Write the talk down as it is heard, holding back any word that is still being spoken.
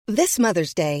This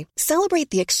Mother's Day, celebrate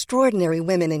the extraordinary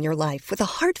women in your life with a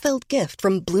heartfelt gift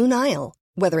from Blue Nile.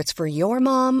 Whether it's for your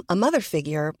mom, a mother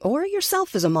figure, or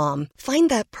yourself as a mom, find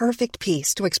that perfect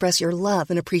piece to express your love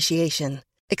and appreciation.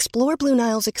 Explore Blue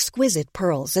Nile's exquisite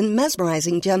pearls and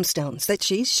mesmerizing gemstones that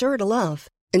she's sure to love.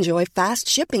 Enjoy fast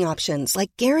shipping options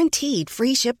like guaranteed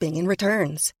free shipping and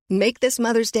returns. Make this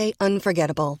Mother's Day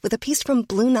unforgettable with a piece from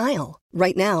Blue Nile.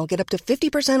 Right now, get up to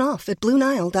 50% off at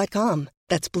BlueNile.com.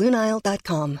 That's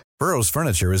BlueNile.com. Burrow's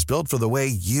furniture is built for the way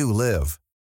you live.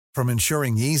 From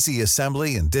ensuring easy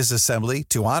assembly and disassembly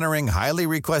to honoring highly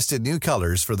requested new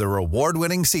colors for their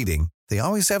award-winning seating, they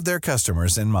always have their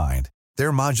customers in mind.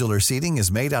 Their modular seating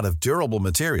is made out of durable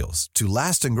materials to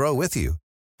last and grow with you.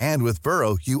 And with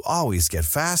Burrow, you always get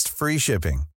fast, free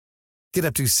shipping. Get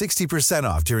up to 60%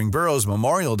 off during Burrow's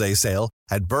Memorial Day sale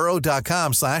at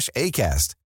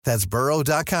burrow.com/ACAST. That's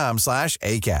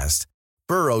burrow.com/ACAST.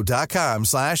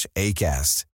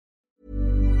 burrow.com/ACAST.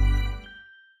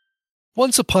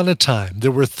 Once upon a time,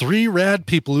 there were 3 rad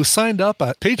people who signed up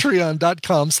at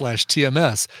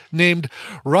patreon.com/TMS named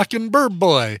Rockin' Bird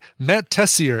Boy, Matt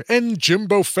Tessier, and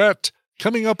Jimbo Fett.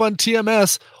 Coming up on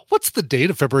TMS, what's the date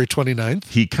of February 29th?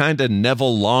 He kinda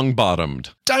Neville Longbottomed.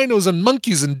 Dinos and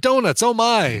monkeys and donuts, oh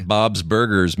my. Bob's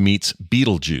Burgers meets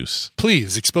Beetlejuice.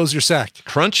 Please, expose your sack.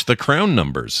 Crunch the crown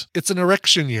numbers. It's an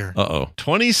erection year.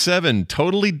 27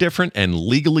 totally different and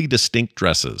legally distinct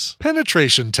dresses.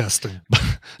 Penetration testing.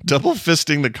 Double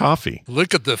fisting the coffee.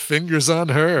 Look at the fingers on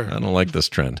her. I don't like this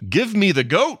trend. Give me the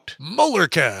goat.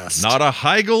 Molarcast. Not a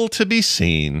Heigl to be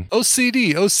seen.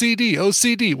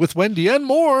 OCD with Wendy and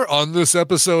more on this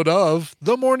episode of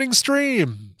The Morning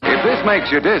Stream. If this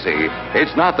makes you dizzy,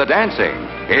 it's not the dancing,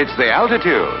 it's the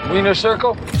altitude. Wiener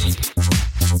Circle?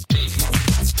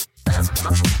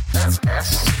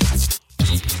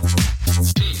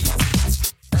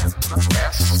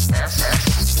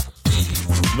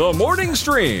 The Morning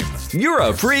Stream. You're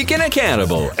a freak and a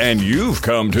cannibal, and you've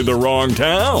come to the wrong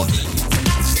town.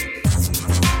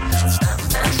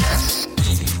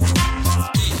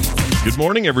 Good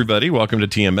morning, everybody. Welcome to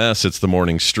TMS. It's the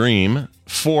Morning Stream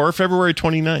for February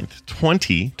 29th,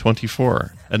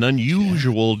 2024. An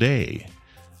unusual day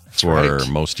for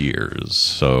most years.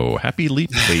 So happy Leap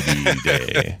Baby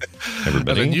Day,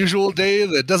 everybody. An unusual day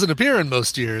that doesn't appear in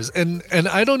most years. And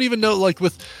I don't even know, like,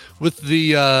 with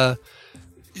the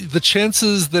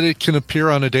chances that it can appear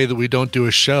on a day that we don't do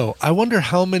a show, I wonder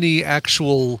how many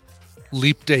actual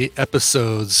Leap Day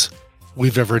episodes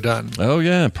we've ever done. Oh,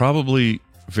 yeah, probably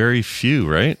very few,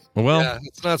 right? Well, yeah,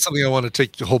 it's not something I want to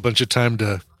take a whole bunch of time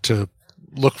to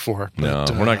look for. No,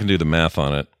 we're not going to do the math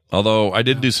on it. Although I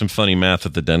did do some funny math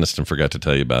at the dentist and forgot to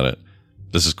tell you about it.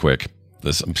 This is quick.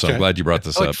 I'm glad you brought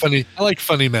this up. I like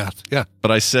funny math. Yeah.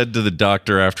 But I said to the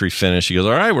doctor after he finished, he goes,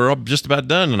 all right, we're all just about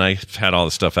done. And I had all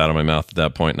the stuff out of my mouth at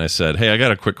that point. And I said, hey, I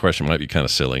got a quick question. It might be kind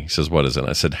of silly. He says, what is it? And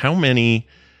I said, how many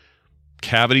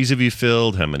cavities have you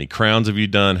filled? How many crowns have you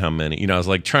done? How many, I was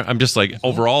like, I'm just like,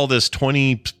 over all this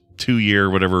 22-year,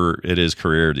 whatever it is,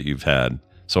 career that you've had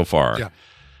so far,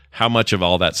 how much of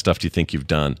all that stuff do you think you've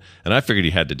done? And I figured he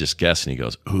had to just guess. And he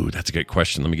goes, ooh, that's a good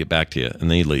question. Let me get back to you. And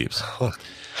then he leaves.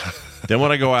 Then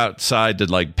when I go outside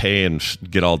to like pay and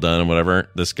get all done and whatever,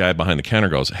 this guy behind the counter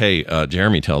goes, hey,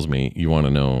 Jeremy tells me you want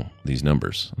to know these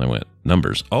numbers. And I went,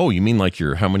 numbers? Oh, you mean like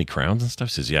how many crowns and stuff?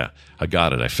 He says, yeah, I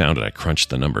got it. I found it. I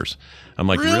crunched the numbers. I'm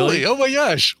like, really? Oh my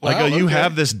gosh. Wow, I go, you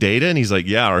have this data? And he's like,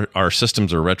 yeah, our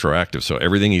systems are retroactive. So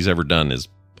everything he's ever done is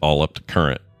all up to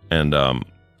current. And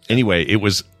anyway, it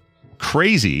was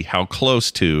crazy how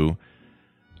close to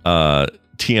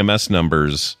TMS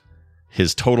numbers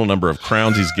his total number of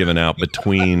crowns he's given out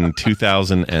between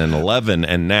 2011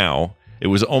 and now. It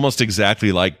was almost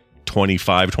exactly like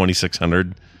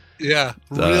 2,600. Yeah,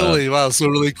 really? Wow, so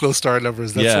really close to our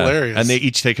numbers. That's hilarious. And they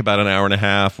each take about an hour and a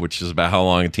half, which is about how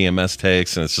long a TMS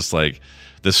takes. And it's just like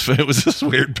this. It was this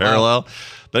weird parallel.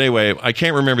 But anyway, I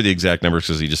can't remember the exact numbers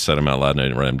because he just said them out loud and I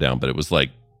didn't write them down. But it was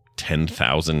like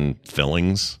 10,000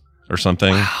 fillings or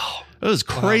something. Wow. It was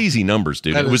crazy numbers,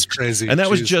 dude. It was crazy. And that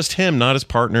was just him, not his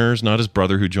partners, not his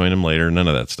brother who joined him later. None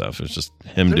of that stuff. It was just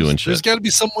him doing shit. There's got to be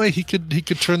some way he could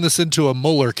turn this into a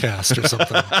Molar cast or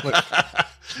something.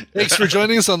 Thanks for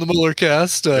joining us on the Molar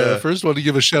cast. First, want to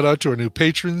give a shout out to our new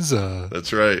patrons.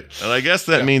 That's right. And I guess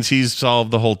that means he's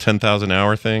solved the whole 10,000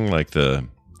 hour thing, like the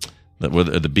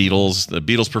Beatles. The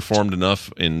Beatles performed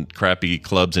enough in crappy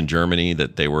clubs in Germany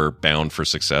that they were bound for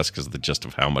success because of the gist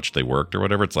of how much they worked or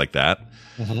whatever. It's like that.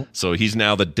 Mm-hmm. So he's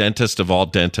now the dentist of all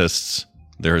dentists.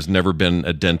 There has never been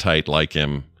a dentite like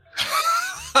him.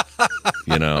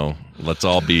 Let's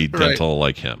all be dental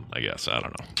like him, I guess. I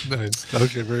don't know. Nice.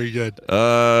 Okay, very good.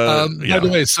 Yeah. By the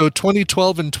way, so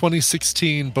 2012 and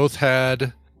 2016 both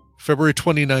had February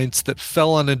 29th that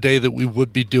fell on a day that we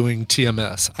would be doing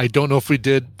TMS. I don't know if we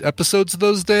did episodes of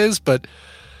those days, but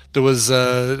there was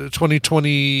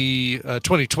 2020.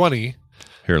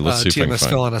 Here, let's see if I can TMS find.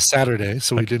 fell on a Saturday,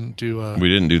 so we didn't do. We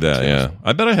didn't do that. Yeah,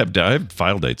 I bet I have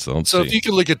file dates though. Let's so see. if you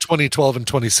could look at 2012 and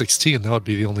 2016, that would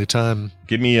be the only time.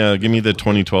 Give me the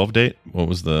 2012 date. What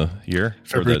was the year?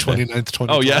 February 29th, 2012.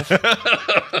 Oh yeah.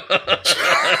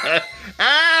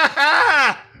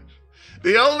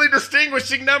 The only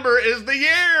distinguishing number is the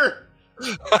year.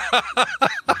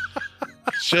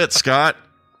 Shit, Scott.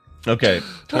 Okay,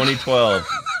 2012.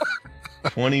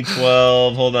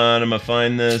 2012. Hold on, I'm gonna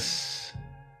find this.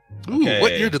 Ooh, Okay.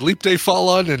 what year did Leap Day fall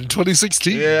on in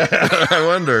 2016? Yeah, I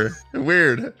wonder.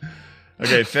 Weird.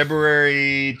 Okay,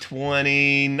 February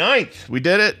 29th. We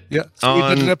did it. Yeah. So we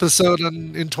did an episode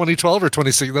in 2012 or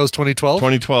 2016. That was 2012.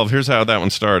 2012. Here's how that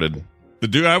one started.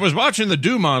 I was watching the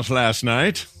Dumonts last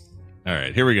night. All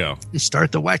right, here we go. You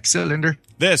start the wax cylinder.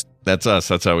 That's us.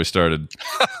 That's how we started.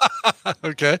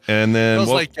 Okay. And then that was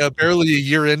like barely a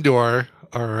year into our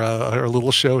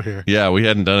little show here. Yeah, we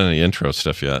hadn't done any intro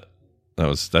stuff yet.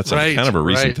 That's kind of a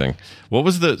recent thing. What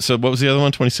was the other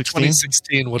one? 2016?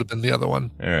 2016 would have been the other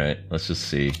one. All right, let's just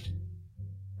see.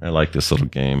 I like this little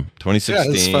game.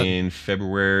 2016,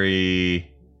 February.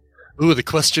 Ooh, the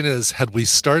question is, had we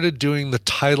started doing the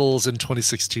titles in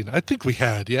 2016? I think we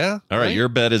had, yeah? All right, your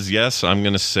bet is yes. I'm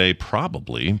going to say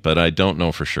probably, but I don't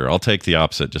know for sure. I'll take the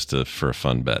opposite just for a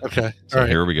fun bet. Okay, so all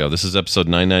right. Here we go. This is episode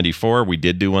 994. We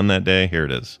did do one that day. Here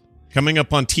it is. Coming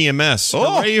up on TMS.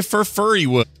 Hooray for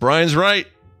Furrywood. Brian's right.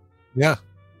 Yeah.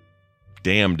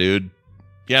 Damn, dude.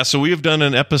 Yeah, so we have done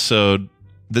an episode.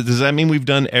 Does that mean we've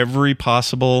done every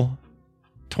possible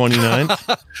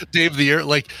 29th? Day of the year,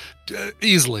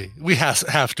 easily. We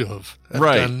have to have.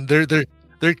 Right. Done.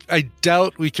 I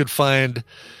doubt we could find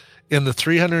in the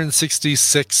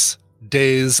 366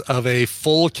 days of a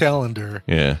full calendar.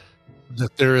 Yeah.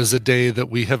 That there is a day that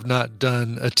we have not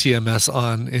done a TMS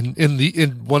on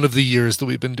in one of the years that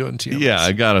we've been doing TMS. Yeah,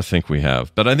 I gotta think we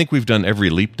have, but I think we've done every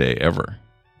leap day ever,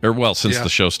 since the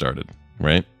show started,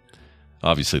 right?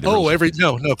 Obviously. No,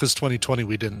 because 2020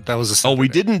 we didn't. That was a Saturday. We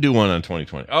didn't do one on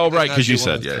 2020. Oh, right, because you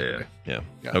said yeah.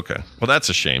 Okay, well that's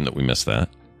a shame that we missed that.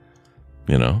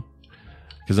 Because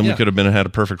then we could have had a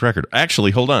perfect record.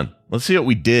 Actually, hold on. Let's see what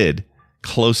we did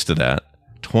close to that.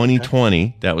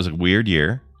 2020. That was a weird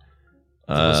year.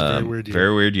 That was a very weird year.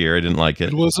 Very weird year. I didn't like it.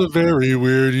 It was a very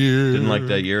weird year. Didn't like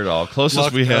that year at all.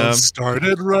 Closest we have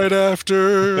started right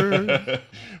after.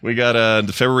 We got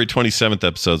the February 27th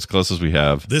episodes. Closest we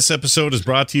have. This episode is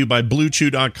brought to you by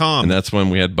BlueChew.com. And that's when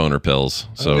we had boner pills.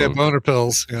 So we had boner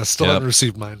pills. Yeah, still haven't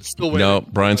received mine. Still waiting. No,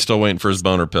 Brian's still waiting for his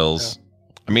boner pills. Yeah.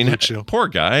 I mean, poor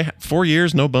guy. 4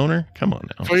 years, no boner? Come on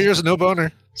now. 4 years, no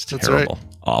boner. It's terrible. Right.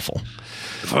 Awful.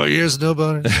 4 years, no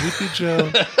boner. Sleepy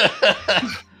Joe.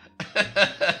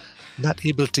 Not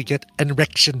able to get an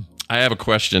erection. I have a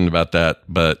question about that,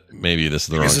 but maybe this is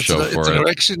the wrong show for it. It's an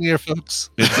erection year, folks.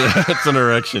 It's an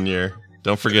erection year.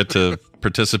 Don't forget to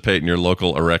participate in your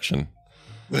local erection.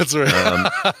 That's right.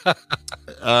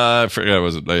 I forget.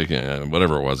 Was it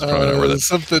whatever it was? Probably not worth it.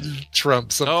 Something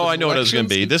Trump. Something I know what it was going to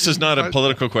be. This is not a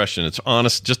political question. It's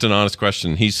honest, just an honest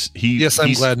question. Yes,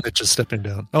 I'm glad Mitch is stepping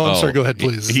down. I'm sorry. Go ahead,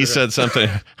 please. He said something.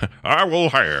 I will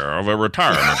have a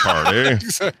retirement party.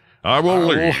 I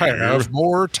will have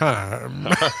more time.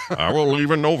 I will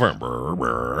leave in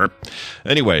November.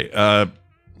 Anyway,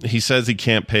 he says he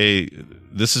can't pay.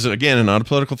 This is, again, not a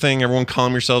political thing. Everyone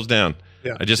calm yourselves down.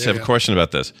 Yeah, I just have a question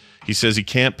about this. He says he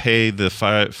can't pay the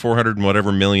 $400 and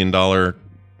whatever $1 million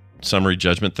summary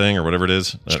judgment thing or whatever it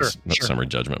is. That's not summary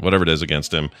judgment, whatever it is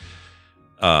against him.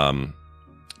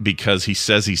 Because he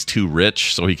says he's too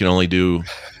rich, so he only can do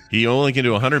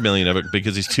 $100 million of it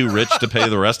because he's too rich to pay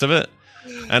the rest of it.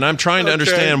 And I'm trying to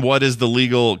understand what is the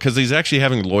legal, because he's actually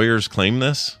having lawyers claim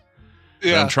this.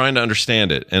 Yeah. I'm trying to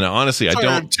understand it. And honestly,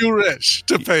 I'm too rich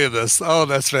to pay this. Oh,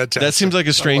 that's fantastic. That seems like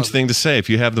a strange thing to say. If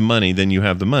you have the money, then you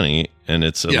have the money, and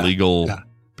it's a legal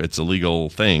it's a legal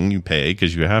thing you pay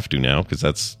because you have to now, because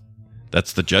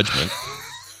that's the judgment.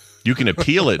 You can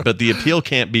appeal it, but the appeal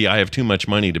can't be I have too much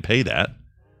money to pay that.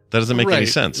 That doesn't make any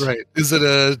sense. Right. Is it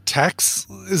a tax?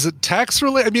 Is it tax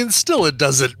related? I mean, still, it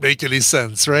doesn't make any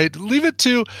sense, right? Leave it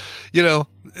to,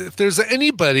 if there's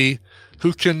anybody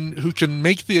who can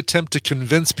make the attempt to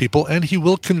convince people, and he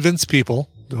will convince people,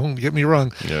 don't get me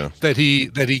wrong, that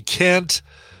he can't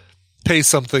pay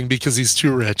something because he's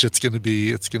too rich. It's going to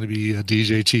be a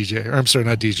DJ TJ. Or I'm sorry,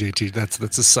 not DJ T.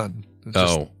 That's his son.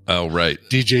 Right.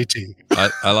 DJT.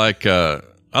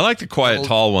 I like the quiet,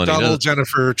 tall one. Donald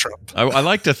Jennifer Trump. I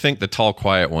like to think the tall,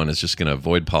 quiet one is just going to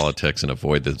avoid politics and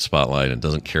avoid the spotlight and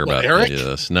doesn't care about Eric? any of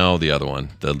this. No, the other one,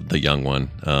 the young one.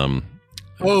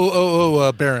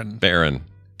 Barron. Barron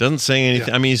doesn't say anything.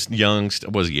 Yeah. I mean, he's young.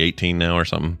 Was he 18 now or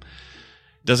something?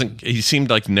 He seemed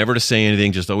like never to say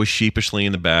anything, just always sheepishly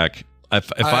in the back.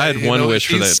 If I had one wish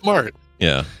for that, he's smart.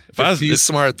 Yeah. If he's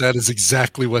smart, that is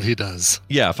exactly what he does.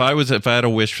 Yeah. If I had a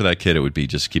wish for that kid, it would be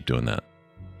just keep doing that.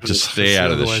 Just stay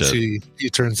out of this shit. He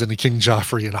turns into King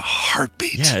Joffrey in a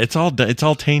heartbeat. Yeah, it's all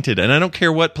tainted, and I don't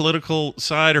care what political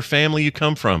side or family you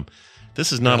come from.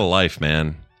 This is not a life,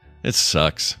 man. It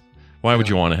sucks. Why would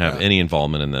you want to have any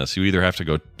involvement in this? You either have to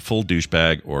go full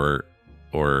douchebag or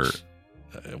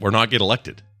not get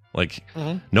elected. Like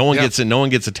no one gets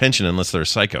attention unless they're a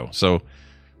psycho. So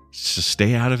just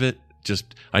stay out of it.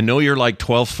 I know you're like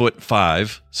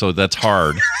 12'5", so that's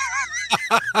hard.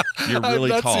 You're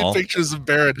really I've not tall. seen pictures of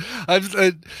Barron.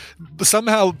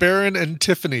 Somehow Barron and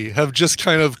Tiffany have just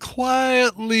kind of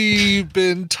quietly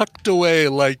been tucked away,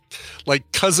 like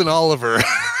cousin Oliver.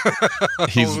 All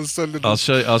of a sudden, I'll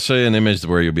show you an image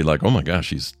where you'll be like, oh my gosh,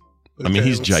 he's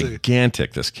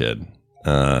gigantic. This kid,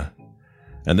 and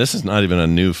this is not even a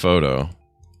new photo.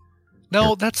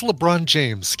 No, that's LeBron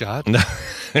James, Scott.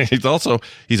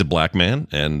 He's a black man,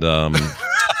 and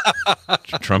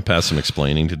Trump has some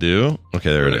explaining to do. Okay,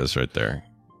 there it is, right there.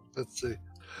 Let's see.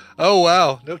 Oh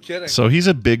wow, no kidding. So he's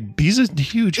a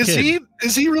huge kid.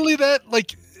 Is he really that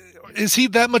like? Is he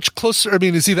that much closer? I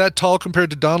mean, is he that tall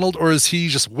compared to Donald, or is he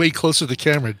just way closer to the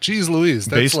camera? Jeez Louise,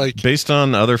 that's based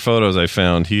on other photos I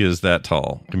found, he is that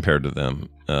tall compared to them.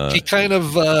 He kind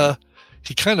of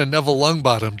Neville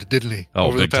Longbottomed, didn't he?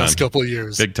 Over the past couple of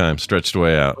years, big time, stretched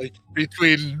way out. Like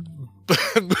between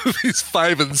movies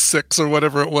 5 and 6 or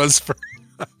whatever it was for.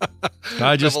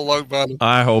 Neville Longbottom.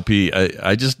 I hope he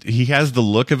has the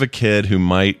look of a kid who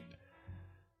might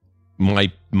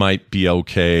be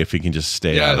okay if he can just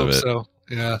stay out of it. So.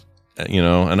 Yeah.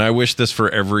 And I wish this for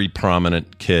every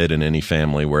prominent kid in any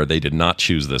family where they did not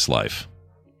choose this life.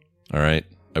 All right.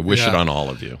 I wish it on all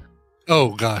of you.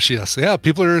 Oh gosh, yes. Yeah.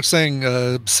 People are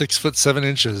saying 6 foot 7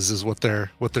 inches is what they're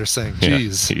saying.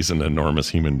 Jeez. Yeah, he's an enormous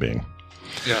human being.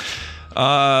 Yeah.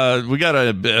 We got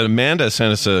Amanda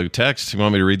sent us a text. You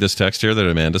want me to read this text here that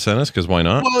Amanda sent us? Because why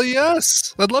not? Well,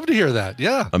 yes. I'd love to hear that.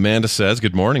 Yeah. Amanda says,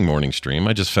 good morning, Morning Stream.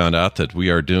 I just found out that we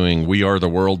are doing We Are the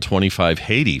World 25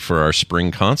 Haiti for our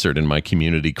spring concert in my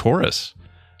community chorus.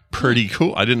 Pretty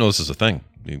cool. I didn't know this was a thing.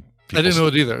 I didn't know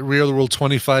it either. We Are the World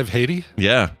 25 Haiti?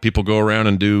 Yeah. People go around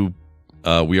and do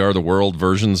We Are the World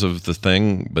versions of the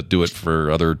thing, but do it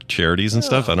for other charities and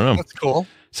stuff. I don't know. That's cool.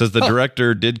 Says the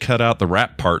director did cut out the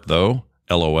rap part, though.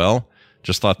 LOL.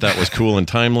 Just thought that was cool and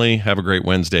timely. Have a great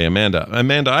Wednesday, Amanda.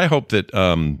 Amanda, I hope that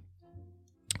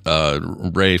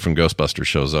Ray from Ghostbusters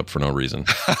shows up for no reason.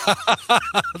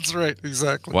 That's right.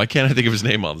 Exactly. Why can't I think of his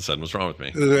name all of a sudden? What's wrong with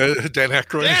me? Dan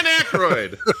Aykroyd. Dan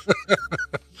Aykroyd.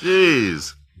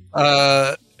 Jeez.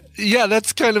 Yeah,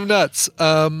 that's kind of nuts.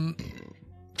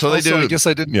 So they do. I guess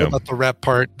I didn't know about the rap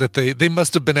part. That they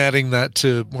must have been adding that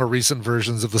to more recent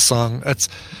versions of the song.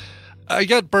 I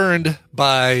got burned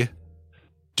by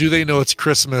Do They Know It's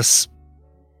Christmas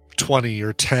 20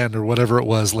 or 10 or whatever it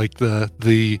was, like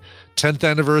the 10th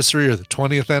anniversary or the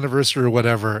 20th anniversary or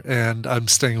whatever, and I'm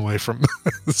staying away from.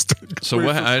 So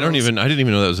what? I didn't even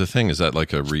know that was a thing. Is that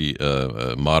like a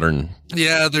modern?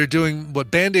 Yeah, they're doing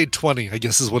what Band-Aid 20, I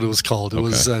guess is what it was called. It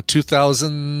was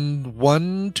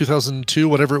 2001, 2002,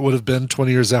 whatever it would have been,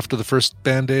 20 years after the first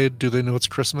Band-Aid. Do They Know It's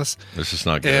Christmas? It's just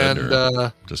not good,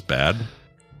 and just bad.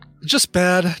 Just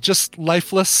bad, just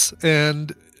lifeless.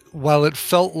 And while it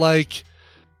felt like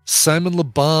Simon Le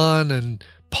Bon and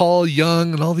Paul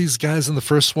Young and all these guys in the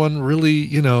first one really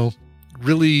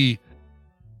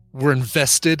were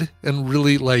invested and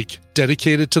really like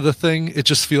dedicated to the thing, it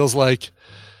just feels like,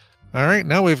 all right,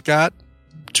 now we've got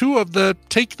 2 of the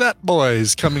Take That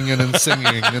boys coming in and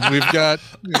singing, and we've got,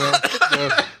 we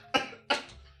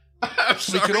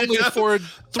can only afford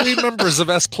 3 members of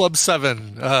S Club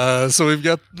 7, so we've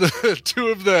got the 2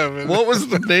 of them. And what was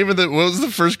the name of what was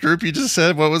the first group you just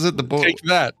said? What was it? Take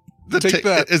That. Take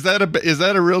That. Is that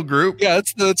a real group? Yeah,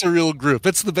 it's a real group.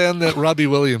 It's the band that Robbie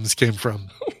Williams came from.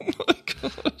 Oh my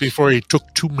God. Before he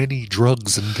took too many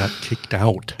drugs and got kicked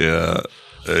out. Yeah,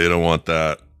 you don't want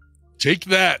that. Take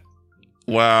That.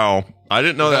 Wow, I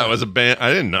didn't know that was a band.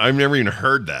 I've never even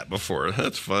heard that before.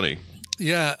 That's funny.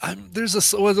 Yeah,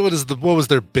 what was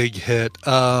their big hit?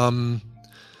 Now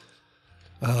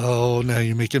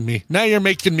you're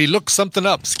making me look something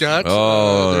up, Scott.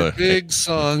 Oh, their big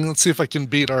song. Let's see if I can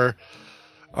beat our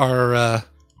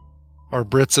our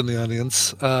Brits in the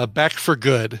audience. Back for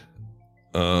Good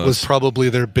was probably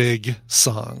their big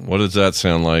song. What does that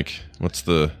sound like? What's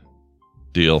the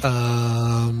deal?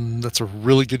 That's a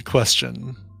really good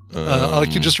question. I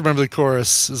can just remember the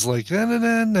chorus is like na na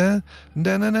na na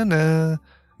na na na na.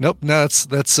 Nope, no,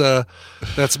 that's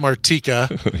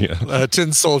Martika,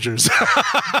 Tin Soldiers.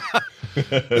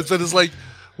 It's like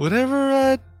whatever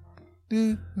I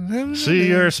see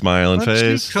your smiling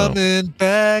face coming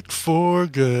back for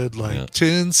good, like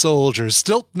Tin Soldiers.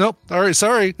 Still, nope. All right,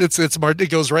 sorry. It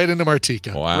goes right into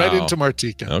Martika. Wow. Right into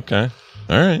Martika. Okay,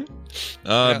 all right.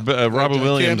 Robbie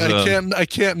Williams. I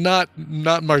can't not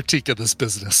Martika this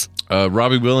business.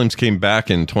 Robbie Williams came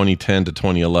back in 2010 to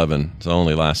 2011. So it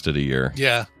only lasted a year.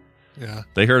 Yeah.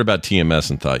 They heard about TMS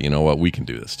and thought, you know what, we can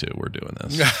do this too. We're doing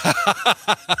this.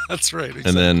 That's right. Exactly.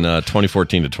 And then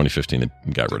 2014 to 2015,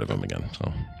 they got rid of him again.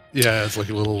 So yeah, it's like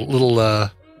a little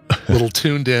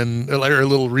tuned in, or a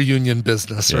little reunion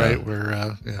business, right?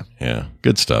 Where yeah,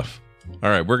 good stuff. All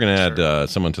right, we're gonna add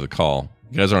someone to the call.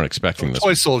 You guys aren't expecting this.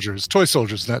 Toy Soldiers,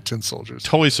 not Tin Soldiers.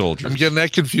 Toy Soldiers. I'm getting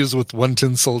that confused with One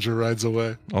Tin Soldier Rides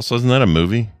Away. Also, isn't that a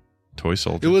movie? Toy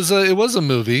Soldiers. It was a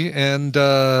movie, and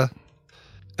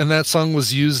that song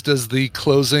was used as the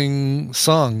closing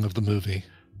song of the movie.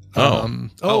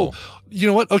 You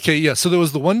know what? Okay, yeah. So there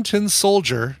was the One Tin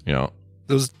Soldier. Yeah.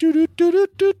 There was do do do do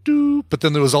do do, but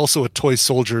then there was also a Toy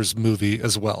Soldiers movie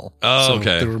as well. Oh, so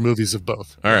okay. There were movies of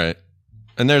both. All right.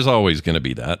 And there's always going to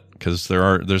be that because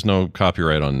there's no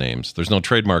copyright on names. There's no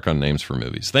trademark on names for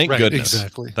movies. Thank goodness.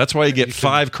 Exactly. That's why you get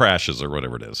 5 crashes or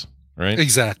whatever it is. Right?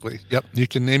 Exactly. Yep. You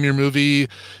can name your movie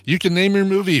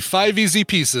 5 Easy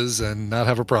Pieces and not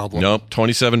have a problem. Nope.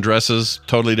 27 Dresses,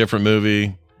 totally different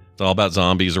movie. It's all about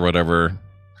zombies or whatever.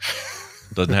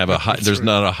 Doesn't have there's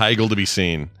not a Heigl to be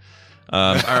seen.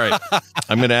 All right.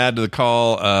 I'm going to add to the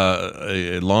call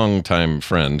a longtime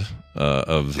friend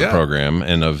of the program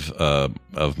and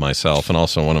of myself, and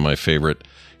also one of my favorite.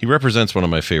 He represents one of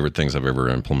my favorite things I've ever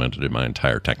implemented in my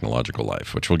entire technological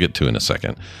life, which we'll get to in a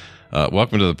second.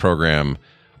 Welcome to the program,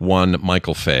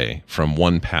 Michael Fay from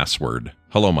 1Password.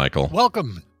 Hello, Michael.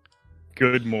 Welcome.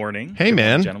 Good morning. Hey,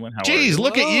 man. Gentlemen, how are Jeez, you?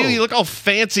 look at you. You look all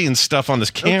fancy and stuff on this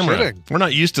camera. kidding. We're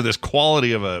not used to this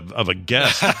quality of a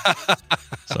guest.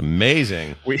 It's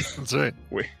amazing. That's right.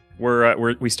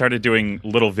 We started doing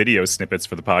little video snippets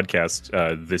for the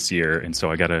podcast this year, and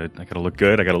so I gotta look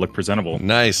good. I gotta look presentable.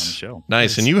 Nice, on the show.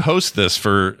 Nice. And you host this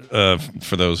for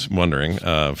those wondering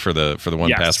for the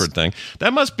 1Password thing.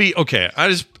 That must be okay.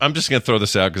 I'm just gonna throw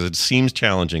this out because it seems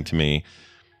challenging to me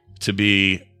to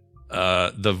be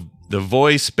the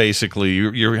voice. Basically,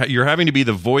 you're having to be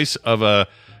the voice of a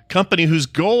company whose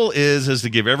goal is to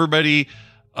give everybody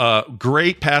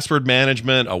great password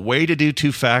management, a way to do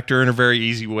 2-factor in a very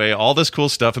easy way, all this cool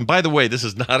stuff. And by the way, this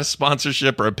is not a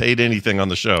sponsorship or a paid anything on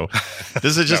the show.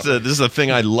 This is just this is a thing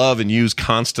I love and use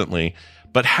constantly.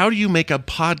 But how do you make a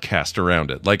podcast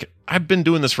around it? Like, I've been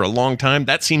doing this for a long time.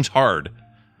 That seems hard.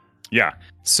 Yeah.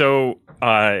 So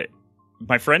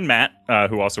my friend Matt,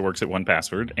 who also works at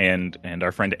 1Password, and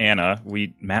our friend Anna,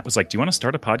 Matt was like, "Do you want to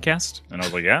start a podcast?" And I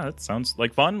was like, "Yeah, that sounds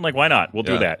like fun. Like, why not? We'll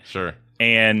do that." Sure.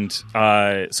 And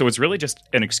so it's really just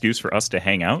an excuse for us to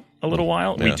hang out a little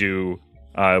while.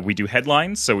 Yeah. We do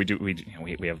headlines, so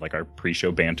we have like our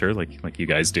pre-show banter, like you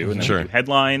guys do, and then Sure. we do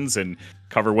headlines and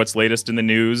cover what's latest in the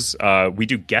news. We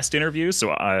do guest interviews, so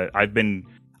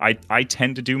I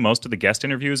tend to do most of the guest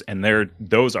interviews, and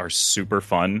those are super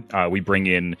fun. We bring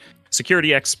in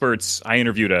security experts. I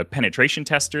interviewed a penetration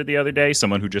tester the other day,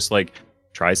 someone who just like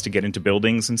tries to get into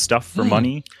buildings and stuff for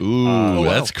money. Ooh,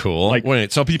 that's cool. Like,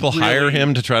 wait, so people hire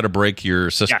him to try to break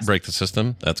your system, Yes. break the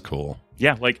system? That's cool.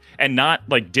 Yeah, and not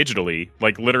like digitally,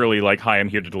 like literally like, "Hi, I'm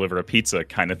here to deliver a pizza"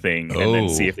 kind of thing, and then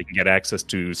see if they can get access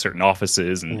to certain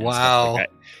offices and Wow. stuff like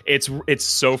that. It's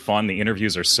so fun. The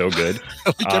interviews are so good.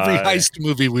 Like every heist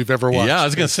movie we've ever watched. Yeah, I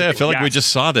was gonna say, I feel like we just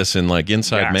saw this in like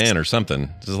Inside Yes. Man or something.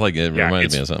 This is like it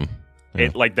reminds me of something.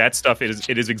 It like that stuff.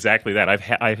 It is exactly that.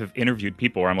 I have interviewed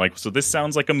people where I'm like, "So this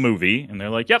sounds like a movie," and they're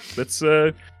like, "Yep, that's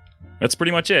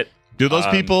pretty much it." Do those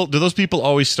people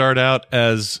always start out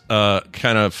as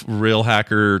kind of real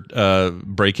hacker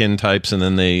break-in types, and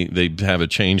then they have a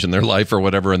change in their life or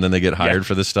whatever, and then they get hired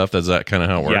for this stuff? Is that kind of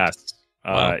how it works? Yes.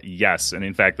 Wow. Yes, and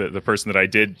in fact, the person that I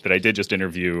did just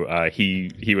interview,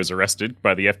 he was arrested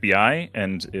by the FBI,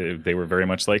 and they were very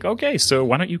much like, "Okay, so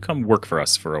why don't you come work for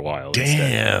us for a while?"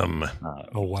 Damn.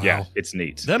 Oh wow. Yeah, it's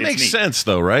neat. That It's makes neat. sense,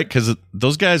 though, right? Because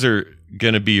those guys are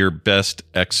going to be your best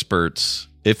experts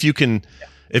if you can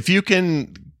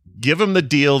give them the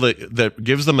deal that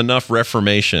gives them enough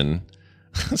reformation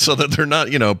so that they're not,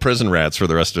 prison rats for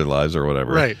the rest of their lives or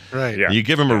whatever. Right. Yeah. You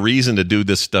give them a reason to do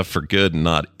this stuff for good and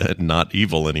not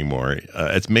evil anymore.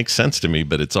 It makes sense to me,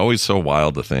 but it's always so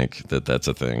wild to think that that's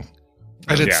a thing.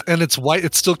 And it's white.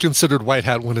 It's still considered white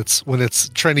hat when it's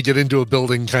trying to get into a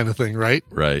building kind of thing, right?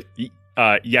 Right.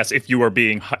 Yes, if you have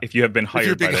been hired, if you're being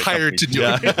hired to do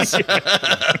it.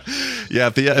 Yeah.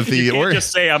 If the you can't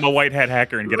just say I'm a white hat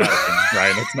hacker and get out of it,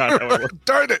 Ryan. That's not how it works.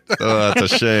 Darn it! Oh,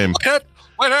 that's a shame.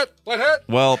 White hat.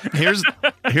 Well, here's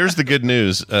the good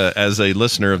news. As a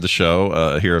listener of the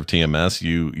show here of TMS,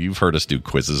 you've heard us do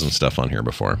quizzes and stuff on here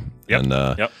before. Yep.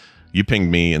 And you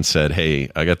pinged me and said, "Hey,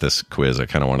 I got this quiz. I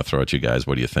kind of want to throw at you guys.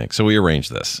 What do you think?" So we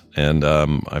arranged this, and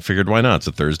I figured, why not? It's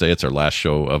a Thursday. It's our last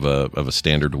show of a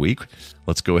standard week.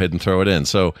 Let's go ahead and throw it in.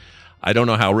 So I don't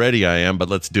know how ready I am, but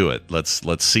let's do it.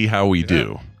 Let's see how we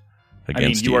do.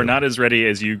 You are not as ready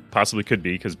as you possibly could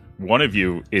be, because one of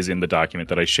you is in the document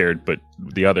that I shared, but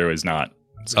the other is not.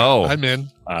 So, I'm in.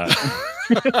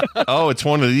 Oh, it's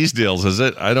one of these deals, is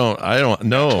it? I don't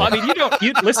know. I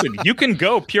mean, listen. You can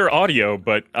go pure audio,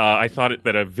 but I thought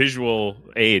that a visual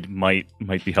aid might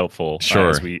be helpful.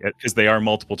 Sure, because they are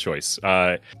multiple choice.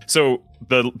 So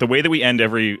the way that we end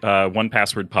every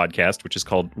 1Password podcast, which is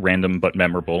called Random but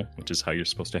Memorable, which is how you're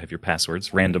supposed to have your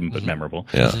passwords, random but memorable.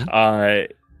 Yeah.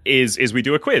 Is we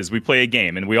do a quiz. We play a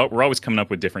game, and we're always coming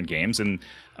up with different games. And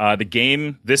the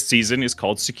game this season is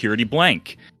called Security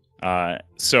Blank.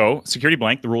 So Security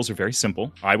Blank, the rules are very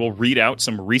simple. I will read out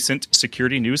some recent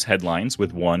security news headlines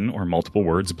with one or multiple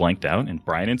words blanked out, and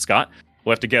Brian and Scott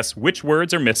will have to guess which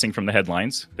words are missing from the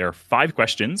headlines. There are 5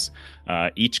 questions.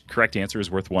 Each correct answer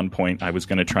is worth 1 point. I was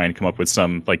going to try and come up with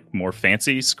some more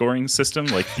fancy scoring system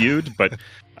like Feud, but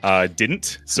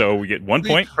didn't. So we get 1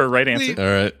 point per right answer. All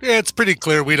right. Yeah, it's pretty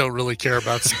clear we don't really care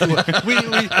about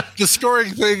the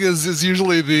scoring thing is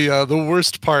usually the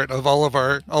worst part of all of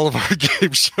our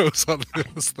game shows on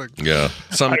this thing. Yeah,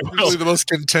 usually the most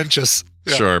contentious.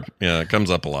 Yeah. Sure. Yeah, it comes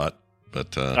up a lot.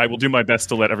 But I will do my best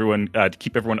to let everyone to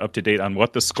keep everyone up to date on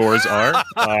what the scores are.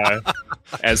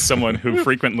 As someone who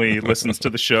frequently listens to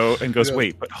the show and goes,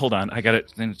 "Wait, but hold on, I got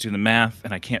to do the math,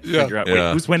 and I can't figure out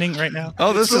who's winning right now."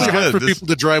 Oh, this is hard good for people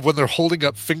to drive when they're holding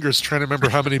up fingers trying to remember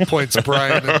how many points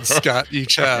Brian and Scott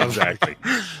each have. Exactly.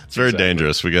 It's very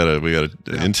dangerous. We gotta.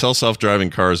 Until self-driving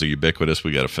cars are ubiquitous,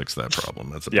 we gotta fix that problem.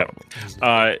 That's a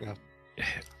problem.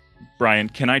 Brian,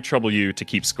 can I trouble you to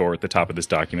keep score at the top of this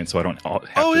document so I don't have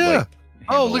to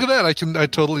look at that. I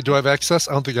totally do I have access?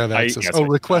 I don't think I have access.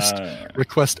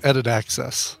 Request edit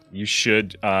access. You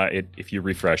should if you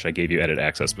refresh. I gave you edit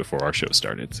access before our show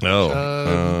started. So.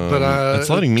 But it's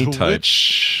letting me type.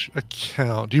 Which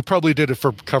account? You probably did it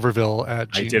for Coverville at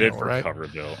Gmail, I did it for right?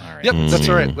 Coverville. All right. Yep, that's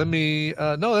all right. Let me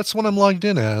no, that's what I'm logged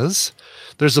in as.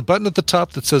 There's a button at the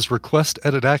top that says request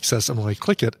edit access, and when I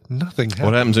click it, nothing happens.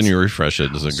 What happens when you refresh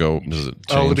it? Does it change?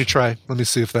 Oh, let me try. Let me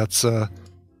see if that's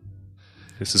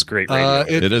this is great radio.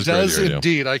 It is does radio.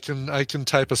 Indeed. I can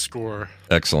type a score.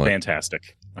 Excellent.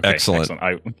 Fantastic. Okay, excellent.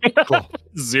 Cool.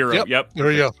 0. Yep. There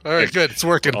we go. All right, good. It's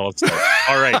working. All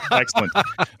right. Excellent.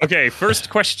 Okay, first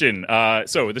question.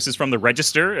 So this is from the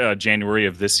Register, January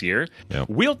of this year. Yep.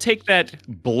 We'll take that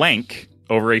blank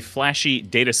over a flashy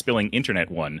data spilling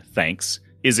internet one, thanks.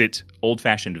 Is it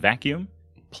old-fashioned vacuum,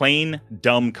 plain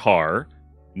dumb car,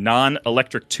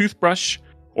 non-electric toothbrush,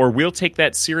 or we'll take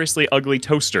that seriously ugly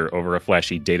toaster over a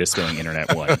flashy data spilling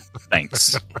internet one?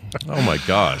 Thanks. Oh my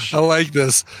gosh. I like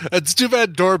this. It's too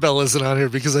bad doorbell isn't on here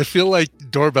because I feel like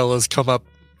doorbell has come up.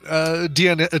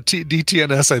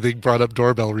 DTNS, I think, brought up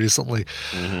doorbell recently.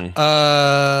 Mm-hmm.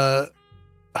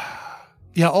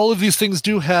 Yeah, all of these things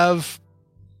do have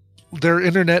their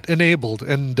internet enabled,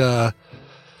 and yeah,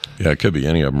 it could be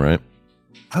any of them, right?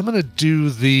 I'm gonna do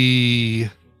the.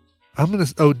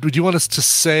 Oh, do you want us to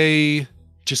say?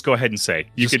 Just go ahead and say.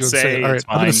 You could say. All right,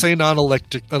 I'm going to say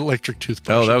non-electric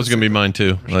toothbrush. Oh, that was going to be mine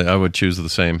too. I would choose the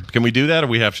same. Can we do that, or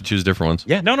we have to choose different ones?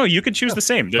 Yeah, no, you can choose the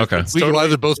same. Okay, we will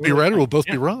either both be right or we'll both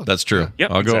be wrong. That's true.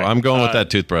 Yep, I'll go. exactly. I'm going with that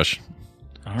toothbrush.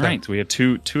 All right, so we had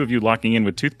two of you locking in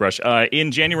with toothbrush.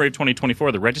 In January of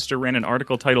 2024, the Register ran an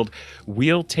article titled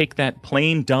 "We'll Take That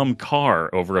Plain Dumb Car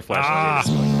Over a Flash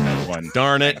One."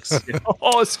 Darn it!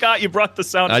 Oh, Scott, you brought the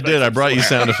sound effects. I did. I brought you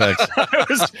sound effects.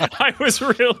 I was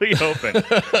really hoping.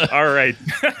 All right.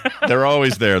 They're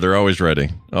always there. They're always ready.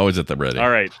 Always at the ready.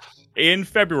 All right. In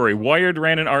February, Wired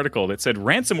ran an article that said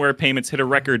ransomware payments hit a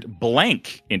record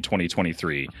blank in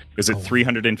 2023. Is it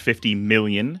 350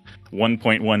 million,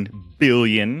 1.1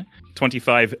 billion,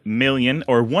 25 million,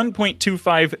 or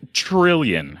 1.25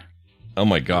 trillion? Oh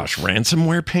my gosh,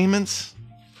 ransomware payments?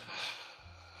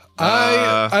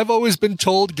 I've always been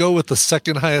told go with the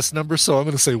second highest number, so I'm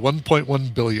going to say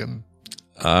 1.1 billion.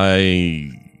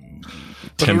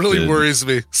 But it really worries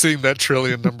me seeing that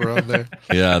trillion number on there.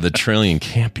 Yeah, the trillion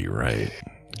can't be right.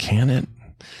 Can it?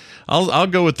 I'll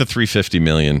go with the 350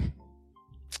 million.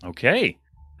 Okay.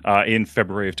 In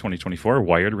February of 2024,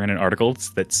 Wired ran an article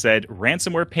that said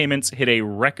ransomware payments hit a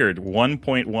record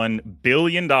 $1.1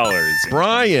 billion.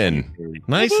 Brian,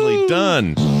 nicely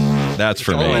done. That's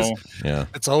for me. Yeah,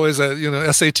 it's always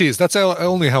SATs. That's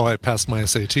only how I passed my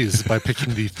SATs, is by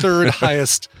picking the third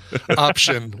highest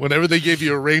option. Whenever they gave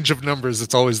you a range of numbers,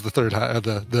 it's always the third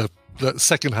the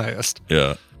second highest.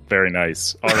 Yeah. Very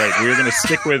nice. All right, we're going to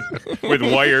stick with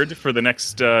Wired for the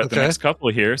next the next couple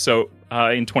here. So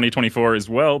in 2024 as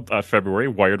well, February,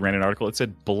 Wired ran an article that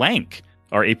said blank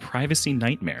are a privacy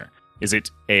nightmare. Is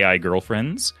it AI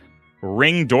girlfriends,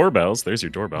 Ring doorbells? There's your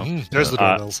doorbell. There's the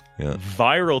doorbells.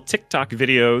 Viral TikTok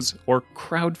videos or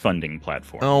crowdfunding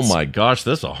platforms? Oh my gosh,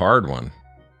 that's a hard one.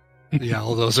 Yeah,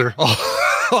 all those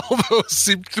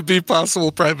seem to be possible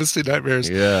privacy nightmares.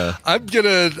 Yeah, I'm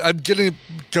gonna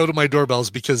go to my doorbells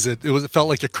because it felt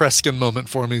like a Kreskin moment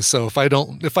for me. So if I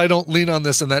don't lean on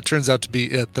this and that turns out to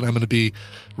be it, then I'm gonna be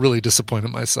really disappointed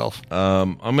in myself.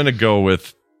 I'm gonna go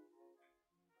with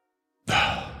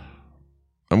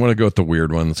the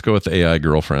weird one. Let's go with AI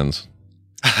girlfriends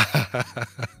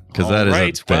because that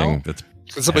is a thing that's.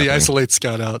 Somebody isolate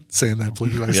Scott out saying that,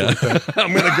 please. That.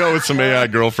 I'm going to go with some AI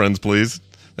girlfriends, please.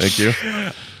 Thank you.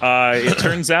 It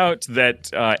turns out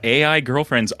that AI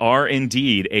girlfriends are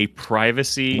indeed a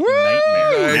privacy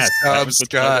nightmare. Nice job,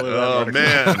 Scott. Oh,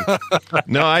 man.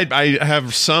 No, I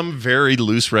have some very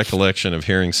loose recollection of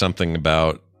hearing something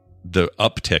about the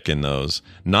uptick in those.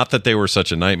 Not that they were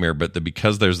such a nightmare, but that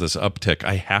because there's this uptick,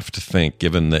 I have to think,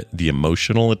 given the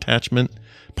emotional attachment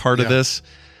part of this,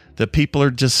 that people are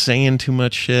just saying too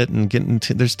much shit and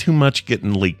there's too much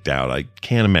getting leaked out. I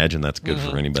can't imagine that's good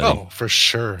for anybody. Oh, for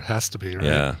sure. It has to be, right?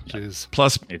 Yeah. Jeez.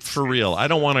 Plus, for real,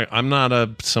 I'm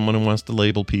not someone who wants to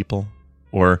label people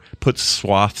or put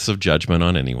swaths of judgment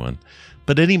on anyone.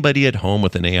 But anybody at home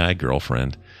with an AI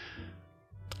girlfriend,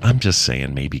 I'm just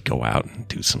saying maybe go out and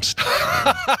do some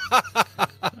stuff.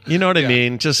 You know what I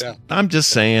mean? I'm just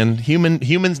saying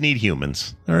humans need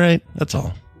humans. All right? That's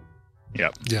all.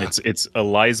 Yeah. It's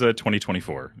Eliza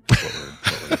 2024.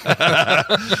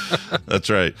 That's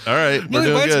right. All right. We're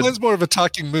doing good. Mine's more of a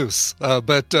talking moose,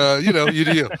 but you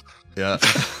do you. Yeah.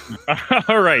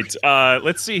 All right.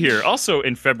 Let's see here. Also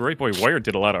in February, boy, Wired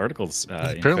did a lot of articles.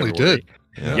 Apparently did.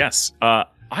 Yeah. Yes.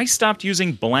 I stopped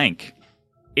using blank.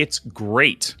 It's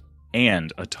great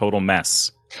and a total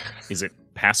mess. Is it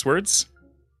passwords,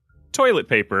 toilet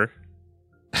paper,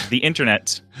 the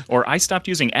internet, or I stopped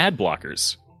using ad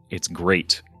blockers? It's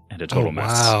great and a total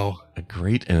mess. Wow. A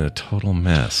great and a total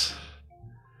mess.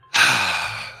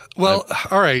 Well,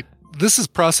 all right. This is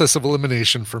process of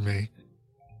elimination for me.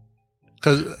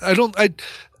 Because I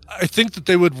think that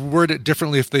they would word it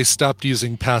differently if they stopped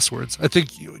using passwords. I think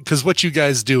because what you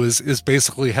guys do is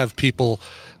basically have people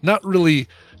not really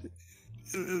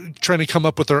trying to come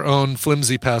up with their own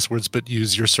flimsy passwords, but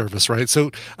use your service, right?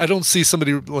 So I don't see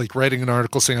somebody like writing an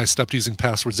article saying I stopped using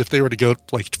passwords if they were to go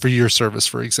like for your service,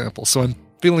 for example. So I'm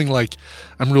feeling like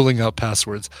I'm ruling out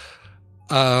passwords.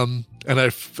 And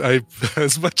I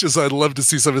as much as I'd love to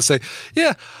see somebody say,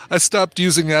 yeah, I stopped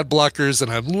using ad blockers and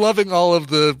I'm loving all of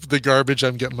the garbage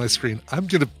I'm getting on my screen. I'm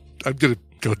gonna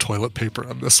go toilet paper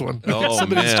on this one. Oh,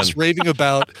 somebody's just raving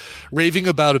about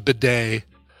a bidet.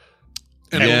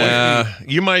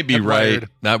 You might be right.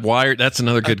 That Wired, that's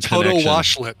another good total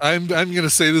connection. washlet. I'm going to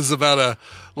say this is about a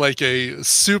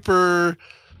super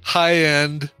high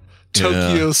end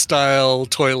Tokyo style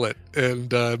toilet,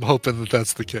 and I'm hoping that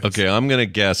that's the case. Okay, I'm going to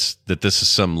guess that this is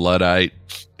some Luddite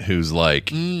who's like,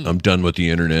 I'm done with the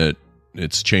internet.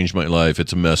 It's changed my life.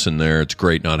 It's a mess in there. It's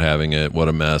great not having it. What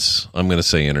a mess. I'm going to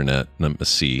say internet. And a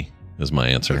C is my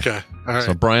answer. Okay, all right.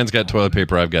 So Brian's got toilet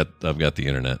paper. I've got the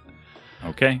internet.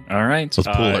 Okay, all right.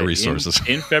 Let's pool our resources.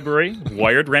 In February,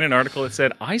 Wired ran an article that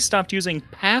said, I stopped using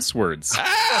passwords.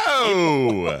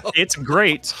 Oh! It's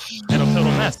great and a total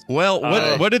mess. Well,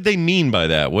 what did they mean by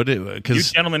that? You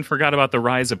gentlemen forgot about the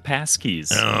rise of passkeys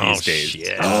these days.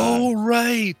 Shit. Oh,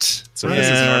 right. So this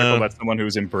is an article about someone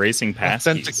who's embracing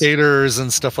passkeys. Authenticators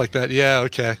and stuff like that. Yeah,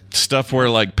 okay. Stuff where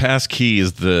like passkey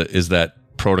is that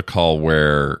protocol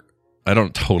where I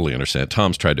don't totally understand.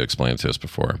 Tom's tried to explain it to us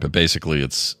before, but basically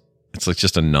it's like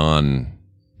just a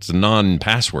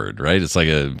non-password, right? It's like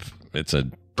it's a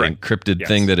encrypted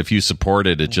thing that if you support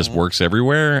it, it just works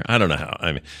everywhere. I don't know how.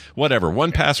 I mean, whatever.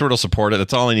 One password will support it.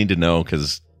 That's all I need to know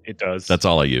because it does. That's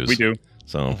all I use. We do.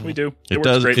 So We do. It works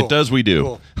does. great. It does. We do.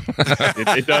 Cool.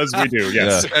 It does. We do.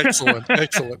 Yes. Excellent.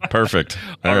 Perfect.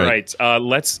 All right.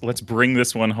 Let's bring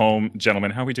this one home,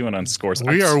 gentlemen. How are we doing on scores?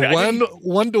 We are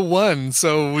 1-1,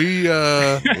 so we.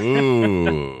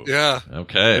 Ooh. Yeah.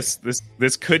 Okay.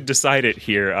 This could decide it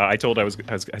here. I said I was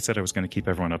going to keep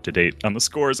everyone up to date on the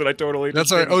scores, and I totally.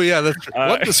 That's all right. Oh yeah, that's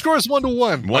the score is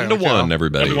 1-1. 1-1,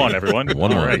 everybody. 1-1, everyone.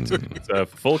 1-1. All right. It's a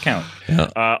full count. Yeah.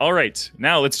 All right.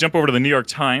 Now let's jump over to the New York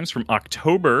Times from October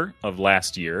of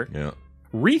last year. Yeah.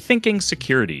 Rethinking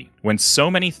security when so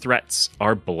many threats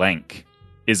are blank.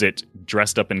 Is it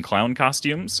dressed up in clown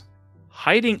costumes,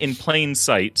 hiding in plain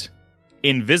sight,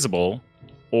 invisible,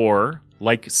 or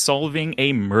like solving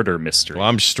a murder mystery? Well,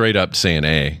 I'm straight up saying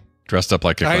A. Dressed up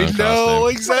like a clown costume. I know,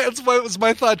 exactly. That was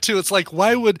my thought too. It's like,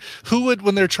 who would,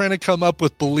 when they're trying to come up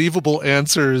with believable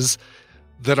answers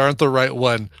that aren't the right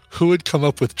one, who would come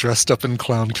up with dressed up in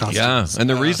clown costumes? Yeah, and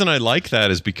the reason I like that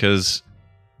is because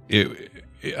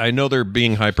I know they're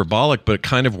being hyperbolic, but it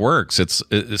kind of works. It's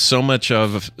so much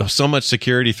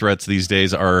security threats these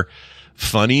days are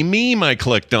funny meme I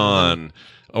clicked on,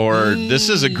 or this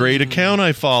is a great account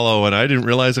I follow and I didn't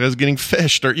realize I was getting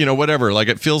phished, or whatever. Like,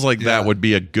 it feels like that would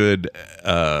be a good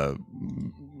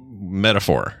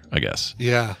metaphor, I guess.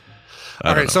 Yeah.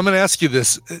 All right, so I'm going to ask you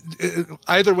this.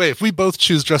 Either way, if we both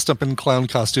choose dressed up in clown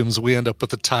costumes, we end up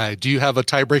with a tie. Do you have a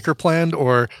tiebreaker planned,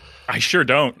 or? I sure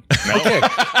don't. No. Okay,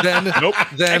 then nope.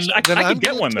 Then I then could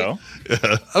get one though.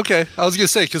 Okay, I was going to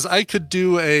say, because I could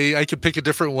pick a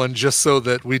different one just so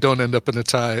that we don't end up in a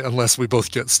tie unless we both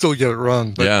still get it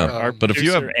wrong. But, Our but if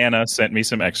you have Anna sent me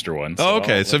some extra ones. So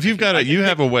okay, so if you've got you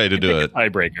have a way to do it.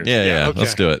 Tiebreaker. Yeah, okay.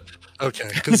 Let's do it. Okay,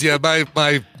 because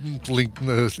my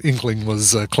inkling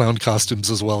was clown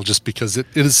costumes as well, just because it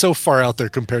is so far out there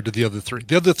compared to the other three.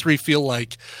 The other three feel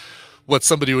like what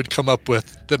somebody would come up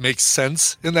with that makes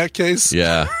sense in that case.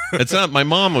 Yeah, it's not. My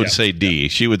mom would say D.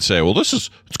 She would say, "Well, it's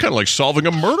kind of like solving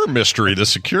a murder mystery. The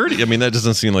security. I mean, that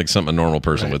doesn't seem like something a normal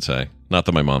person would say. Not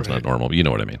that my mom's not normal, but you know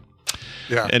what I mean.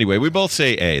 Yeah. Anyway, we both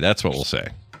say A. That's what we'll say.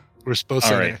 We're supposed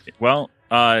to. All right. Well.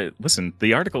 Listen,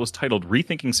 the article is titled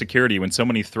Rethinking Security When So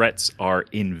Many Threats Are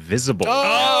Invisible.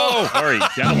 Oh! Sorry,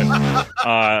 gentlemen.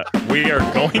 We are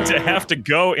going to have to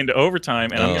go into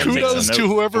overtime. And I'm gonna take kudos some to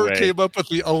notes whoever away. came up with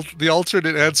the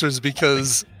alternate answers,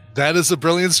 because that is a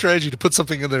brilliant strategy to put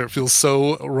something in there. It feels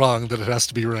so wrong that it has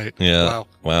to be right. Yeah.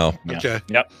 Wow. Yeah. Okay.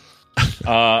 Yep.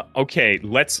 Okay,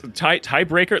 let's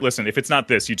tiebreaker. Listen, if it's not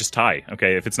this, you just tie.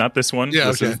 Okay, if it's not this one,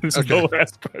 this is the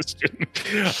last question.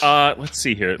 Let's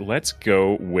see here. Let's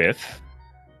go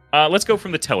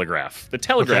from the Telegraph. The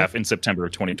Telegraph in September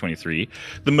of 2023.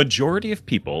 The majority of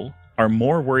people are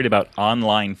more worried about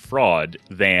online fraud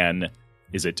than,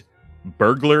 is it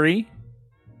burglary,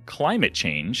 climate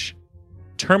change,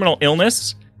 terminal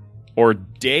illness, or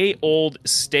day-old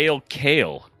stale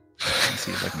kale? Let's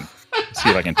see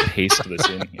if I can paste this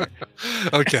in here.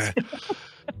 Okay.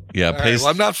 Yeah, right, well,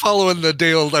 I'm not following the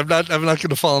day old. I'm not going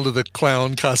to fall into the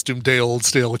clown costume day old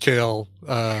stale kale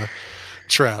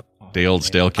trap. Day old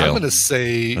stale kale. I'm going to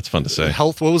say that's fun to say.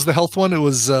 Health. What was the health one? It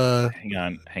was. Hang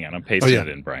on. I'm pasting it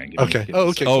in, Brian. Okay.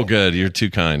 Okay. Oh, good. You're too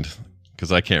kind,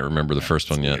 because I can't remember the first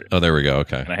one yet. Oh, there we go.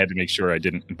 Okay. And I had to make sure I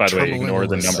didn't. By the way, ignore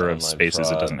the number of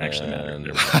spaces. It doesn't actually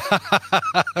matter.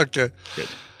 Okay. Good.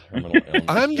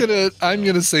 I'm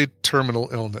gonna say terminal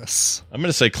illness. I'm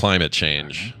gonna say climate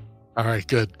change. All right,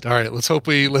 good. All right, let's hope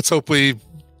we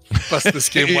bust this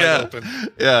game wide open.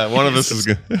 Yeah, one of us is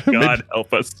good. God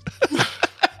help us.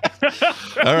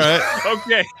 All right.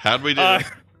 Okay. How'd we do?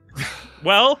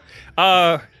 Well,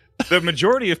 the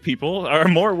majority of people are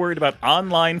more worried about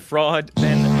online fraud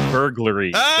than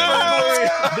burglary.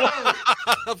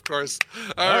 Of course.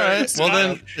 All right. Well,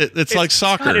 then it's like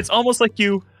soccer. It's almost like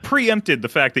you preempted the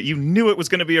fact that you knew it was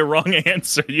going to be a wrong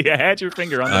answer. You had your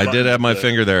finger on the button. I did have my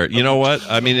finger there. You know what?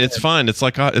 I mean, it's fine. It's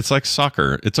like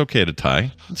soccer. It's okay to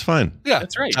tie. It's fine. Yeah,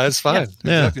 that's right. That's fine.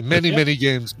 Yeah. Exactly. Many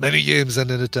games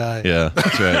end in a tie. Yeah,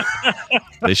 that's right.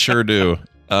 They sure do.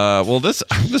 Well, this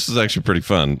is actually pretty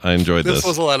fun. I enjoyed this. This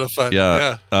was a lot of fun.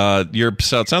 Yeah.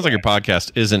 So it sounds like your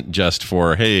podcast isn't just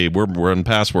for, hey, we're on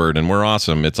Password and we're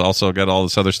awesome. It's also got all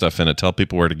this other stuff in it. Tell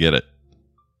people where to get it.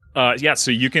 Yeah,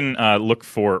 so you can look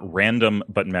for Random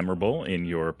But Memorable in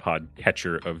your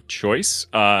podcatcher of choice.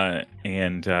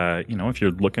 And if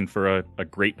you're looking for a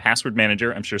great password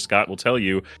manager, I'm sure Scott will tell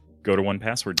you, go to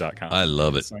onepassword.com. I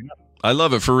love it. I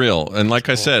love it for real. And like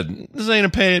I said, this ain't a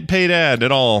paid ad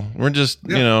at all. We're just,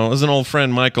 as an old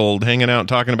friend, Michael, hanging out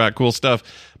talking about cool stuff.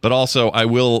 But also, I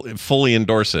will fully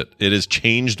endorse it. It has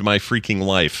changed my freaking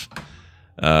life,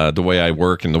 the way I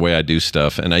work and the way I do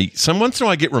stuff. And once in a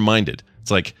while I get reminded.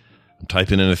 It's like I'm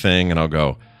typing in a thing and I'll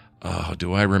go, oh,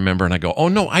 do I remember? And I go, oh,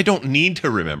 no, I don't need to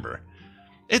remember.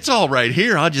 It's all right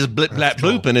here. I'll just blip, blap,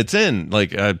 bloop, and it's in.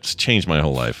 Like, it's changed my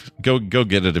whole life. Go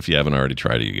get it if you haven't already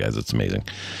tried it, you guys. It's amazing.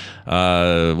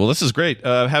 Well, this is great.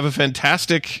 Have a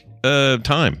fantastic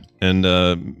time.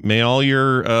 And may all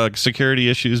your security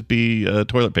issues be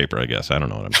toilet paper, I guess. I don't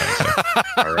know what I'm trying to say.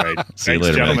 All right. See you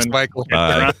later, gentlemen. Thanks, Michael.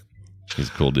 Bye. He's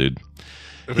a cool dude.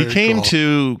 He came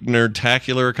to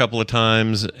Nerdtacular a couple of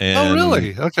times. And oh,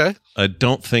 really? Okay. I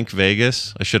don't think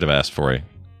Vegas. I should have asked for it.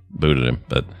 Booted him,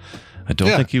 but I don't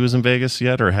think he was in Vegas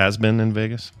yet or has been in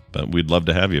Vegas. But we'd love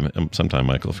to have you sometime,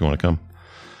 Michael, if you want to come.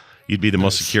 You'd be the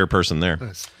most secure person there.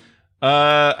 Nice.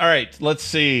 All right, let's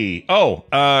see. Oh,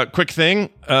 quick thing.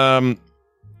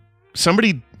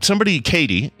 Somebody,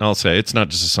 Katie. I'll say it's not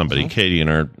just a somebody. Katie in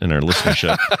our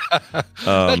listenership.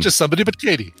 Not just somebody, but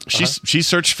Katie. She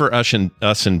searched for us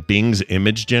in Bing's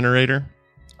image generator.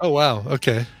 Oh wow.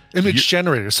 Okay. Image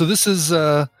generator. So this is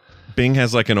Bing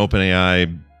has like an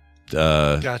OpenAI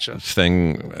gotcha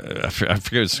thing. I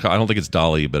forget. I don't think it's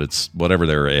Dolly, but it's whatever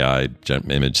their AI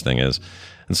image thing is.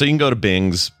 And so you can go to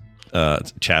Bing's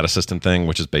chat assistant thing,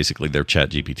 which is basically their chat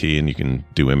GPT, and you can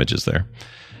do images there.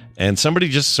 And somebody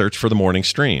just searched for the morning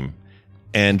stream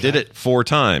and did it 4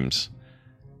 times.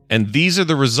 And these are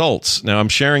the results. Now I'm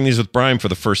sharing these with Brian for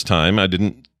the first time. I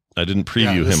didn't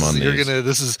preview him on these.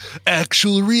 This is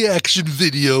actual reaction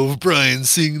video of Brian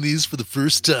seeing these for the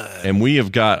first time. And we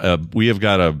have got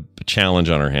a challenge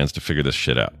on our hands to figure this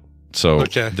shit out. So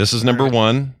this is number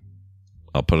 1.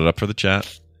 I'll put it up for the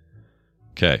chat.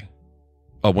 Okay.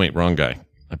 Oh wait, wrong guy.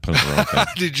 I put it the wrong thing.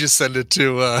 Did you send it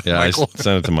to Michael? I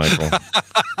sent it to Michael.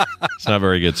 It's not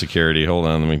very good security. Hold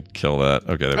on, let me kill that.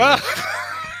 Okay, there we go.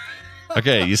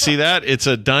 Okay, you see that? It's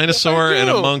a dinosaur and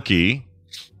a monkey.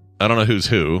 I don't know who's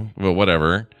who, but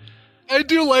whatever. I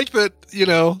do like that,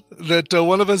 that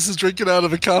one of us is drinking out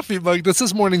of a coffee mug. This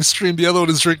is Morning Stream. The other one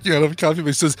is drinking out of a coffee mug.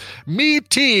 It says, me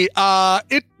tea,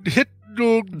 it hit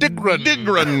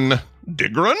Digrun.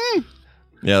 Digrun?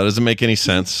 Yeah, that doesn't make any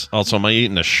sense. Also, am I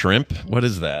eating a shrimp? What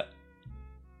is that?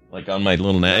 Like on my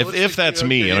little if that's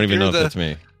me, I don't even know if that's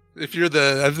me. If you're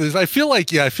I feel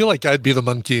like I'd be the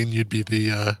monkey and you'd be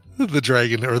the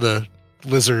dragon or the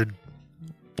lizard.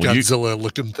 Well, Godzilla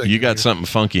looking thing. You got something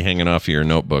funky hanging off of your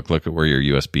notebook. Look at where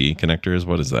your USB connector is.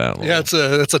 What is that? It's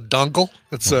a dongle.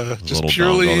 It's just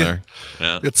purely. There.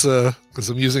 Yeah. It's because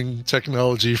I'm using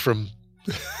technology from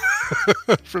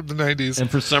from the 90s. And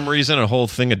for some reason, a whole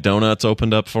thing of donuts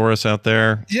opened up for us out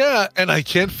there. Yeah, and I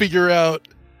can't figure out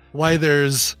why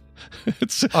there's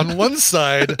on one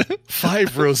side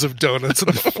 5 rows of donuts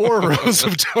and 4 rows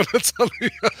of donuts on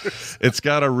the other. It's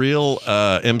got a real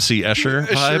MC Escher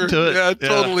vibe to it. Yeah,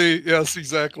 totally. Yes,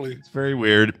 exactly. It's very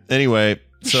weird. Anyway,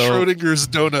 so Schrodinger's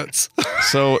donuts.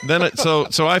 So then, so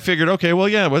I figured, okay, well,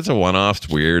 yeah, what's a one-off? It's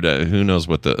weird. Who knows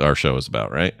what our show is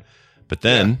about, right? But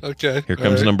then, here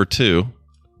comes number 2.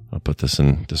 I'll put this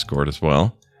in Discord as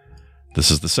well.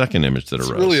 This is the second image that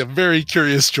arose. Really a very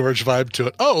Curious George vibe to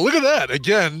it. Oh, look at that.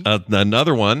 Again.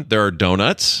 Another one. There are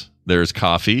donuts. There's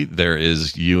coffee. There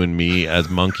is you and me as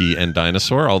monkey and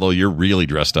dinosaur, although you're really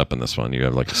dressed up in this one. You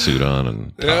have like a suit on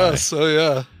and tie. Yes, oh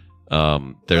yeah.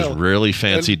 There's really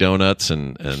fancy donuts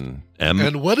and M.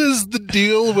 And what is the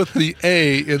deal with the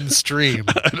A in stream?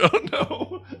 I don't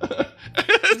know.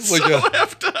 It's like so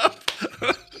left up.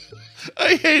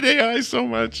 I hate AI so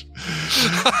much.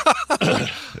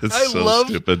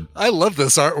 Stupid. I love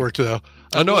this artwork, though.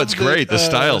 I know it's great. The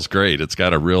style's great. It's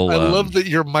got a real. I love that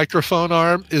your microphone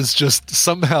arm is just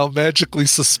somehow magically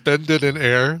suspended in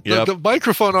air. Yep. The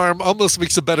microphone arm almost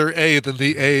makes a better A than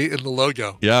the A in the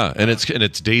logo. Yeah, and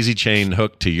it's daisy chain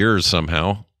hooked to yours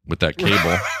somehow with that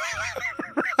cable.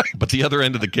 But the other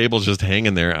end of the cable is just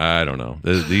hanging there. I don't know.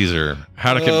 These are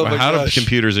how do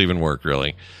computers even work,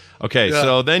 really? Okay,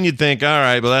 so then you'd think, all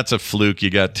right, well, that's a fluke. You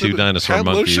got 2 dinosaur hand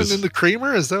monkeys. Lotion in the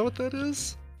creamer? Is that what that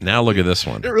is? Now look at this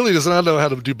one. It really does not know how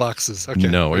to do boxes. Okay.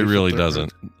 No, it really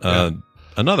doesn't.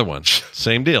 Another one.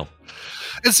 Same deal.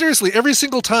 And seriously, every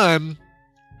single time,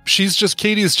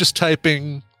 Katie is just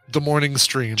typing the morning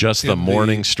stream. Just the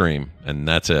morning stream, and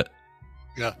that's it.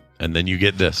 Yeah. And then you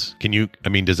get this.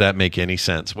 Does that make any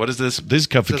sense? What is this? These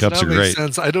coffee cups are great.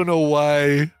 Sense. I don't know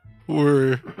why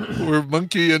we're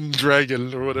monkey and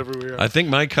dragon or whatever we are. I think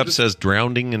my cup says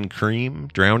drowning in cream.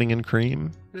 Oh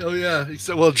yeah.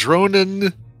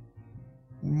 Dronin.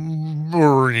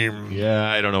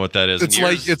 Yeah, I don't know what that is.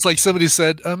 It's like somebody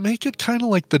said, make it kind of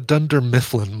like the Dunder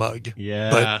Mifflin mug.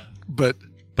 Yeah. But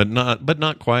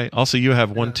not quite. Also, you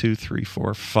have 1, 2, 3,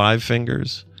 4, 5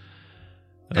 fingers.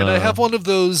 And I have one of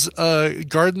those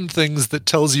garden things that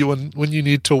tells you when you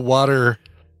need to water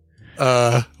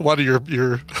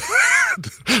your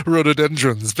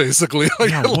rhododendrons, basically.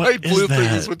 Like Yeah, a what light is blue thing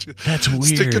that? is what you That's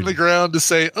stick in weird. the ground to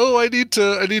say, "Oh, I need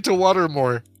to water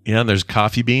more." Yeah, and there's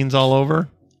coffee beans all over.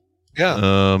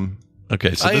 Yeah.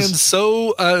 Okay, so I this, am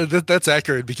so that's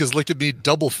accurate because look at me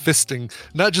double fisting,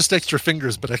 not just extra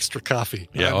fingers, but extra coffee.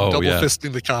 Yeah, I'm oh, double yeah.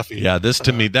 fisting the coffee. yeah, this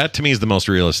to me, that to me is the most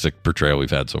realistic portrayal we've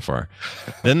had so far.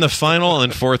 Then the final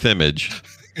and fourth image.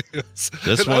 Yes.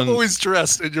 This And one- I'm always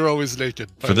dressed and you're always naked.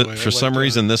 by For the way. I for like some that.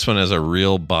 reason, this one has a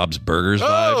real Bob's Burgers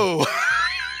vibe.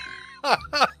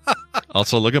 Oh,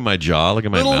 Also, look at my jaw. Look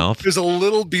at my mouth. there's a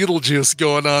little Beetlejuice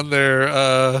going on there.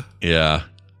 Yeah,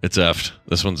 it's effed.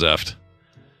 This one's effed.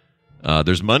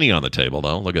 There's money on the table,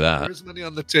 though. Look at that. There's money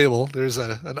on the table. There's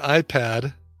an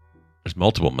iPad. There's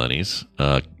multiple monies.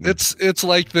 It's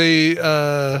like they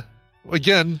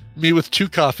again me with 2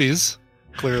 coffees.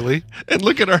 Clearly, And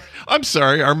look at I'm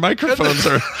sorry. Our microphones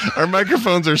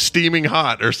are steaming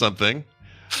hot or something.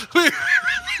 that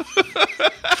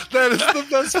is the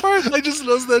best part. I just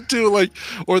noticed that too. Like,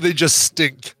 or they just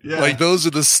stink. Yeah. Like those are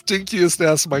the stinkiest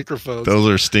ass microphones. Those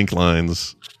are stink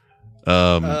lines.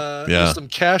 There's Yeah, some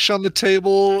cash on the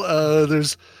table.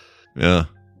 There's yeah.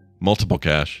 Multiple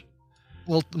cash.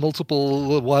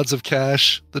 multiple wads of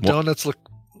cash. The Well- donuts look,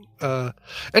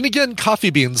 and again, coffee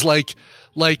beans. Like,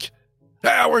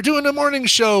 we're doing a morning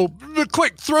show.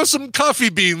 Quick, throw some coffee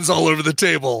beans all over the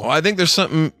table. Well, I think there's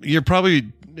something.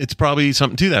 It's probably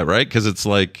something to that, right? Because it's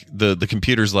like the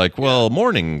computer's like, well,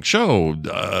 morning show,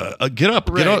 get up,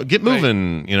 Right, get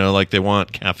moving. You know, like they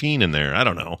want caffeine in there. I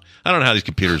don't know how these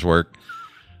computers work,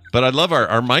 but I love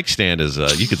our mic stand. Is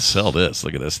you could sell this.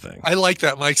 Look at this thing. I like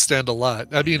that mic stand a lot.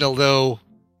 I mean, although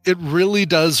it really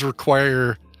does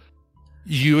require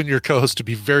you and your co-host to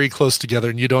be very close together,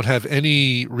 and you don't have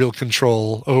any real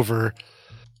control over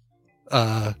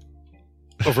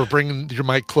bringing your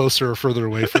mic closer or further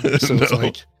away from it. So it's No.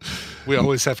 like we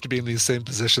always have to be in these same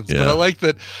positions. Yeah. But I like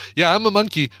that. Yeah, I'm a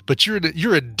monkey, but you're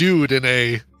a dude in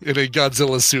a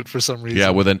Godzilla suit for some reason. Yeah,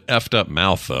 with an effed up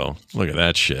mouth though. Look at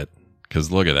that shit.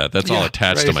 Because look at that. That's all Yeah,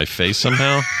 attached to right. my face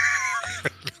somehow.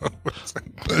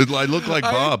 I look like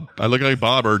Bob. I look like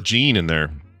Bob or Gene in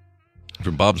there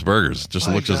from Bob's Burgers. Just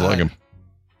My look just God. like him.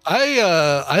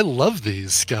 I love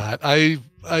these, Scott. I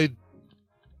I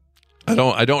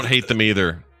don't hate them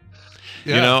either.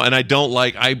 yeah. You know, and I don't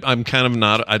like I'm kind of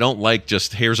not I don't like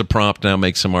just here's a prompt, now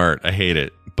make some art. I hate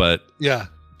it. But Yeah.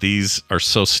 these are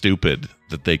so stupid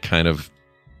that they kind of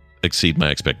exceed my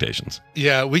expectations.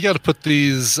 Yeah, we got to put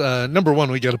these. Number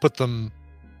one, we got to put them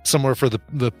somewhere for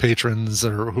the patrons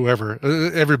or whoever.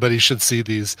 Everybody should see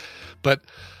these. But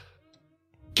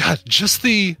God, just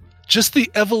the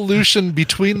evolution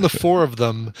between the 4 of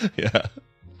them. Yeah.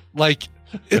 Like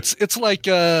it's like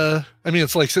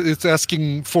it's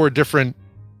asking 4 different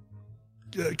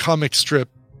comic strip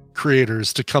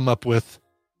creators to come up with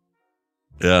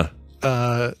Yeah.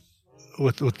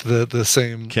 with the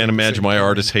same. Can't imagine same why thing.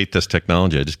 artists hate this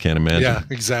technology. I just can't imagine. Yeah,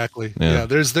 exactly. Yeah. Yeah,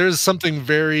 there's something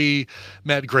very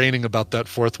Matt Groening about that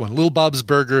 4th one. Little Bob's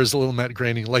Burgers, a little Matt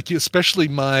Groening. Like especially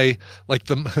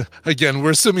again,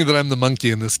 we're assuming that I'm the monkey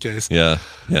in this case. Yeah.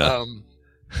 Yeah.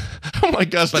 Oh my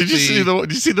gosh! but Did you see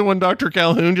the one Dr.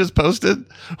 Calhoun just posted?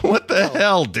 What the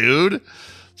hell, dude?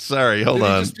 Sorry, hold Did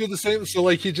he on. just do the same? So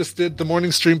like he just did the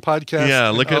Morning Stream podcast. Yeah,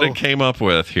 look at Oh. it came up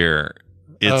with here.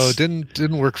 It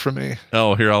didn't work for me.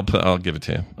 Oh, here I'll give it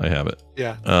to you. I have it.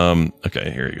 Yeah.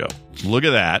 Okay, here you go. Look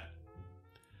at that.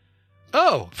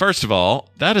 Oh, First of all,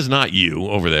 that is not you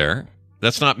over there.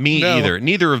 That's not me No. either.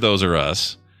 Neither of those are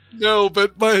us. no,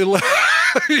 but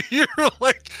you're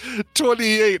like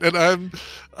 28 and I'm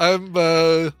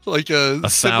like a 1,000.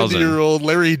 70-year-old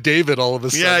Larry David all of a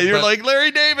sudden. Yeah, you're But- like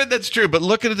Larry David. That's true. But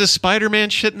look at the Spider-Man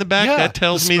shit in the back. Yeah, That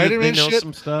tells the me that they Spider-Man know shit.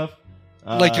 some stuff.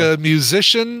 like a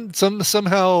musician,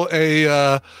 somehow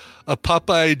a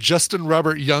Popeye Justin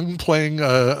Robert Young playing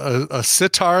a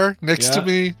sitar next to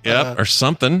me. Yep, or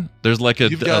something. There's like a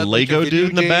you've got, Lego like, a video dude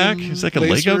in the back. game He's like a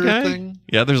Lego laser guy. thing.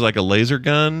 Yeah, there's like a laser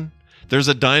gun. There's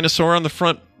a dinosaur on the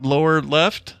front lower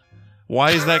left.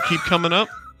 Why does that keep coming up?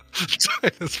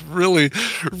 It's really,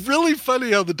 really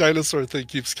funny how the dinosaur thing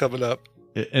keeps coming up.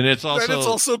 And it's also, And it's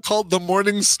also called the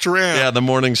Morning Stram. yeah, the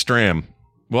Morning Stram.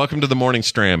 Welcome to the Morning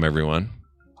Stram, everyone.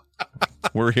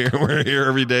 We're here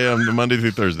every day on the Monday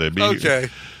through Thursday. Okay.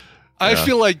 I Yeah.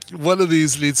 feel like one of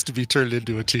these needs to be turned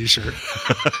into a T-shirt,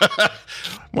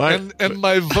 and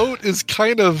my vote is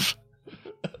kind of.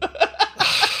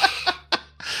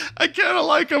 I kind of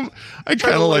like them. I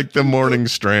kind of like the Morning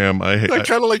Stram. I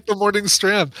kind of like the Morning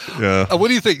Stram. Yeah. What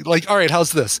do you think? Like, all right,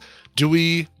 how's this? Do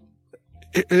we?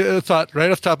 Thought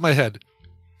right off the top of my head.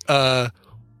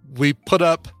 We put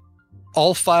up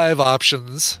all 5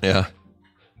 options. Yeah.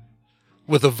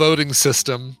 with a voting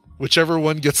system. Whichever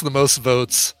one gets the most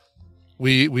votes,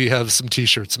 we have some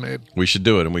T-shirts made. We should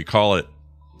do it, and we call it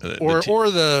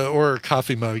or a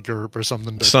coffee mug or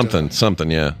something. But,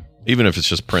 something, yeah. Even if it's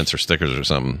just prints or stickers or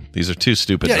something. These are too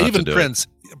stupid. Yeah, not even to do prints.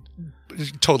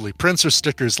 Totally, prints or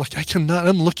stickers. Like I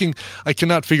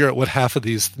cannot figure out what half of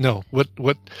these. No, what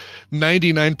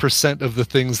 99% of the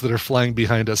things that are flying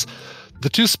behind us. The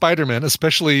two Spider-Man,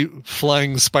 especially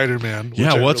flying Spider-Man.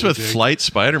 Yeah, what's really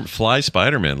with fly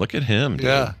Spider-Man? Look at him. Dude.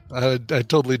 Yeah, I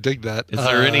totally dig that.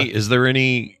 Is there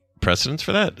any precedence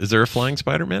for that? Is there a flying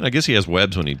Spider-Man? I guess he has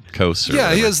webs when he coasts. Or yeah,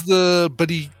 whatever. he has the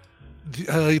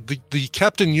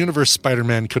Captain Universe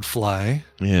Spider-Man could fly.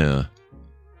 Yeah,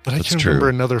 but I can't remember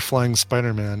another flying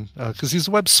Spider-Man because he's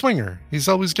a web swinger. He's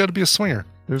always got to be a swinger.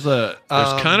 There's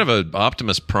kind of a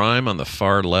Optimus Prime on the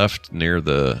far left near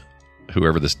the.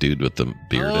 Whoever this dude with the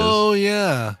beard is. Oh,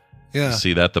 yeah. Yeah.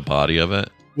 See that? The body of it?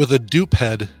 With a dupe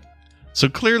head. So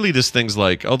clearly this thing's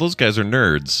like, oh, those guys are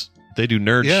nerds. They do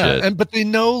nerd shit. Yeah, but they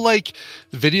know, like,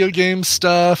 video game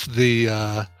stuff,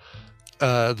 the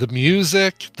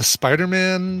music, the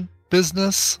Spider-Man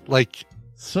business. Like...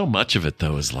 So much of it,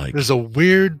 though, is like... There's a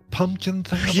weird pumpkin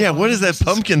thing. Yeah, what is that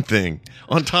pumpkin thing?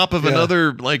 On top of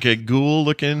another, like a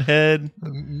ghoul-looking head?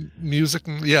 Music,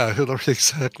 yeah,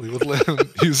 exactly. With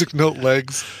music note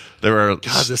legs. There are...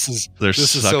 God, this is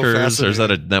suckers. So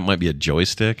fascinating. That might be a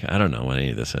joystick. I don't know what any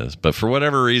of this is. But for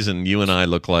whatever reason, you and I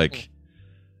look like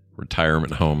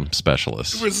retirement home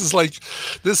specialists.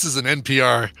 This is an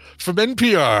NPR. From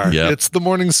NPR, It's the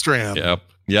Morning Stram.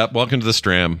 Yep. Welcome to the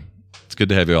Stram. It's good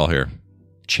to have you all here.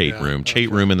 Chate room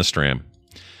in the Stram.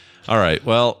 All right.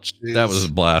 Well, that was a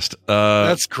blast.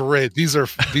 That's great. These are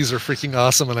freaking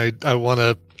awesome, and I want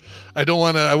to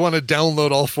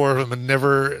download all four of them and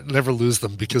never lose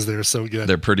them because they're so good.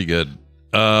 They're pretty good.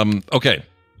 Okay,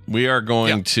 we are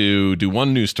going to do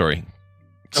one news story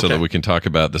so that we can talk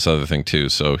about this other thing too.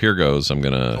 So here goes. I'm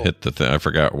gonna hit the thing. I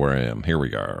forgot where I am. Here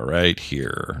we are. Right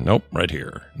here. Nope. Right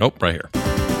here. Nope. Right here.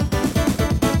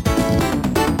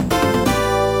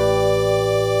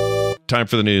 Time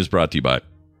for the news, brought to you by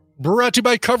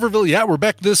Coverville. Yeah, we're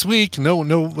back this week.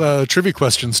 No trivia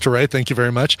questions to write. Thank you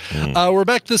very much. We're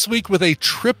back this week with a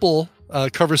triple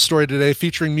cover story today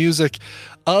featuring music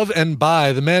of and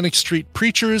by the Manic Street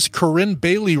Preachers, Corinne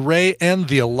Bailey Rae, and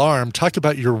The Alarm. Talk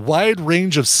about your wide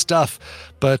range of stuff.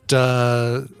 But,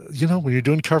 when you're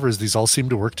doing covers, these all seem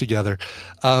to work together.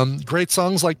 Great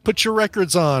songs like Put Your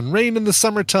Records On, Rain in the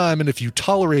Summertime, and If You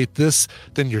Tolerate This,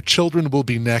 Then Your Children Will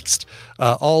Be Next.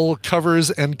 All covers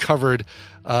and covered.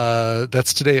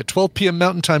 That's today at 12 p.m.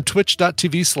 Mountain Time,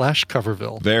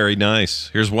 twitch.tv/Coverville. Very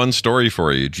nice. Here's one story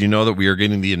for you. Do you know that we are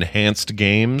getting the enhanced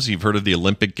games? You've heard of the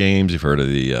Olympic Games. You've heard of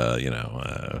the,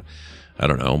 I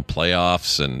don't know,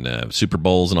 playoffs and Super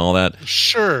Bowls and all that.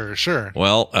 Sure.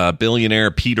 Well,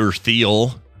 billionaire Peter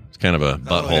Thiel, it's kind of a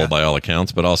butthole by all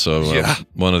accounts, but also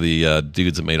one of the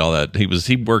dudes that made all that.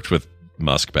 He worked with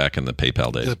Musk back in the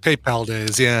PayPal days. The PayPal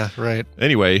days, yeah, right.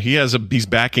 Anyway, he's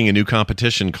backing a new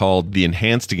competition called the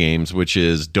Enhanced Games, which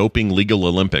is doping legal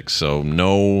Olympics. So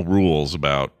no rules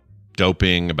about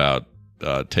doping, about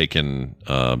taking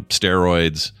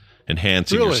steroids,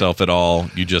 enhancing yourself at all.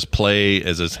 You just play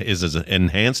as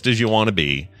enhanced as you want to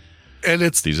be. And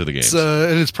these are the games.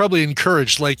 And it's probably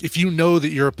encouraged. Like, if you know that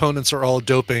your opponents are all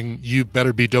doping, you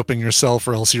better be doping yourself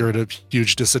or else you're at a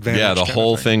huge disadvantage. Yeah, the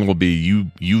whole thing will be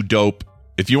you dope.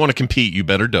 If you want to compete, you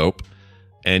better dope.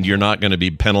 And you're not going to be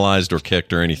penalized or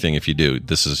kicked or anything if you do.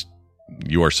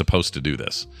 You are supposed to do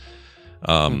this.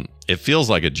 It feels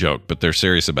like a joke, but they're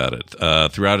serious about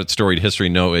it. Throughout its storied history,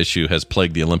 no issue has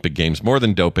plagued the Olympic Games more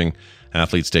than doping.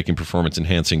 Athletes taking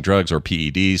performance-enhancing drugs or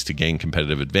PEDs to gain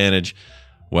competitive advantage.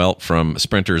 Well, from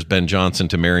sprinters Ben Johnson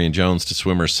to Marion Jones to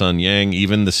swimmer Sun Yang,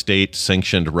 even the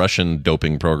state-sanctioned Russian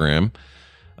doping program,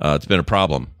 it's been a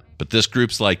problem. But this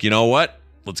group's like, you know what?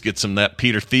 Let's get some of that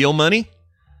Peter Thiel money.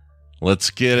 Let's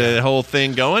get a whole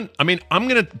thing going. I mean, I'm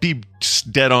going to be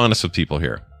dead honest with people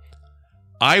here.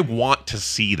 I want to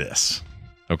see this.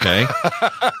 Okay?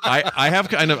 I have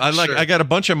kind of, I got a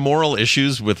bunch of moral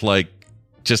issues with like,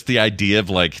 just the idea of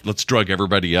like, let's drug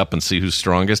everybody up and see who's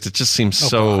strongest. It just seems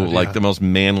the most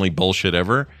manly bullshit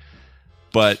ever.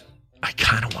 But I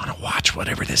kind of want to watch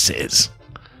whatever this is.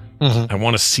 Mm-hmm. I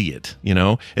want to see it. You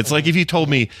know, it's like if you told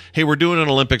me, hey, we're doing an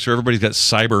Olympics where everybody's got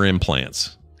cyber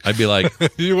implants. I'd be like,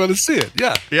 you want to see it?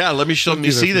 Yeah. Yeah. Let me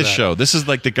see this show. This is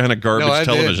like the kind of garbage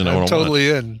television I want to watch.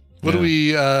 Totally in. What do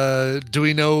we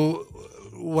know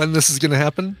when this is going to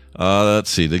happen? Let's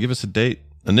see. They give us a date.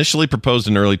 Initially proposed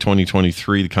in early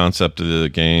 2023, the concept of the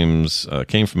games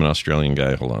came from an Australian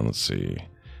guy. Hold on, let's see.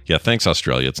 Yeah, thanks,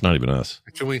 Australia. It's not even us.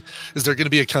 Is there going to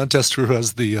be a contest who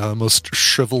has the most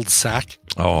shriveled sack?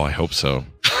 Oh, I hope so.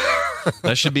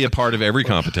 That should be a part of every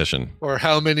competition. Or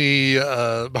how many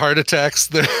heart attacks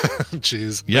there?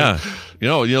 Jeez. Yeah.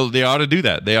 They ought to do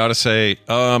that. They ought to say,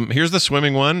 here's the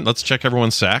swimming one. Let's check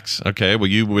everyone's sacks. Okay. Well,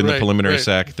 you win the preliminary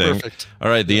sack thing. Perfect. All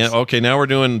right. Okay. Now we're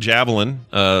doing javelin.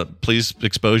 Please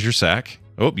expose your sack.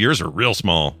 Oh, yours are real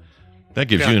small. That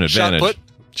gives you an advantage.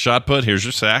 Shot put. Here's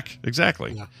your sack.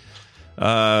 Exactly. Yeah.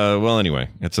 Well, anyway,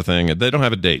 it's a thing. They don't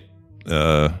have a date.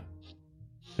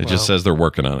 It just says they're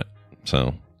working on it.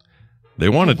 So they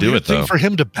want to do it, though. For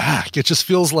him to back, it just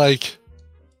feels like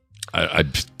I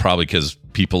probably because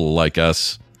people like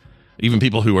us, even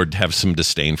people who have some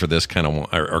disdain for this, kind of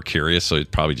are curious. So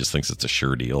it probably just thinks it's a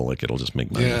sure deal. Like it'll just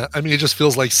make money. Yeah, I mean, it just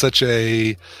feels like such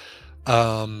a,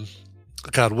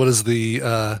 God, what is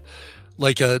the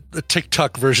like a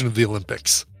TikTok version of the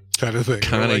Olympics kind of thing?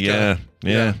 Kind of, like yeah.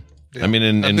 I mean,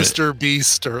 in Mr.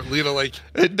 Beast, or like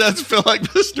it does feel like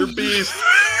Mr. Beast.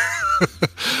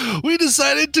 We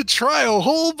decided to try a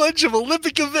whole bunch of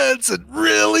Olympic events and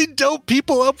really dope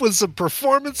people up with some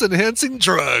performance-enhancing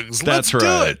drugs. Let's do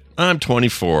it. I'm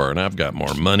 24 and I've got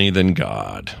more money than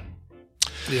God.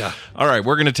 Yeah. All right,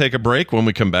 we're going to take a break. When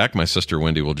we come back, my sister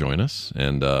Wendy will join us,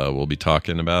 and we'll be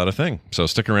talking about a thing. So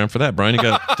stick around for that. Brian, you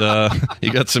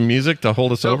got some music to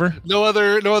hold us over? No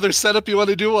other setup you want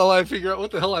to do while I figure out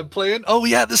what the hell I'm playing? Oh,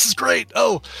 yeah, this is great.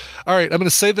 Oh, all right. I'm going to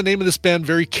say the name of this band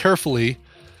very carefully.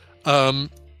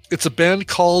 It's a band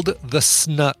called The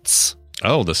Snuts.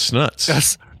 Oh, The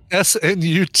Snuts.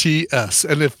 SNUTS.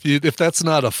 And if that's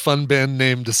not a fun band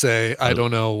name to say, I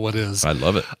don't know what is. I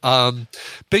love it.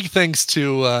 Big thanks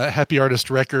to Happy Artist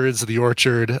Records, The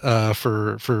Orchard,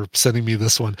 for sending me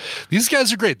this one. These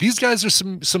guys are great. These guys are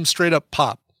some straight up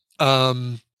pop,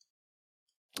 and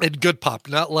good pop,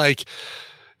 not like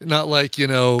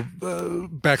Backstreet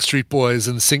Boys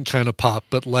and Sync kind of pop,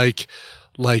 but like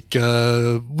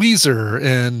Weezer,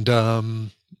 and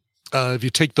if you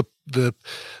take the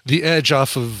edge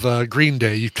off of Green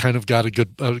Day, you kind of got a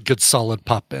good solid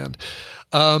pop band.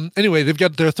 Anyway, they've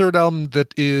got their third album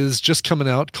that is just coming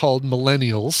out called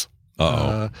Millennials.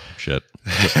 Shit.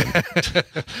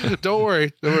 Don't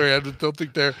worry. I don't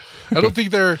think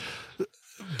they're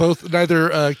both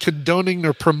neither condoning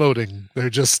nor promoting.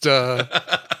 They're just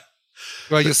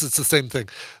well, I guess it's the same thing.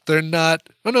 They're not.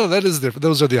 Oh no, that is different.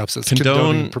 Those are the opposites.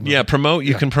 Condone, promote. Promote.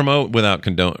 You can promote without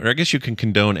condone, or I guess you can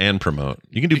condone and promote.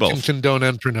 You can do both. You can condone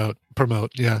and promote.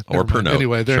 Yeah, or promote.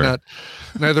 Anyway, they're not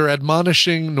neither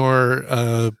admonishing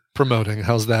nor promoting.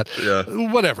 How's that? Yeah.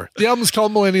 Whatever. The album's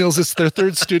called Millennials. It's their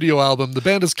third studio album. The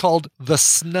band is called The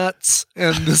Snuts,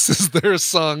 and this is their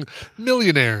song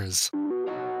 "Millionaires."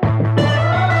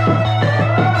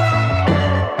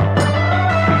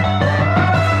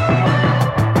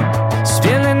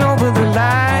 The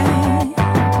lines,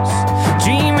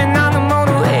 dreaming on the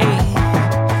motorway.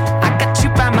 I got you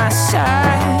by my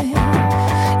side.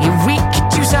 Yeah, we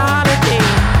could use a holiday.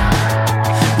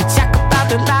 We talk about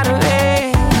the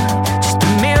lottery, just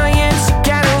 $1 million to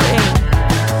get away.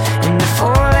 And the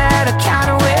 4-letter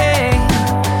count away,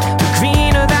 we're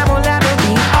greener than we'll ever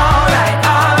be. Alright,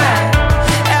 alright.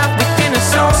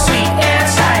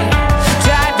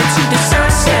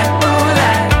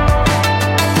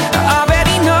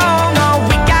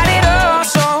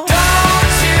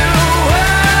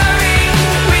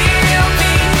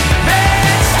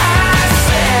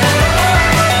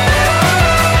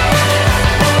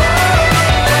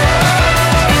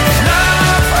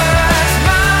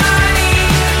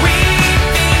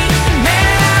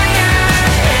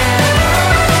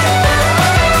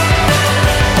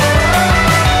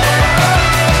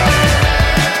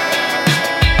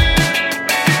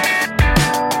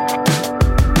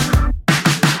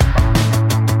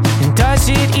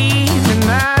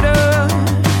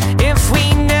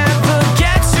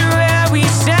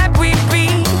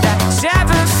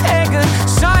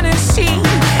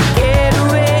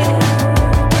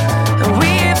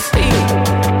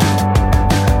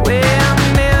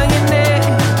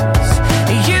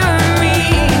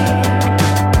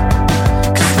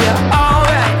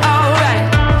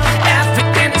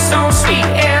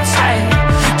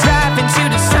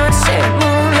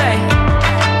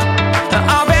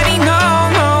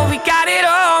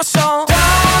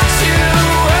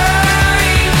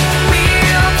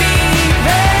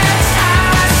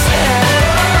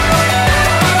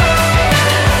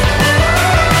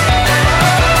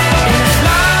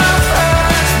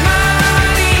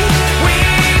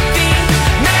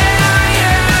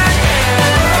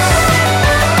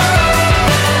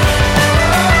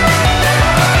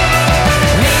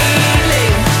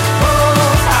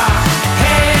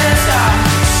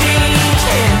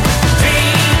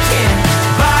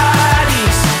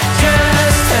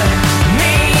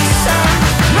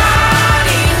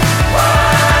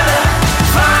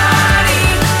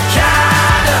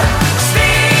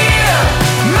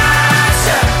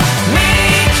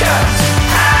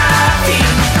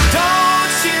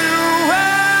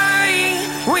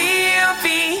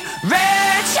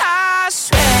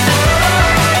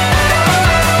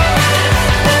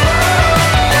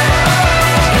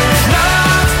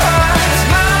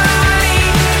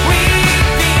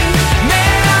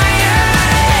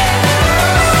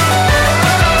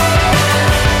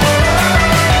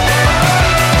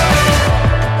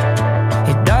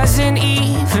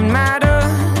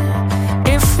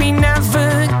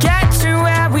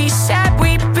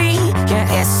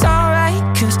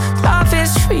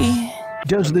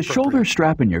 Does the shoulder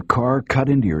strap in your car cut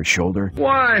into your shoulder?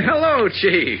 Why, hello,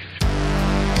 Chief.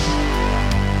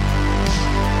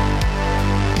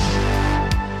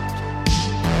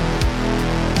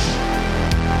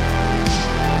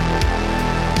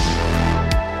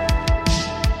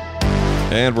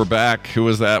 And we're back. Who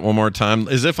was that? One more time.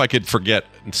 As if I could forget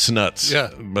Snuts.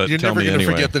 Yeah, but you're tell never me going to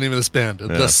anyway. forget the name of this band, Yeah.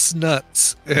 The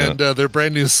Snuts, and their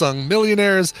brand new song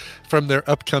 "Millionaires" from their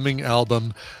upcoming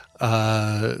album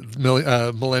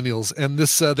Millennials. And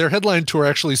this their headline tour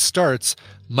actually starts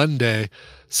Monday,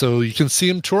 so you can see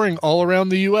them touring all around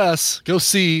the U.S. Go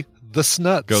see the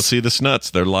Snuts. Go see the Snuts.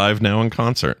 They're live now in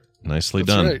concert. Nicely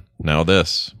That's done. right. Now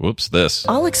this. Whoops, this.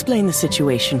 I'll explain the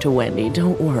situation to Wendy.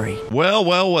 Don't worry. Well.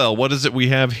 What is it we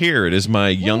have here? It is my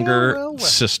younger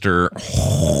sister,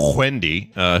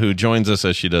 Wendy, who joins us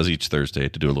as she does each Thursday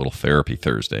to do a little therapy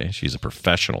Thursday. She's a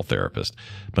professional therapist,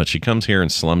 but she comes here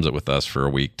and slums it with us for a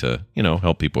week to,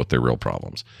 help people with their real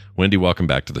problems. Wendy, welcome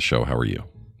back to the show. How are you?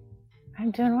 I'm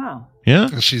doing well. Yeah?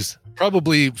 And she's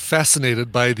probably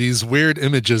fascinated by these weird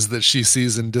images that she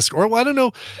sees in Discord. Well, I don't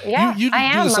know. Yeah, You I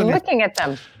am. I'm looking at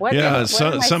them. What am I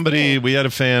somebody, seeing? we had a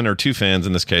fan, or two fans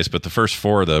in this case, but the first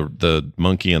four, the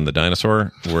monkey and the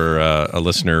dinosaur, were a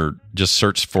listener just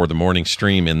searched for the morning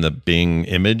stream in the Bing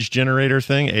image generator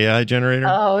thing, AI generator.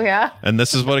 Oh, yeah. And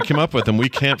this is what it came up with, and we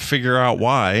can't figure out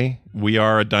why we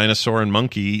are a dinosaur and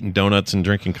monkey eating donuts and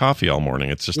drinking coffee all morning.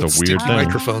 It's just with a weird sticky thing.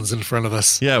 microphones in front of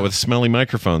us. Yeah, with smelly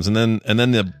microphones. And then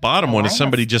the bottom one is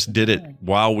somebody just did it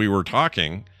while we were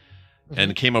talking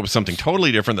and came up with something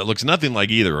totally different that looks nothing like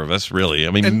either of us, really.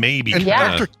 I mean, maybe. And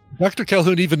Dr.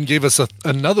 Calhoun even gave us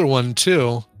another one,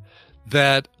 too,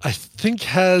 that I think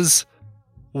has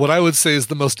what I would say is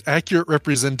the most accurate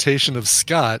representation of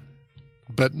Scott,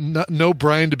 but no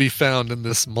Brian to be found in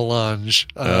this melange.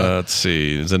 Let's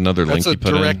see. There's another link you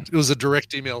put in. It was a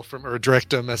direct email or a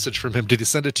direct message from him. Did he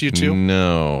send it to you too?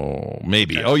 No,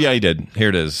 maybe. Okay. Oh yeah, he did. Here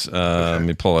it is. Let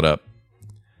me pull it up.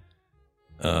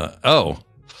 That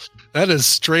is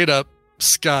straight up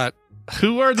Scott.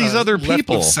 Who are these other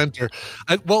people? Left of center.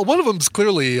 One of them is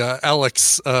clearly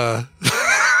Alex.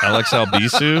 Alex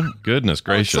Albisu. Goodness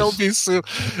gracious. Alex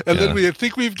Albisu. And then I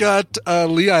think we've got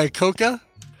Lee Iacocca.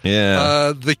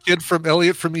 Yeah. The kid from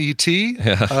Elliot from E.T.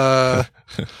 Yeah.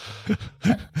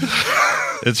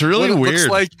 It's really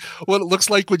weird. What it looks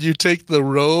like when you take the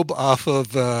robe off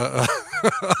of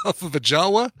off of a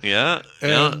Jawa. Yeah.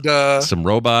 And some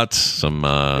robots, some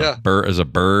bird as a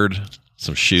bird,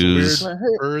 some shoes.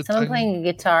 Someone playing a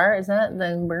guitar. Is that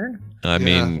the bird? I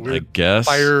mean, I guess.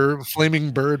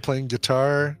 Flaming bird playing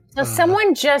guitar. So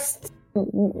someone just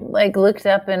looked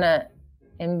up in a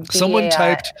someone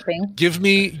typed thing. give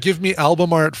me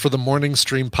album art for the Morning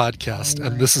Stream podcast,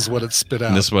 and this is what it spit out.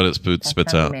 And this is what it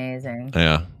spits out. Amazing.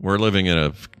 Yeah, we're living in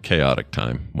a chaotic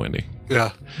time, Wendy.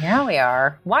 Yeah. Yeah, we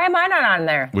are. Why am I not on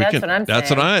there? What I'm saying.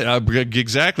 That's what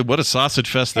exactly. What a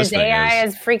sausage fest this thing is. AI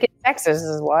is freaking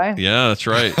sexist is why. Yeah, that's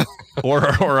right. or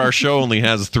our show only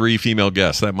has 3 female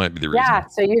guests. That might be the reason. Yeah,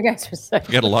 so you guys are sexist.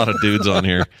 We got a lot of dudes on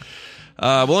here.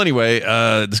 Well, anyway,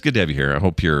 it's good to have you here. I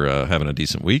hope you're having a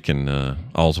decent week and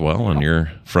all's well on your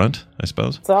front, I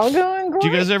suppose. It's all going great.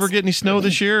 Did you guys ever get any snow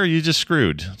this year, or are you just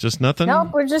screwed? Just nothing? Nope,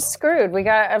 we're just screwed. We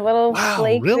got a little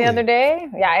flake the other day.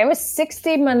 Yeah, it was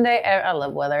 60 Monday. I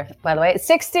love weather, by the way.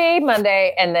 60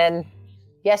 Monday, and then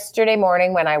yesterday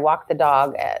morning when I walked the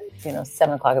dog at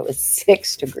 7 o'clock, it was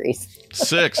 6 degrees.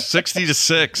 60 to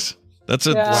 6. That's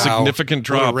a significant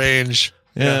drop. What a range.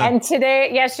 Yeah. And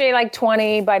yesterday,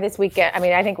 20. By this weekend, I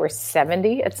mean, I think we're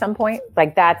 70 at some point.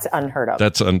 That's unheard of.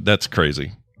 That's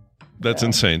crazy. That's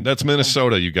insane. That's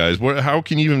Minnesota, you guys. How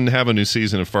can you even have a new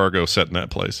season of Fargo set in that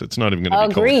place? It's not even going to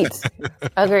be cold.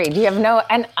 Agreed. You have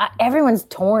and everyone's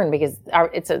torn because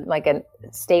it's a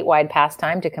statewide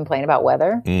pastime to complain about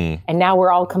weather. And now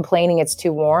we're all complaining it's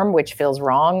too warm, which feels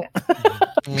wrong.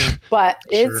 But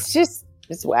it's just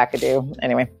wackadoo.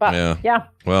 Anyway, but yeah.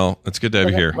 Well, it's good to have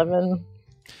you here.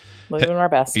 Living our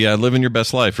best. Yeah, living your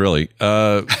best life, really.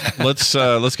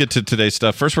 Let's get to today's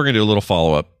stuff. First, we're going to do a little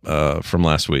follow-up from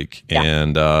last week. Yeah.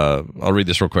 And I'll read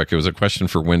this real quick. It was a question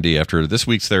for Wendy after this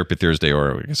week's Therapy Thursday,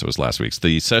 or I guess it was last week's.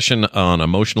 The session on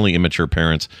emotionally immature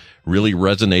parents really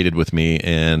resonated with me,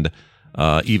 and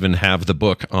even have the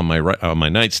book on my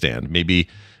nightstand. Maybe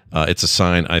it's a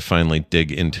sign I finally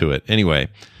dig into it. Anyway,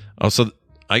 also,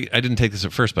 I didn't take this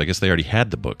at first, but I guess they already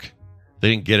had the book. They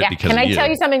didn't get it because Can of I tell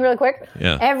you something really quick?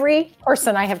 Yeah. Every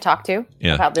person I have talked to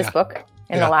about this book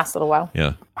in the last little while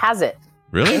has it.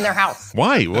 Really? In their house.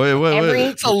 Why? Wait.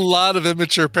 It's a lot of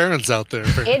immature parents out there.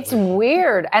 It's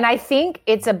weird. And I think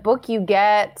it's a book you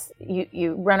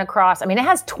run across. I mean, it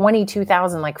has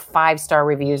 22,000 like 5-star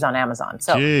reviews on Amazon.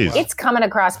 So it's coming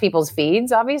across people's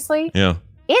feeds, obviously. Yeah.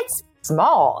 It's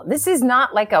small. This is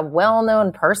not like a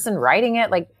well-known person writing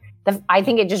it. Like, I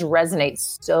think it just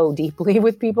resonates so deeply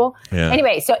with people. Yeah.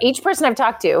 Anyway, so each person I've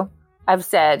talked to, I've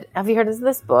said, have you heard of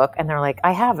this book? And they're like,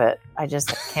 I have it. I just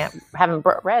haven't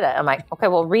read it. I'm like, okay,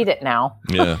 well, read it now.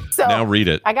 Yeah. So now read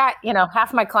it. I got,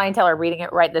 half my clientele are reading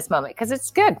it right this moment because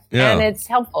it's good and it's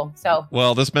helpful. So,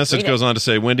 well, this message goes on to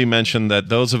say, Wendy mentioned that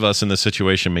those of us in this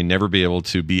situation may never be able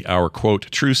to be our,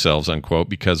 quote, true selves, unquote,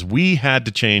 because we had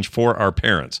to change for our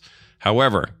parents.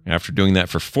 However, after doing that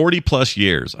for 40 plus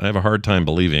years, I have a hard time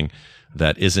believing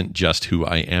that isn't just who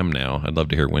I am now. I'd love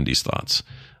to hear Wendy's thoughts.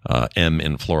 M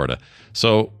in Florida.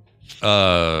 So,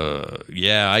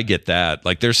 I get that.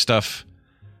 Like, there's stuff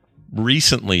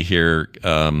recently here.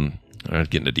 I don't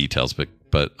get into details,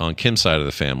 but on Kim's side of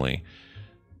the family,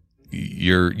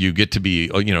 you get to be.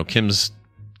 Kim's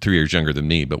 3 years younger than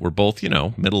me, but we're both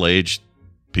middle-aged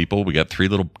people. We got 3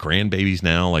 little grandbabies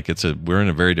now. Like, we're in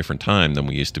a very different time than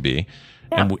we used to be,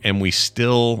 and we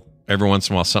still every once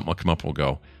in a while something will come up. We'll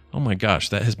go, oh my gosh,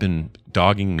 that has been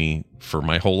dogging me for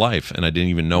my whole life, and I didn't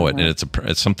even know it. And it's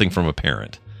something from a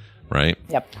parent, right?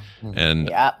 Yep. And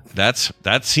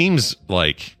that seems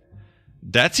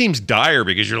dire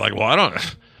because you're like, well, I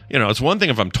don't, it's one thing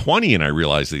if I'm 20 and I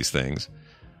realize these things,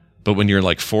 but when you're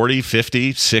like 40,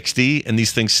 50, 60, and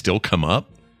these things still come up,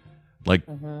 like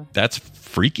that's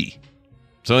freaky.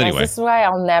 So anyway, this is why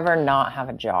I'll never not have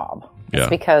a job. It's Yeah.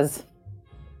 because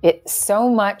it's so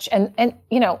much, and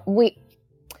we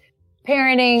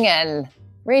parenting and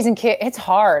raising kids, it's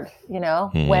hard,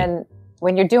 when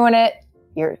you're doing it,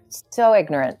 you're so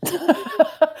ignorant.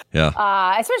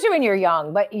 Especially when you're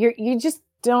young, but you just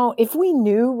don't, if we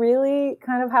knew really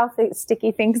kind of how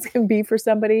sticky things can be for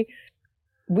somebody,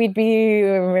 we'd be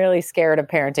really scared of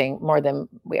parenting more than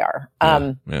we are.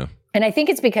 And I think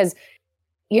it's because,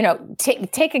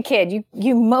 take a kid,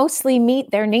 you mostly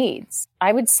meet their needs.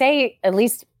 I would say, at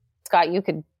least, Scott, you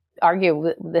could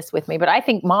argue this with me, but I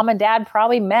think mom and dad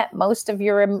probably met most of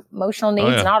your emotional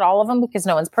needs, not all of them because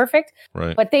no one's perfect,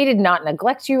 right? But they did not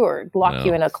neglect you or lock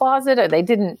you in a closet, or they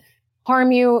didn't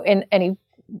harm you in any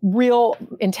real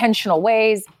intentional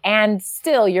ways. And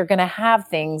still you're going to have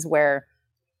things where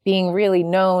being really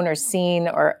known or seen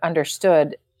or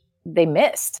understood, they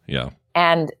missed. Yeah.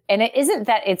 And it isn't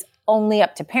that it's only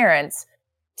up to parents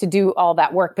to do all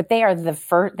that work, but they are the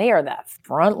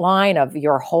front line of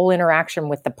your whole interaction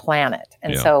with the planet.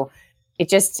 And so it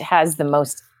just has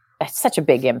such a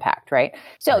big impact, right?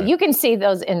 So you can see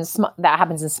those that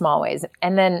happens in small ways.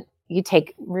 And then you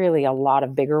take really a lot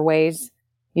of bigger ways.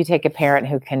 You take a parent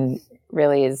who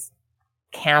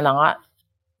cannot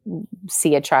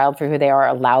see a child for who they are,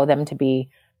 allow them to be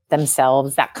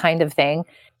themselves, that kind of thing.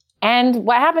 And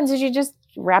what happens is you just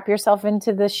wrap yourself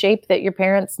into the shape that your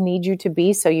parents need you to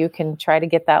be so you can try to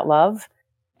get that love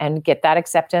and get that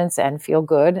acceptance and feel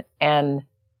good. And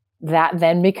that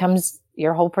then becomes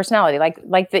your whole personality.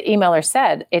 Like the emailer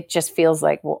said, it just feels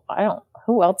like, well,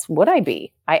 who else would I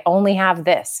be? I only have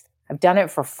this. I've done it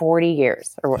for 40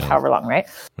 years or however long, right?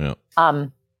 Yeah.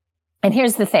 And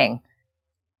here's the thing.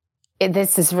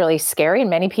 This is really scary, and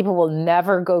many people will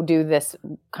never go do this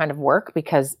kind of work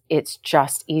because it's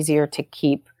just easier to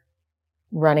keep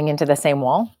running into the same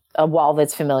wall, a wall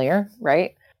that's familiar,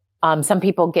 right? Some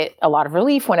people get a lot of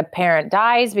relief when a parent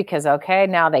dies because, okay,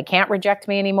 now they can't reject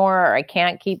me anymore, or I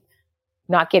can't keep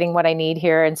not getting what I need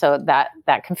here. And so that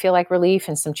can feel like relief,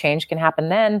 and some change can happen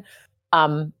then.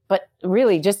 But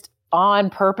really just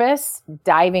on purpose,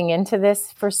 diving into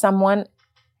this for someone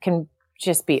can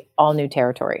just be all new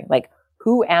territory. Like,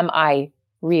 who am I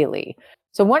really?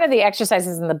 So one of the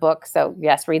exercises in the book, so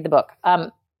yes, read the book,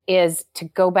 is to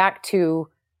go back to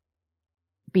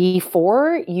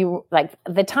before you, like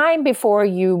the time before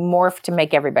you morph to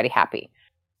make everybody happy.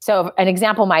 So an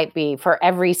example might be for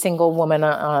every single woman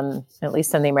on, at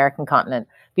least on the American continent,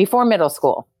 before middle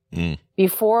school,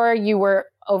 before you were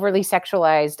overly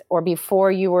sexualized, or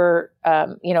before you were,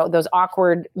 those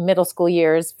awkward middle school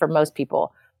years for most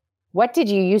people. What did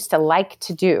you used to like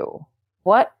to do?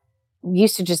 What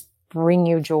used to just bring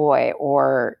you joy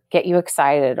or get you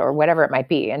excited or whatever it might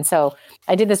be? And so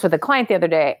I did this with a client the other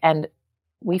day, and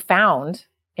we found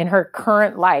in her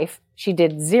current life, she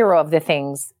did 0 of the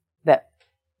things that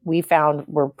we found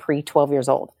were pre 12 years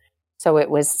old. So it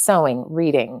was sewing,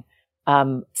 reading,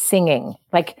 singing,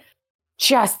 like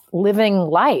just living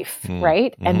life,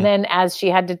 right? Mm-hmm. And then as she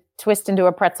had to twist into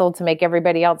a pretzel to make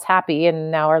everybody else happy, and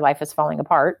now her life is falling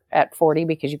apart at 40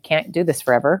 because you can't do this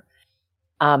forever.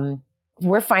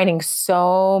 We're finding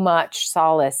so much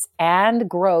solace and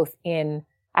growth in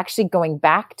actually going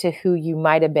back to who you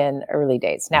might have been early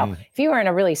days. Now, if you were in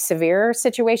a really severe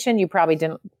situation, you probably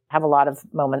didn't have a lot of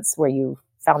moments where you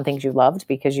found things you loved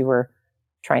because you were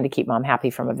trying to keep mom happy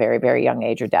from a very, very young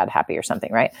age or dad happy or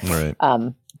something, right? Right.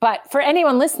 But for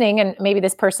anyone listening, and maybe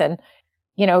this person,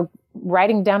 you know,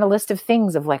 writing down a list of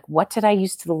things of like, what did I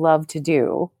used to love to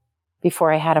do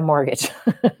before I had a mortgage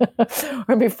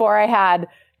or before I had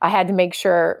to make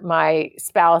sure my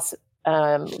spouse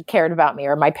cared about me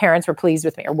or my parents were pleased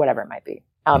with me or whatever it might be.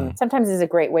 Sometimes it's a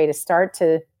great way to start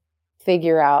to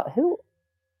figure out who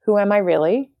am I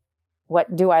really?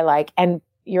 What do I like? And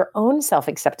your own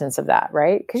self-acceptance of that,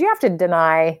 right? Because you have to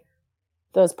deny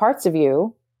those parts of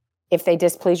you if they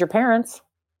displease your parents,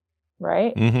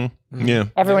 right? Mm-hmm. Yeah.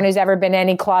 Everyone who's ever been in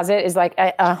any closet is like,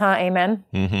 amen.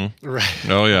 Mm-hmm. Right.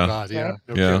 Oh, yeah. Oh, God, yeah.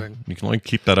 No yeah. kidding. You can only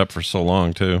keep that up for so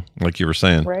long, too, like you were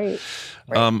saying. Right.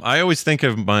 I always think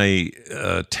of my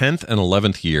 10th and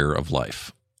 11th year of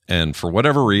life. And for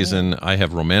whatever reason, I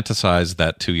have romanticized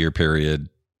that 2-year period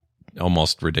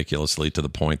almost ridiculously to the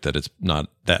point that it's not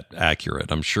that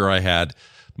accurate. I'm sure I had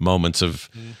moments of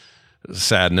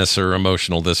sadness or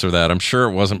emotional this or that. I'm sure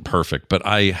it wasn't perfect, but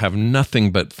I have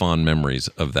nothing but fond memories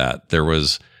of that.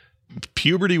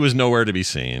 Puberty was nowhere to be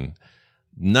seen.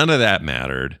 None of that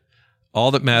mattered. All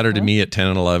that mattered to me at 10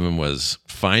 and 11 was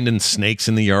finding snakes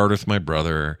in the yard with my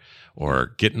brother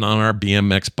or getting on our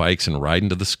BMX bikes and riding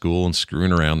to the school and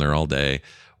screwing around there all day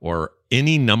or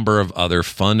any number of other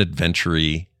fun,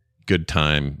 adventure-y, good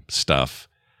time stuff.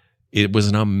 It was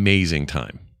an amazing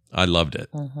time. I loved it.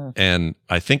 And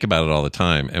I think about it all the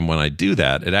time. And when I do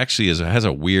that, it actually has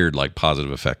a weird, like,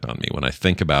 positive effect on me. When I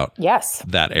think about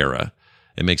that era,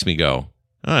 it makes me go,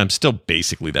 oh, I'm still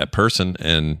basically that person.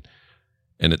 And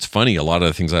it's funny, a lot of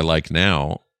the things I like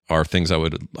now are things I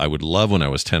would love when I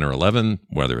was 10 or 11,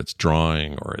 whether it's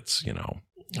drawing or it's, you know,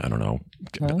 I don't know,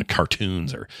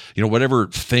 cartoons or, you know, whatever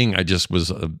thing I just was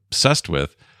obsessed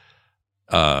with.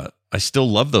 I still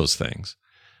love those things.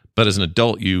 But as an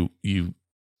adult, you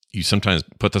sometimes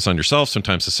put this on yourself.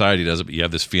 Sometimes society does it, but you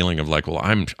have this feeling of like, well,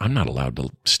 I'm not allowed to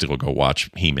still go watch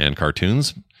He-Man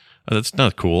cartoons. That's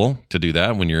not cool to do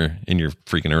that when you're in your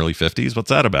freaking early 50s. What's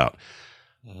that about?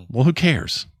 Well, who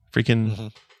cares?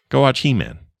 Freaking go watch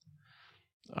He-Man.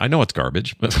 I know it's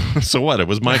garbage, but so what? It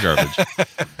was my garbage.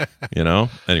 You know?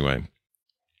 Anyway.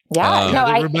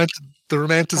 Yeah. The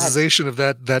romanticization of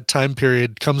that time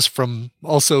period comes from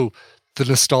also the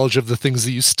nostalgia of the things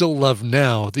that you still love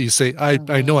now that you say,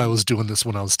 I know I was doing this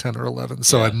when I was 10 or 11.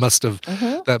 So I must have,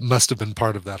 that must have been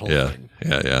part of that whole thing.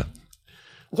 Yeah.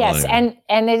 Yes. Well,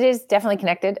 and it is definitely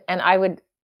connected. And I would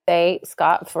say,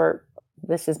 Scott,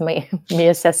 this is me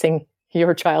assessing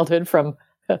your childhood from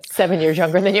 7 years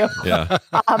younger than you. Yeah.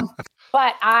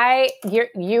 But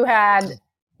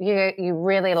you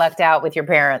really lucked out with your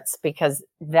parents because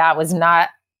that was not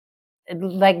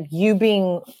like you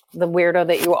being the weirdo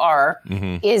that you are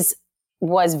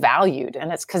was valued.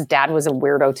 And it's because dad was a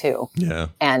weirdo too. Yeah.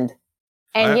 And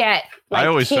yet like, I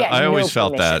always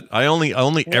felt permission. that. I only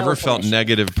ever felt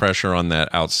negative pressure on that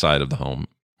outside of the home.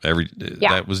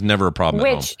 That was never a problem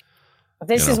at home.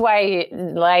 This is why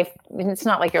life, it's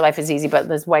not like your life is easy, but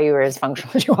this is why you are as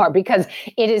functional as you are, because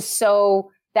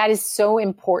that is so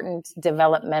important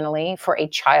developmentally for a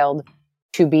child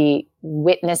to be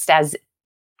witnessed as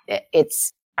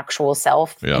its actual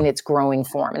self in its growing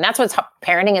form. And that's what's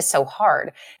parenting is so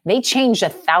hard. They change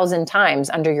 1,000 times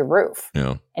under your roof.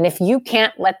 Yeah. And if you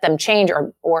can't let them change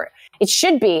or it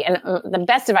should be, and the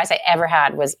best advice I ever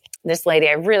had was this lady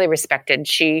I really respected.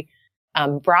 She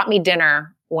brought me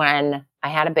dinner when I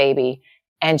had a baby.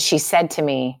 And she said to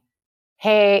me,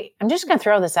 hey, I'm just going to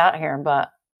throw this out here,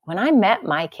 but when I met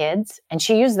my kids, and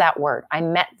she used that word, I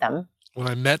met them. When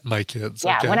I met my kids.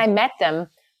 Yeah. Okay. When I met them,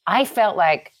 I felt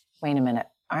like, wait a minute,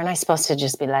 aren't I supposed to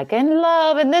just be like in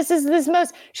love? And this is this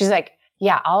most, she's like,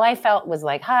 yeah, all I felt was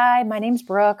like, hi, my name's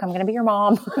Brooke. I'm going to be your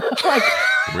mom. Like,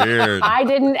 weird. I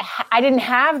didn't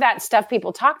have that stuff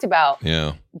people talked about.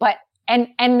 Yeah. But, and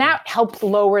that helped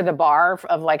lower the bar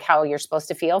of like how you're supposed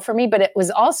to feel for me. But it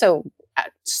was also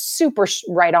super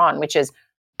right on, which is,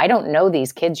 I don't know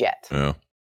these kids yet. Yeah.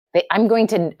 I'm going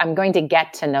to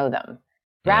get to know them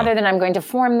rather than I'm going to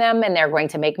form them and they're going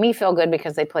to make me feel good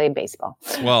because they play baseball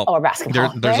or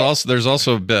basketball. There's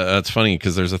also it's funny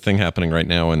because there's a thing happening right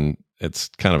now and it's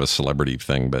kind of a celebrity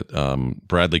thing, but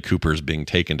Bradley Cooper's being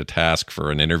taken to task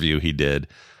for an interview he did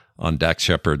on Dax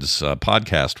Shepard's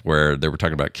podcast where they were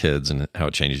talking about kids and how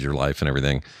it changes your life and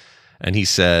everything. And he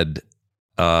said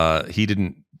he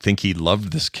didn't think he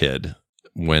loved this kid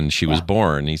when she was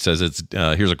born. He says, it's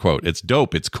here's a quote, "It's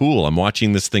dope. It's cool. I'm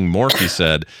watching this thing morph," he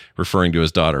said, referring to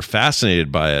his daughter.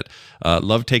 "Fascinated by it.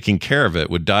 Love taking care of it.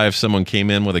 Would die if someone came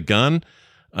in with a gun.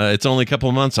 It's only a couple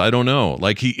of months. I don't know."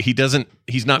 Like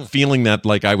he's not feeling that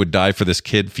like I would die for this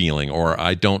kid feeling, or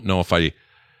I don't know if I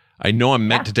know I'm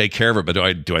meant to take care of it, but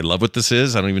do I love what this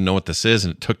is? I don't even know what this is.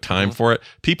 And it took time for it.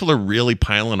 People are really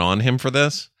piling on him for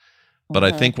this. But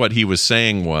I think what he was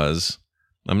saying was,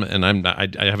 I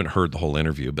haven't heard the whole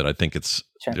interview, but I think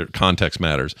context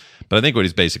matters. But I think what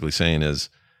he's basically saying is,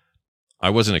 I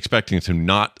wasn't expecting to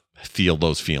not feel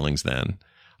those feelings then.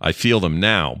 I feel them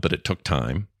now, but it took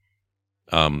time.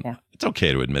 It's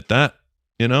okay to admit that,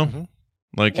 you know?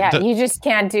 Like, you just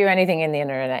can't do anything in the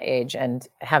internet age and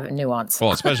have nuance.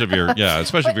 Well, especially if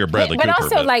you're Bradley Cooper. But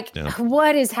also,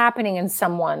 what is happening in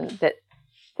someone that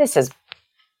this is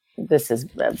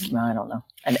I don't know,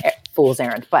 an fool's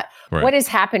errand. But what is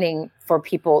happening for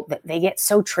people that they get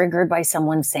so triggered by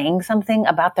someone saying something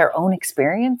about their own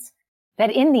experience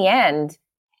that in the end,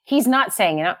 he's not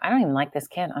saying, I don't even like this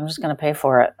kid. I'm just going to pay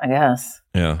for it, I guess.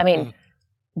 Yeah. I mean,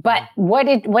 but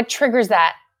what triggers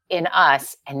that in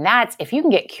us? And that's, if you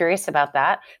can get curious about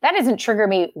that doesn't trigger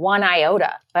me one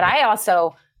iota. But I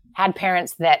also had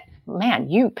parents that, man,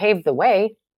 you paved the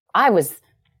way. I was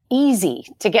easy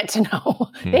to get to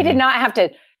know. They did not have to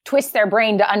twist their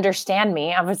brain to understand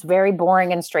me. I was very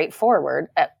boring and straightforward.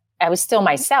 I was still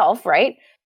myself, right?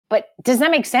 But does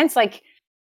that make sense? Like,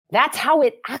 that's how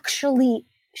it actually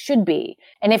should be.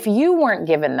 And if you weren't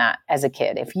given that as a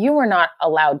kid, if you were not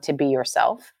allowed to be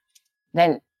yourself,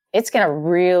 then it's going to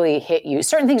really hit you.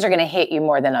 Certain things are going to hit you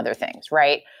more than other things,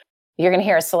 right? You're going to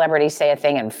hear a celebrity say a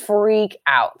thing and freak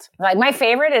out. Like, my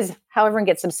favorite is how everyone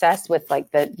gets obsessed with like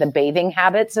the bathing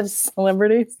habits of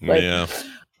celebrities. Like,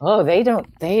 oh,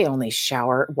 they only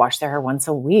wash their hair once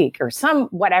a week or some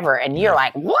whatever. And you're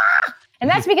like, what? And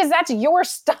that's because that's your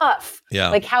stuff. Yeah.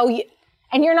 Like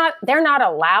they're not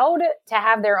allowed to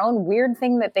have their own weird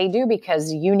thing that they do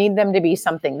because you need them to be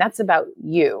something. That's about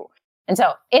you. And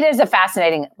so it is a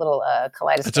fascinating little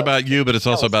kaleidoscope. It's about you, but it's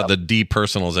also about the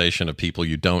depersonalization of people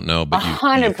you don't know, but you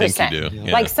 100%. think you do.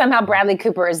 Yeah. Like, somehow Bradley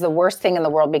Cooper is the worst thing in the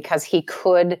world because he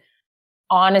could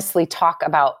honestly talk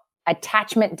about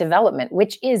attachment development,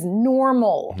 which is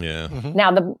normal. Yeah.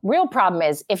 Now, the real problem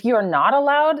is if you're not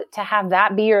allowed to have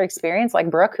that be your experience, like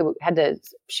Brooke, who had to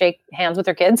shake hands with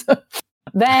her kids,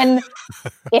 then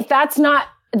if that's not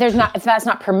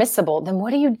permissible, then what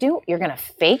do you do? You're going to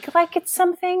fake like it's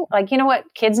something? Like, you know what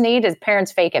kids need is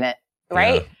parents faking it,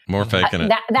 right? Yeah, more faking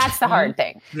it. That's the hard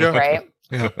thing, right?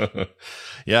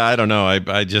 Yeah, I don't know.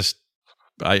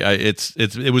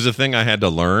 It was a thing I had to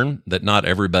learn that not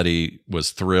everybody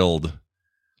was thrilled.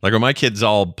 Like, when my kids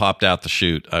all popped out the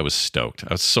chute, I was stoked.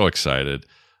 I was so excited.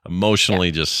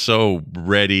 Emotionally, just so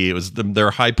ready. It was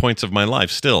their high points of my life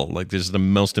still. Like, this is the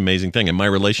most amazing thing. And my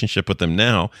relationship with them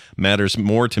now matters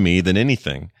more to me than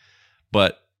anything.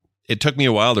 But it took me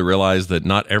a while to realize that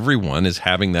not everyone is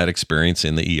having that experience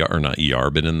in the ER, or not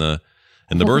ER, but in the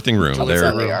birthing room.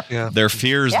 Their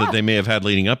fears that they may have had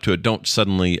leading up to it don't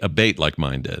suddenly abate like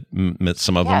mine did.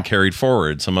 Some of them carried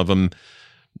forward. Some of them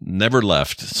never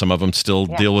left. Some of them still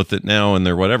deal with it now, and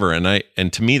they're whatever.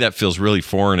 And to me, that feels really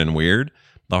foreign and weird.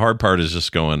 The hard part is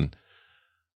just going,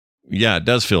 yeah, it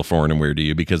does feel foreign and weird to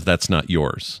you because that's not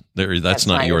yours. That's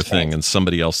not your thing, and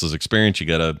somebody else's experience. You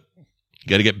gotta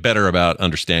get better about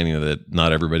understanding that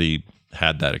not everybody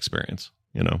had that experience.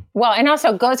 You know. Well, and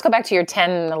also let's go back to your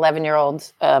 10,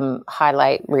 11-year-old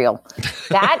highlight reel.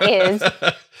 That is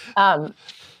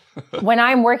when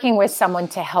I'm working with someone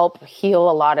to help heal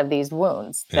a lot of these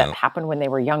wounds that happened when they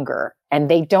were younger, and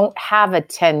they don't have a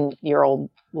 10-year-old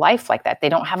life like that. They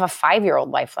don't have a 5-year-old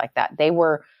life like that. They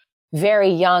were very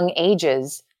young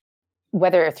ages,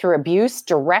 whether through abuse,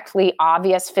 directly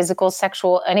obvious physical,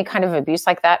 sexual, any kind of abuse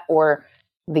like that, or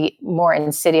the more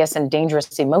insidious and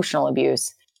dangerous emotional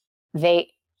abuse.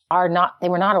 They were not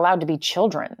allowed to be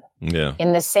children. Yeah.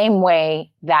 In the same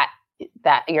way that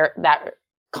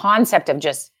concept of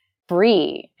just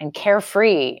free and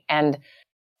carefree and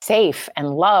safe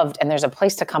and loved, and there's a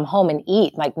place to come home and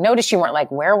eat. Like, notice you weren't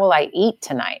like, where will I eat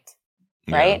tonight?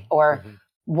 Right? Or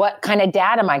what kind of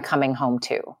dad am I coming home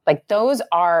to? Like, those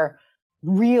are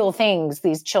real things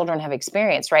these children have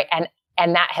experienced, right?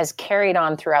 And that has carried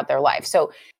on throughout their life.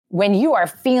 So when you are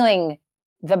feeling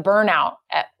the burnout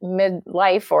at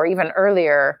midlife or even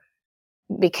earlier,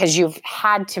 because you've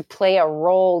had to play a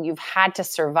role, you've had to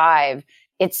survive,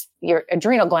 it's your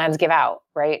adrenal glands give out,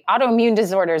 right? Autoimmune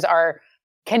disorders are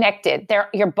connected.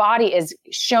 Your body is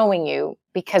showing you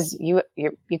because you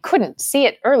couldn't see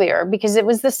it earlier because it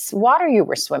was this water you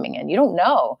were swimming in. You don't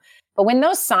know. But when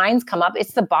those signs come up,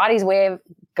 it's the body's way of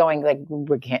going like,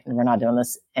 we're not doing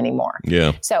this anymore.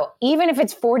 Yeah. So even if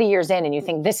it's 40 years in and you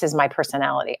think this is my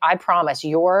personality, I promise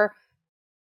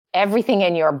everything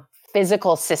in your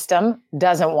physical system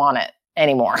doesn't want it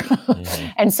anymore. Mm-hmm.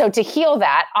 And so to heal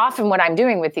that, often what I'm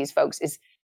doing with these folks is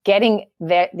getting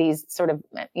these sort of,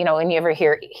 and you ever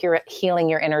hear it, healing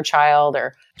your inner child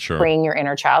or freeing your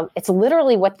inner child. It's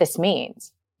literally what this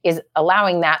means, is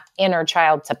allowing that inner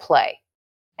child to play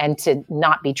and to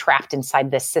not be trapped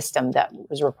inside this system that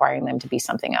was requiring them to be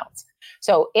something else.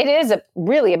 So it is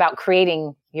really about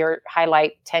creating your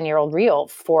highlight 10-year-old reel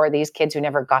for these kids who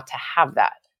never got to have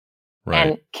that. Right.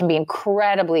 And can be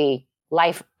incredibly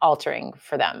life altering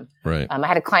for them. Right. I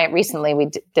had a client recently, we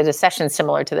did a session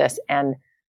similar to this, and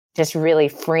just really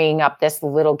freeing up this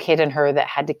little kid in her that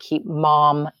had to keep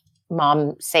mom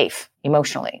safe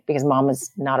emotionally because mom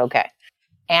was not okay.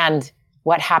 And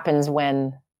what happens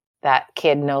when that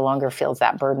kid no longer feels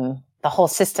that burden? The whole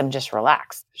system just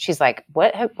relaxed. She's like,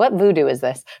 what voodoo is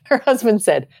this? Her husband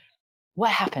said,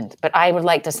 what happened? But I would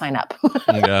like to sign up.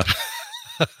 Yeah.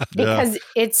 Because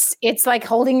it's like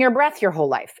holding your breath your whole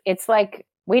life. It's like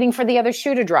waiting for the other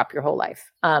shoe to drop your whole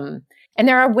life. And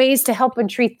there are ways to help and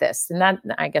treat this. And that,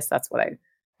 I guess that's what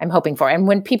I'm hoping for. And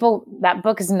when that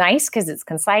book is nice because it's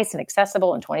concise and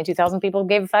accessible and 22,000 people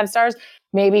gave it 5 stars,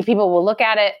 maybe people will look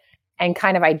at it and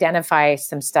kind of identify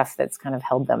some stuff that's kind of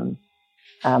held them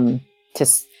to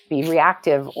be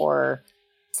reactive or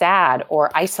sad or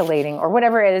isolating or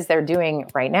whatever it is they're doing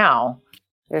right now.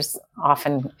 There's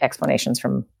often explanations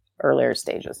from earlier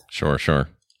stages. Sure.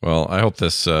 Well, I hope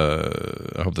this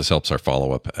helps our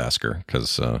follow-up asker,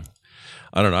 because I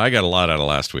don't know. I got a lot out of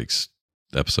last week's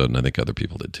episode, and I think other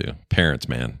people did too. Parents,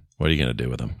 man, what are you going to do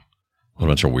with them? What a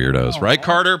bunch of weirdos, right,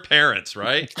 Carter? Parents,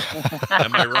 right?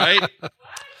 Am I right?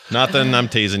 Nothing. I'm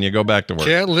teasing you. Go back to work.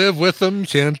 Can't live with them.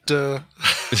 Can't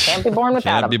be born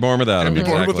without them. Can't be born without them.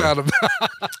 Born without them.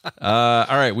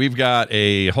 All right, we've got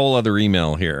a whole other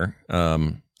email here.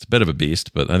 It's a bit of a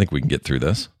beast, but I think we can get through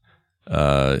this.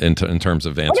 In terms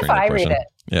of answering the question. Read it?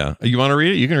 Yeah, you want to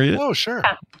read it? You can read it. Oh, sure.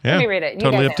 Yeah. Let me read it.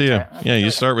 Totally up to you. Yeah,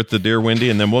 you start with the Dear Wendy,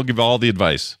 and then we'll give all the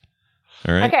advice.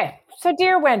 All right. Okay. So,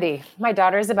 dear Wendy, my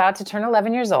daughter is about to turn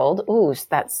 11 years old. Ooh,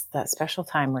 that's that special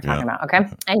time we're talking about. Okay.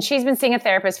 And she's been seeing a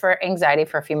therapist for anxiety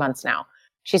for a few months now.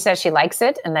 She says she likes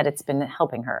it and that it's been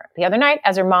helping her. The other night,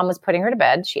 as her mom was putting her to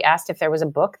bed, she asked if there was a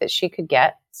book that she could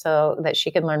get so that she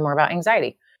could learn more about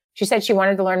anxiety. She said she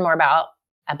wanted to learn more about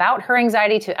her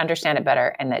anxiety to understand it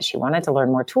better, and that she wanted to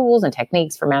learn more tools and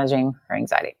techniques for managing her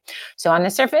anxiety. So on the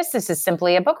surface, this is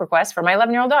simply a book request for my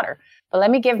 11-year-old daughter. But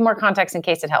let me give more context in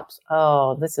case it helps.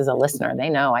 Oh, this is a listener. They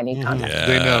know I need context. Yeah.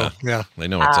 They know. Yeah. They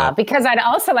know what's up. Because I'd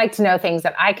also like to know things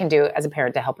that I can do as a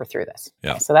parent to help her through this.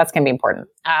 Yeah. So that's going to be important.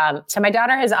 So my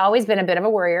daughter has always been a bit of a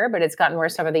worrier, but it's gotten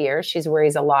worse over the years. She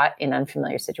worries a lot in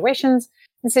unfamiliar situations,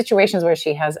 in situations where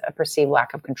she has a perceived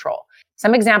lack of control.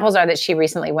 Some examples are that she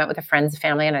recently went with a friend's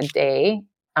family on a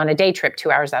day trip 2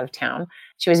 hours out of town.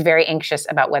 She was very anxious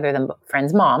about whether the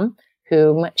friend's mom,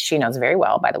 whom she knows very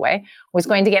well, by the way, was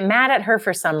going to get mad at her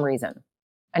for some reason.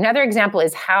 Another example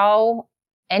is how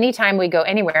anytime we go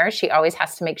anywhere, she always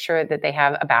has to make sure that they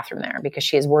have a bathroom there because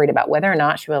she is worried about whether or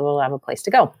not she'll be able to have a place to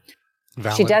go.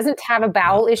 Valid. She doesn't have a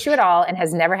bowel issue at all and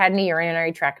has never had any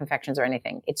urinary tract infections or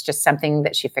anything. It's just something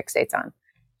that she fixates on.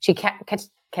 She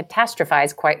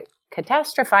catastrophizes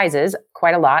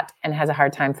quite a lot and has a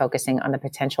hard time focusing on the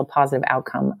potential positive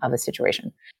outcome of a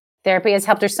situation. Therapy has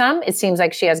helped her some. It seems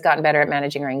like she has gotten better at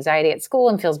managing her anxiety at school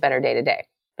and feels better day to day.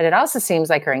 But it also seems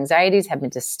like her anxieties have been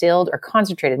distilled or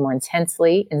concentrated more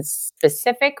intensely in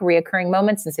specific reoccurring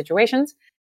moments and situations.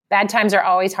 Bad times are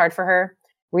always hard for her.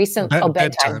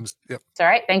 Bedtimes. Yep. It's all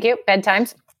right. Thank you.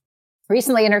 Bedtimes.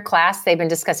 Recently in her class, they've been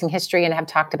discussing history and have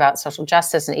talked about social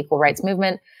justice and equal rights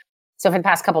movement. So for the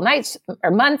past couple nights or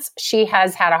months, she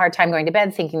has had a hard time going to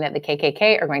bed thinking that the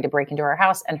KKK are going to break into her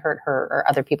house and hurt her or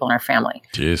other people in our family.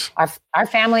 Jeez. Our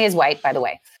family is white, by the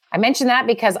way. I mention that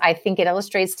because I think it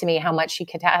illustrates to me how much she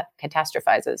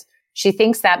catastrophizes. She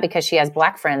thinks that because she has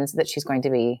black friends, she's going to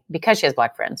be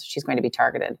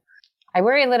targeted. I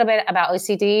worry a little bit about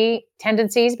OCD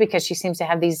tendencies because she seems to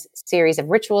have these series of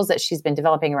rituals that she's been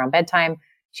developing around bedtime.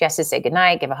 She has to say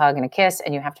goodnight, give a hug and a kiss,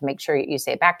 and you have to make sure you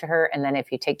say it back to her. And then if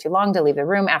you take too long to leave the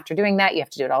room after doing that, you have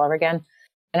to do it all over again.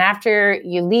 And after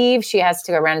you leave, she has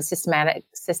to go around and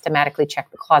systematically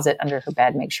check the closet under her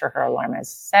bed, make sure her alarm is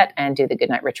set, and do the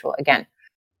goodnight ritual again.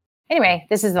 Anyway,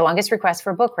 this is the longest request for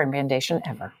a book recommendation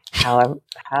ever.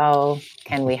 How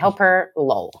can we help her?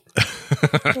 Lol.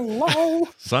 Hello.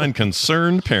 Sign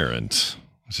concerned parent.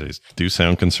 Do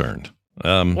sound concerned.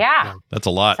 Yeah. That's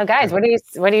a lot. So guys, what do you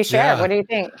share? Yeah. What do you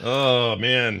think? Oh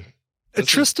man.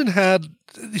 Tristan had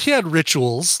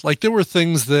rituals. Like there were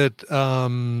things that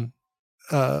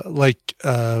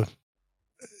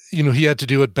he had to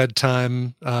do at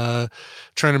bedtime.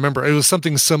 Trying to remember, it was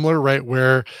something similar, right?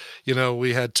 Where,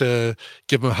 we had to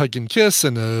give him a hug and kiss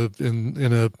in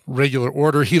a regular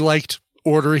order. He liked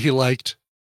order. He liked,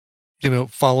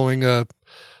 following a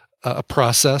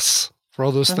process for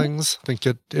all those things. I think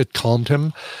it calmed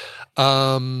him.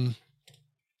 And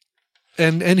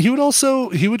he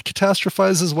would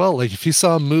catastrophize as well. Like if he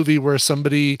saw a movie where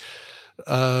somebody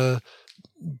broke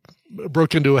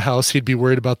into a house, he'd be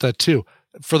worried about that too.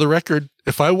 For the record,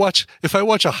 if I watch a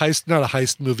heist, not a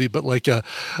heist movie, but like a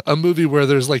movie where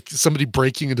there's like somebody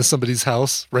breaking into somebody's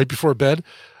house right before bed,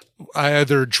 I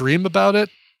either dream about it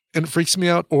and it freaks me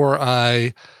out, or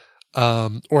I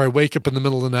wake up in the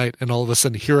middle of the night and all of a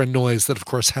sudden hear a noise that of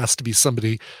course has to be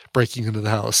somebody breaking into the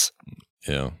house.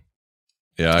 Yeah.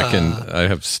 I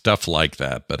have stuff like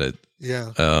that, but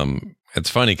it's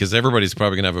funny because everybody's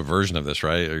probably going to have a version of this,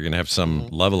 right? Or you're going to have some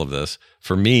level of this.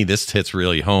 For me, this hits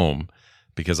really home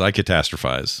because I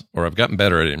catastrophize, or I've gotten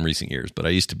better at it in recent years, but I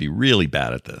used to be really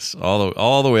bad at this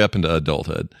all the way up into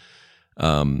adulthood.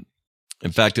 In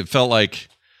fact, it felt like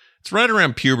it's right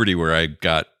around puberty where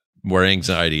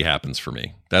anxiety happens for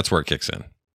me. That's where it kicks in.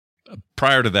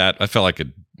 Prior to that, I felt like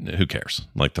who cares?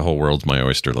 Like the whole world's my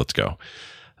oyster. Let's go.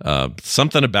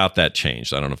 Something about that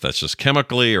changed. I don't know if that's just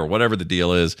chemically or whatever the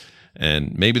deal is.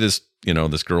 And maybe this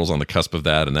girl's on the cusp of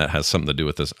that and that has something to do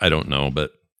with this. I don't know,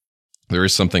 but there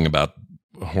is something about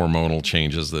hormonal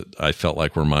changes that I felt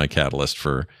like were my catalyst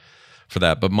for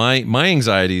that. But my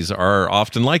anxieties are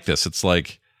often like this. It's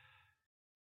like,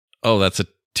 oh, that's a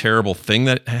terrible thing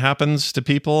that happens to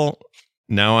people.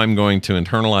 Now I'm going to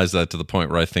internalize that to the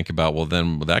point where I think about,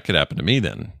 that could happen to me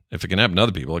then. If it can happen to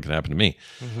other people, it can happen to me,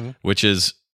 which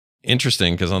is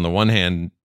interesting because on the one hand,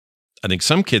 I think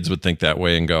some kids would think that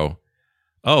way and go,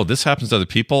 oh, this happens to other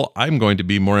people. I'm going to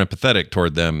be more empathetic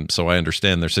toward them so I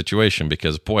understand their situation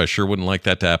because, boy, I sure wouldn't like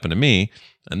that to happen to me.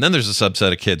 And then there's a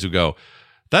subset of kids who go,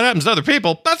 that happens to other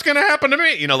people. That's going to happen to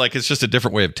me. Like it's just a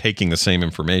different way of taking the same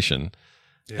information.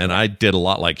 Yeah. And I did a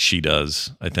lot like she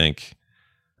does, I think,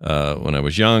 when I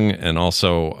was young. And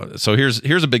also, so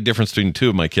here's a big difference between two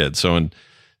of my kids. So in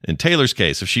Taylor's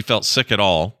case, if she felt sick at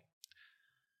all,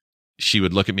 she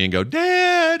would look at me and go,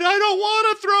 Dad, I don't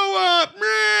want to throw up.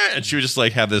 And she would just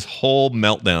like have this whole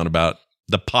meltdown about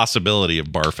the possibility of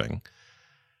barfing.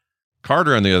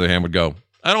 Carter, on the other hand, would go,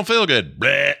 I don't feel good.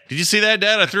 Did you see that,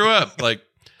 Dad? I threw up. Like,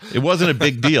 it wasn't a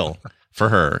big deal for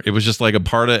her. It was just like a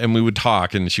part of, and we would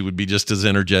talk and she would be just as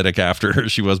energetic after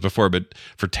as she was before. But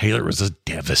for Taylor, it was just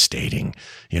devastating.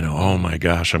 Oh my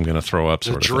gosh, I'm going to throw up.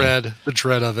 The dread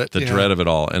of it. The dread of it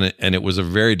all. And it was a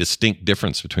very distinct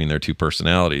difference between their two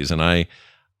personalities. And I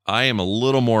am a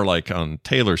little more like on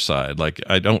Taylor's side. Like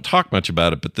I don't talk much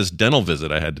about it, but this dental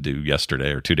visit I had to do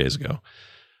yesterday or 2 days ago,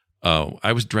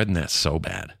 I was dreading that so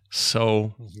bad.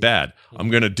 I'm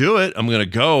going to do it. I'm going to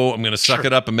go. I'm going to suck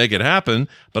it up and make it happen.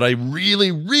 But I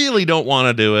really, really don't want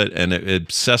to do it. And it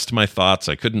obsessed my thoughts.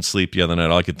 I couldn't sleep the other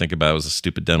night. All I could think about was a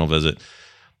stupid dental visit.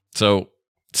 So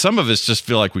some of us just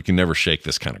feel like we can never shake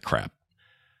this kind of crap.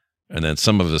 And then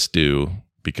some of us do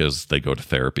because they go to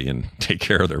therapy and take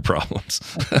care of their problems.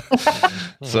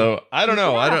 So I don't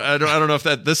know. I don't know if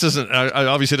this isn't, I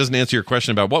obviously doesn't answer your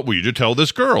question about what will you tell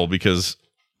this girl, because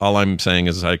all I'm saying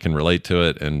is I can relate to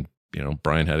it. And,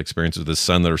 Brian had experiences with his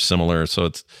son that are similar.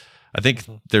 So I think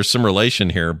there's some relation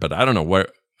here, but I don't know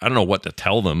what to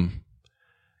tell them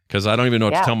because I don't even know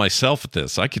what to tell myself with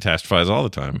this. I catastrophize all the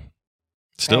time.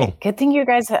 Still. Right. Good thing you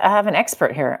guys have an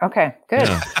expert here. Okay, good.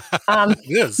 Yeah.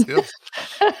 Yes.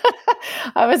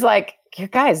 I was like, you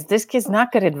guys, this kid's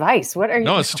not good advice. What are you?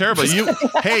 No, it's terrible. You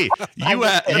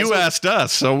asked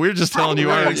us, so we're just telling you.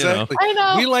 Exactly. I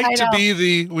know. We like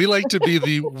to be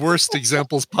the worst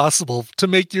examples possible to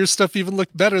make your stuff even look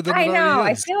better than it already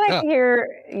I is. feel like you're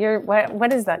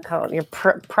what is that called? You're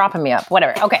propping me up.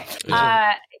 Whatever. Okay.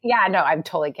 Yeah, no, I'm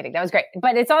totally kidding. That was great.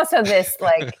 But it's also this,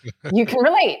 like, you can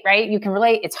relate, right? You can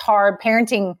relate. It's hard.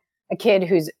 Parenting a kid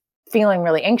who's feeling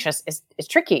really anxious is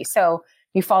tricky. So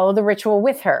you follow the ritual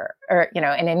with her, or,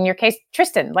 and in your case,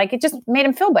 Tristan, like, it just made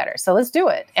him feel better. So let's do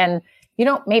it. And you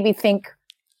don't maybe think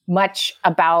much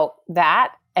about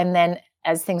that. And then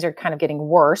as things are kind of getting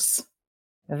worse,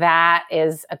 that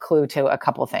is a clue to a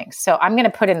couple things. So I'm going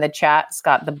to put in the chat,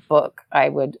 Scott, the book I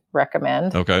would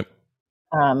recommend. Okay.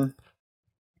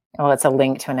 Well, it's a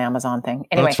link to an Amazon thing.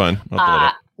 Anyway, that's fine. I'll pull it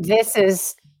up. This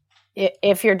is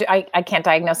if you're, I can't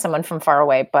diagnose someone from far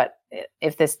away, but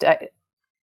if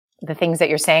the things that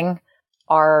you're saying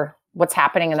are what's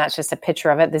happening and that's just a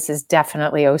picture of it, this is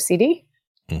definitely OCD.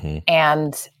 Mm-hmm.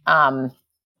 And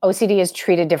OCD is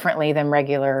treated differently than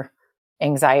regular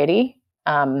anxiety.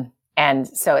 And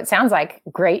so it sounds like,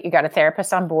 great, you got a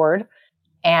therapist on board,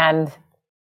 and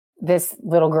this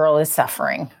little girl is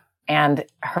suffering, and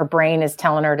her brain is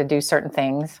telling her to do certain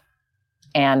things,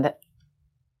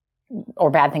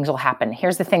 or bad things will happen.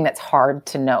 Here's the thing that's hard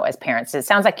to know as parents. It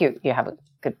sounds like you have a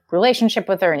good relationship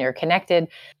with her and you're connected,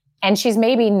 and she's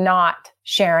maybe not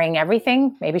sharing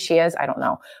everything. Maybe she is, I don't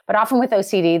know. But often with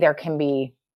OCD, there'll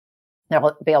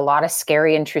be a lot of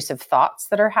scary, intrusive thoughts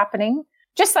that are happening.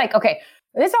 Just like, okay,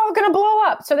 this is all going to blow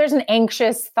up. So there's an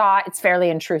anxious thought. It's fairly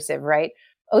intrusive, right?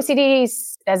 OCD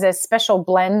as a special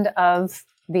blend of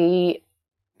the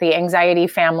anxiety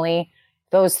family.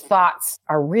 Those thoughts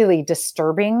are really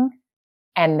disturbing,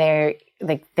 and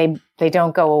they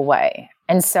don't go away.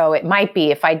 And so it might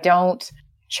be, if I don't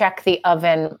check the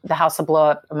oven, the house will blow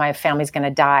up, my family's going to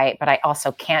die, but I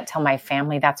also can't tell my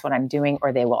family that's what I'm doing,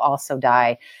 or they will also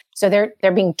die. So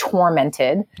they're being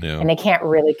tormented, and they can't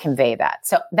really convey that.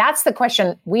 So that's the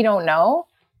question. We don't know.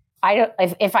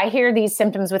 If I hear these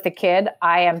symptoms with a kid,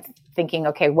 I am thinking,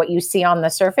 okay, what you see on the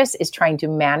surface is trying to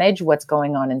manage what's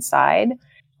going on inside. And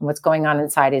what's going on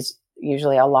inside is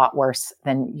usually a lot worse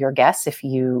than your guess if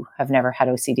you have never had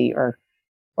OCD or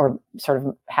sort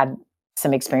of had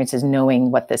some experiences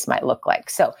knowing what this might look like.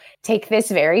 So take this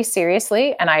very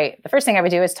seriously. And the first thing I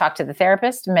would do is talk to the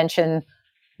therapist, mention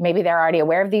maybe they're already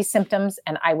aware of these symptoms,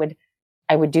 and I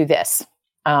would do this.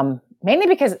 Mainly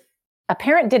because a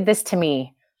parent did this to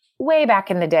me way back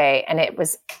in the day, and it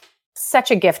was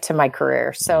such a gift to my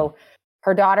career. So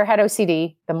her daughter had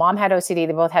OCD. The mom had OCD.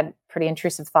 They both had pretty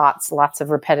intrusive thoughts, lots of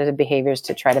repetitive behaviors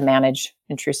to try to manage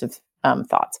intrusive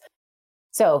thoughts.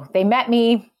 So they met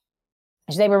me.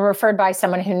 They were referred by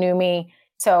someone who knew me.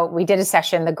 So we did a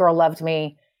session. The girl loved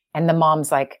me. And the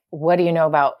mom's like, what do you know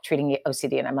about treating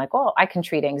OCD? And I'm like, well, I can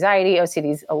treat anxiety.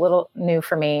 OCD's a little new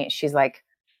for me. She's like,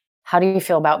 how do you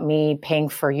feel about me paying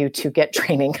for you to get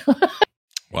training?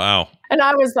 Wow. And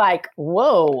I was like,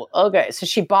 whoa, okay. So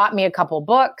she bought me a couple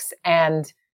books,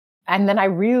 and then I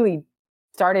really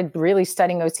started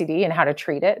studying OCD and how to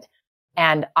treat it.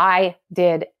 And I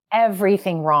did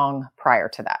everything wrong prior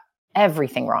to that.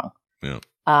 Everything wrong. Yeah.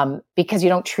 Because you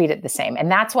don't treat it the same.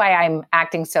 And that's why I'm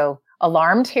acting so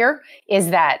alarmed here,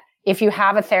 is that if you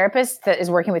have a therapist that is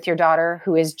working with your daughter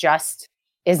who is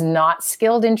not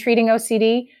skilled in treating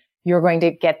OCD,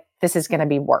 this is going to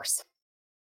be worse.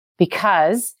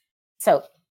 So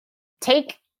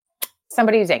take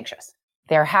somebody who's anxious.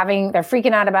 They're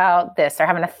freaking out about this. They're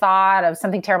having a thought of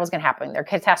something terrible is going to happen. They're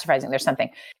catastrophizing. There's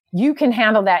something. You can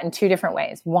handle that in two different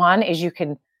ways. One is you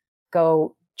can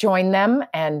go join them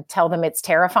and tell them it's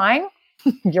terrifying.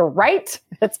 You're right.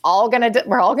 We're all going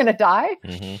to die.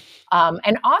 Mm-hmm.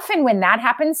 And often when that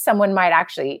happens, someone might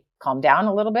actually calm down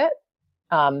a little bit.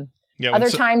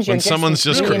 Other times when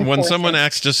someone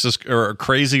acts just as or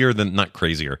crazier than not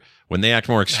crazier, when they act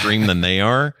more extreme than they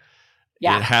are,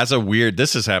 it has a weird.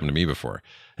 This has happened to me before.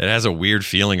 It has a weird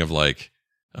feeling of like,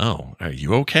 oh, are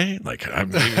you okay? Like, I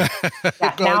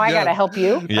got to help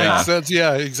you. Yeah, makes sense.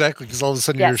 Yeah, exactly. Because all of a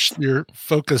sudden your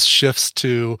focus shifts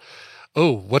to,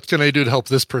 oh, what can I do to help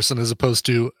this person, as opposed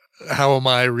to how am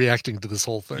I reacting to this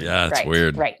whole thing? Yeah, it's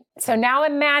weird. Right. So now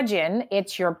imagine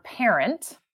it's your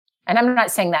parent. And I'm not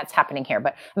saying that's happening here,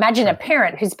 but imagine a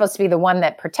parent who's supposed to be the one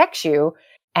that protects you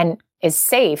and is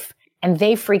safe, and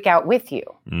they freak out with you.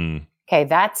 Mm. Okay,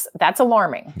 that's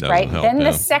alarming, right? Then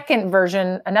the second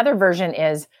version, another version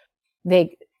is the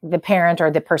parent or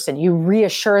the person, you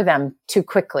reassure them too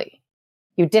quickly.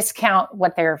 You discount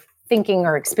what they're thinking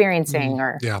or experiencing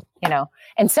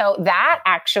and so that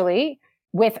actually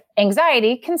with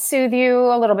anxiety can soothe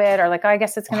you a little bit, or like, oh, I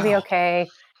guess it's going to be okay.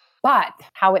 But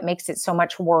how it makes it so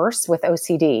much worse with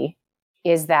OCD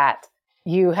is that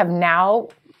you have now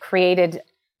created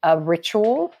a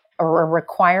ritual or a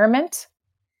requirement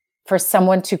for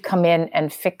someone to come in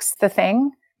and fix the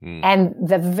thing. And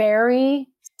the very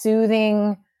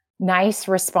soothing, nice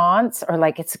response, or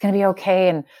like, it's going to be okay.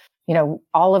 And,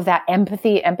 all of that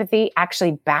empathy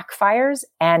actually backfires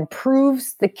and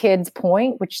proves the kid's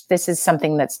point, which this is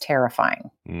something that's terrifying.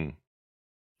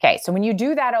 Okay, so when you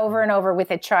do that over and over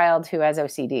with a child who has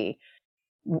OCD,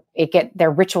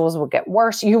 their rituals will get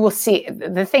worse. You will see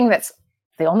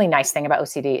the only nice thing about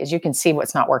OCD is you can see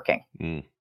what's not working.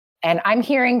 And I'm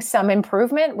hearing some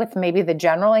improvement with maybe the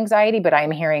general anxiety, but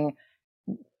I'm hearing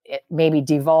it maybe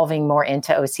devolving more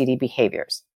into OCD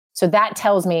behaviors. So that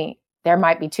tells me there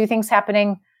might be two things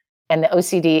happening. and the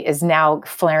OCD is now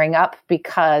flaring up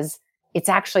because it's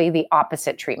actually the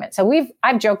opposite treatment. So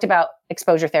I've joked about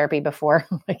exposure therapy before,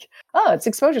 like, oh, it's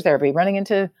exposure therapy, running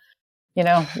into,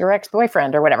 your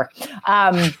ex-boyfriend or whatever.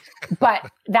 But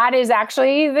that is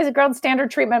actually the gold standard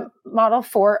treatment model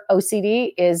for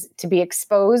OCD, is to be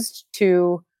exposed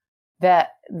to the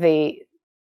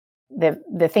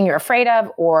thing you're afraid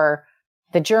of, or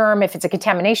the germ, if it's a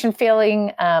contamination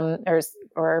feeling,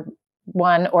 or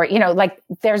one, or like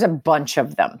there's a bunch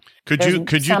of them. Could you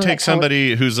take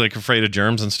somebody who's like afraid of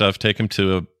germs and stuff, take them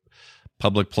to a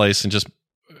public place, and just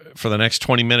for the next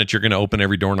 20 minutes you're going to open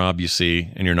every doorknob you see,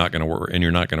 and you're not going to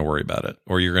worry about it,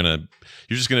 or you're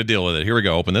just going to deal with it. Here we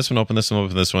go. Open this one, open this one,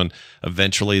 open this one.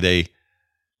 Eventually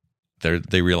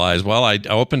they realize, well, I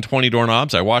opened 20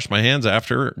 doorknobs. I washed my hands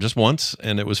after just once,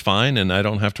 and it was fine, and I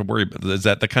don't have to worry. Is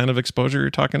that the kind of exposure you're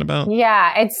talking about?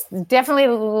 Yeah, it's definitely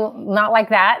not like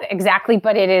that exactly,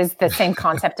 but it is the same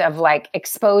concept of like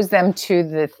expose them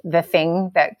to the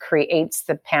thing that creates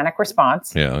the panic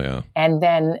response. Yeah. And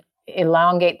then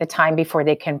elongate the time before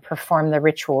they can perform the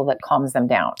ritual that calms them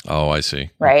down. Oh, I see.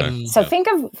 Right. Okay. So think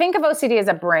of OCD as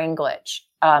a brain glitch.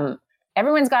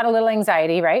 Everyone's got a little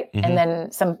anxiety, right? Mm-hmm. And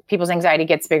then some people's anxiety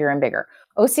gets bigger and bigger.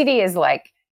 OCD is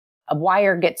like a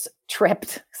wire gets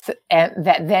tripped, and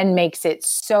that then makes it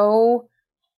so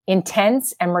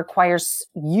intense and requires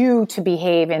you to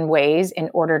behave in ways in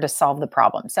order to solve the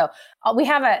problem. So we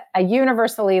have a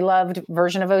universally loved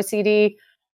version of OCD.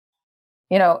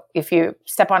 If you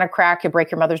step on a crack, you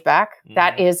break your mother's back. Mm.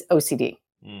 That is OCD.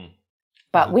 Mm.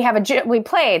 But we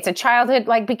play. It's a childhood,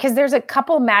 because there's a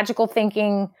couple magical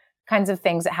thinking kinds of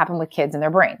things that happen with kids in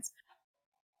their brains.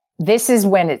 This is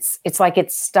when it's like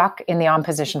it's stuck in the on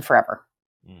position forever.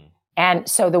 Mm. And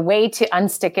so the way to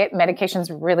unstick it, medication's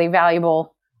really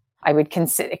valuable. I would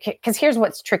consider, because here's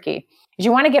what's tricky, is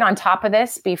you want to get on top of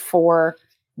this before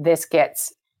this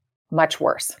gets much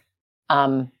worse.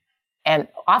 And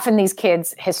often these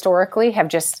kids historically have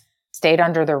just stayed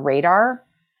under the radar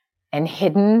and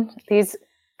hidden these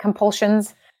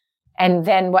compulsions. And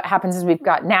then what happens is we've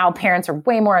got now parents are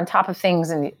way more on top of things,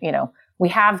 and, we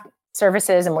have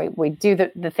services and we do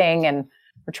the thing, and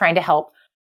we're trying to help.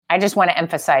 I just want to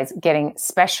emphasize getting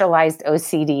specialized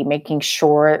OCD, making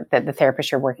sure that the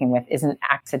therapist you're working with isn't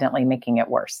accidentally making it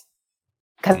worse.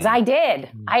 Because I did.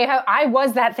 I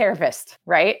was that therapist,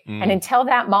 right? Mm. And until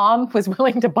that mom was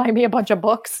willing to buy me a bunch of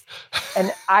books,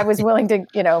 and I was willing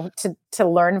to, to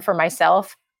learn for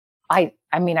myself, I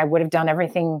would have done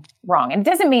everything wrong. And it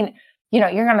doesn't mean,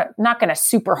 you're not going to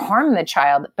super harm the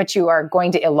child, but you are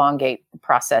going to elongate the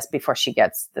process before she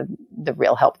gets the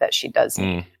real help that she does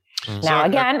need. Mm. Now,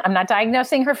 again, I'm not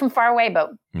diagnosing her from far away,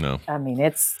 but no,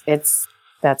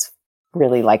 that's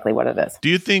really likely what it is. Do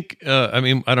you think, I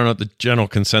don't know what the general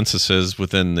consensus is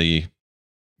within the,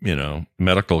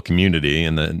 medical community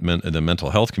and the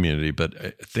mental health community, but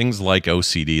things like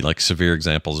OCD, like severe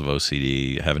examples of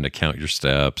OCD, having to count your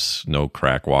steps, no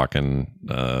crack walking,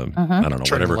 I don't know,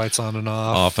 turn whatever. The lights on and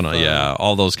off. And on, yeah,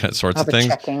 all those sorts of things.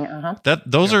 Checking,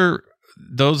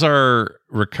 those are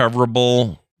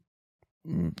recoverable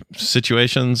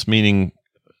situations, meaning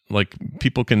like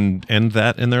people can end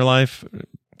that in their life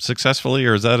successfully,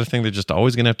 or is that a thing they're just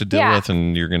always going to have to deal with,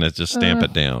 and you're going to just stamp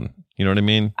it down? You know what I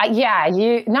mean?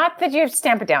 Not that you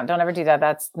stamp it down. Don't ever do that.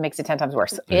 That makes it 10 times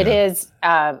worse. Yeah. It is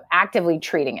actively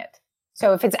treating it.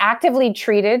 So if it's actively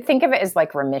treated, think of it as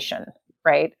like remission,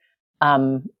 right?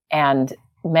 And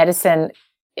medicine.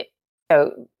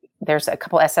 So there's a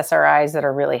couple SSRIs that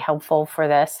are really helpful for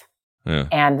this. Yeah.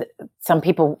 And some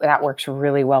people that works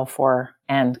really well for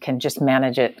and can just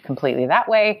manage it completely that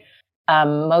way.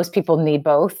 Most people need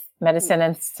both medicine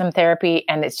and some therapy,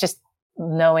 and it's just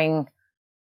knowing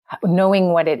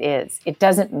what it is. It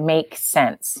doesn't make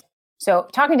sense. So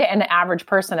talking to an average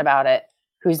person about it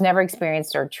who's never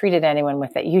experienced or treated anyone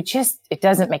with it, it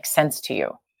doesn't make sense to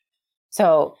you.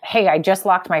 So, hey, I just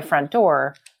locked my front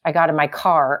door. I got in my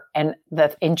car, and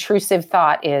the intrusive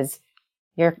thought is,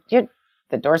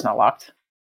 the door's not locked.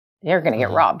 You're going to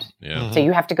get robbed. Yeah. So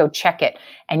you have to go check it,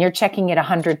 and you're checking it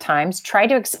 100 times. Try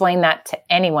to explain that to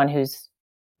anyone who's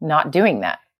not doing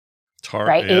that. It's hard.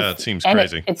 Right? Yeah, it seems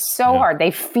crazy. It's so hard.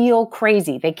 They feel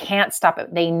crazy. They can't stop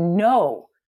it. They know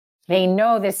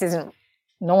this isn't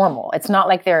normal. It's not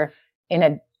like they're in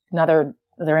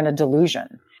a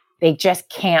delusion. They just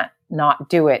can't not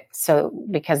do it. So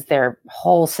because their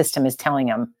whole system is telling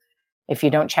them, if you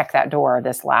don't check that door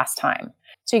this last time.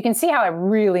 So you can see how it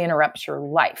really interrupts your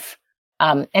life.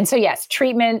 And so, yes,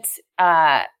 treatment,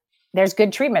 there's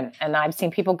good treatment. And I've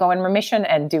seen people go in remission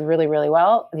and do really, really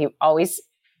well. You always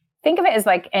think of it as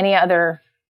like any other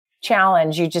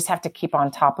challenge. You just have to keep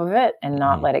on top of it and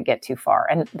not let it get too far.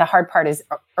 And the hard part is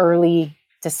early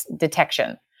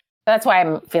detection. That's why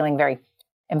I'm feeling very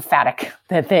emphatic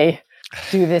that they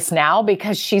do this now,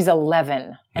 because she's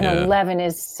 11 and 11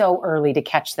 is so early to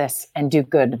catch this and do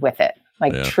good with it.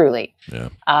 Like truly. Yeah.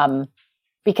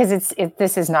 Because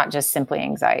this is not just simply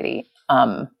anxiety.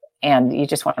 And you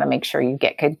just want to make sure you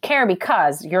get good care,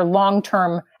 because your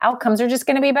long-term outcomes are just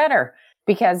going to be better,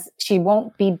 because she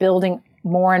won't be building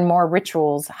more and more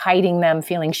rituals, hiding them,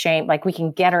 feeling shame. Like, we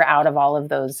can get her out of all of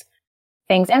those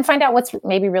things and find out what's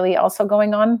maybe really also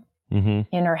going on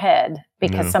in her head.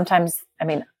 Because sometimes, I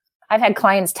mean, I've had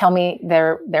clients tell me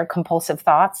their compulsive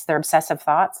thoughts, their obsessive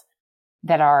thoughts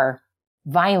that are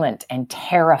violent and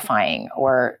terrifying,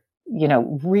 or, you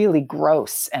know, really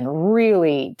gross and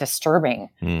really disturbing.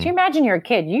 So you imagine you're a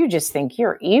kid, you just think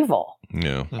you're evil.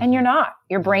 Yeah. And you're not.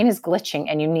 Your brain is glitching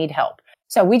and you need help.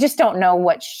 So we just don't know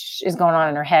what is going on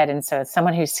in her head. And so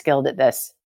someone who's skilled at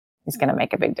this is going to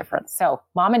make a big difference. So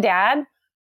mom and dad,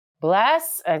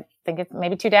 bless. I think it's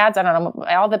maybe 2 dads. I don't know.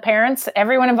 All the parents,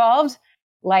 everyone involved,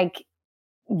 like,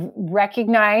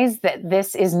 recognize that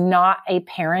this is not a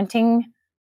parenting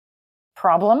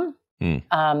problem.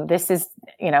 This is,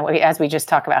 you know, as we just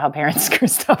talk about how parents screw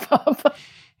stuff up.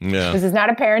 This is not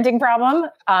a parenting problem,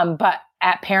 but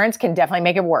parents can definitely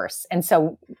make it worse. And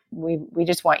so we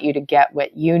just want you to get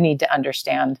what you need to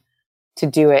understand to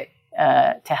do it,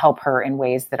 to help her in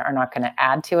ways that are not going to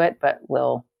add to it, but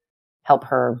will help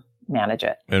her manage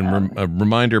it. And a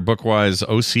reminder, book-wise,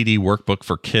 OCD Workbook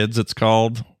for Kids, it's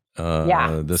called.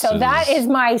 That is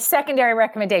my secondary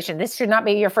recommendation. This should not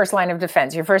be your first line of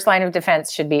defense. Your first line of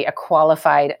defense should be a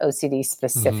qualified OCD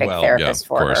specific therapist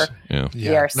for her.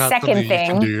 Your second thing,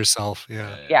 you can do yourself.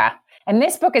 Yeah. And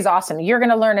this book is awesome. You're going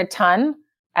to learn a ton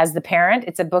as the parent.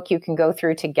 It's a book you can go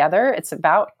through together. It's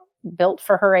built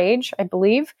for her age, I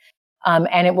believe.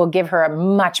 And it will give her a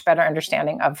much better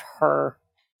understanding of her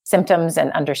symptoms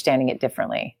and understanding it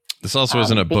differently. This also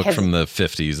isn't a book from the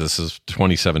 50s. This is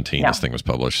 2017. This thing was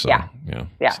published. So,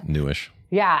 it's newish.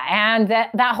 Yeah. And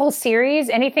that whole series,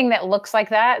 anything that looks like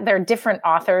that, they're different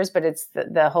authors, but it's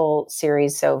the whole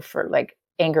series. So for like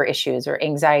anger issues or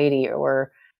anxiety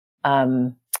or,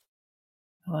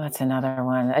 what's another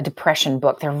one? A depression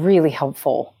book. They're really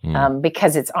helpful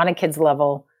because it's on a kid's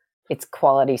level. It's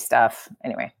quality stuff.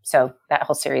 Anyway, so that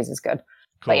whole series is good.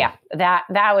 Cool. But yeah,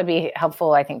 that would be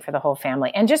helpful, I think, for the whole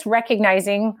family. And just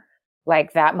recognizing,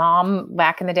 like, that mom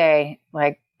back in the day,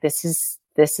 like, this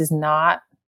is not,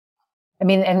 I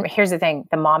mean, and here's the thing,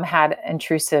 the mom had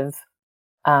intrusive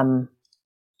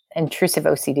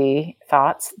OCD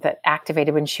thoughts that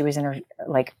activated when she was in her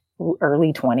like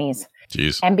early 20s.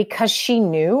 Jeez. And because she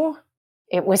knew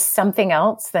it was something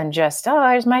else than just, oh,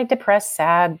 there's my depressed,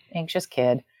 sad, anxious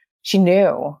kid. She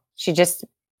knew. She just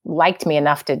liked me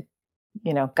enough to,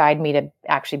 you know, guide me to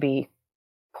actually be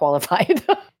qualified.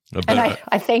 And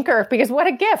I thank her, because what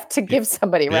a gift to give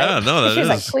somebody, right? Yeah, no, that She's is.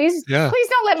 like, please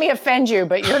don't let me offend you,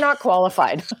 but you're not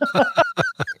qualified.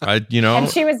 And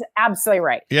she was absolutely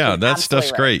right. Yeah, that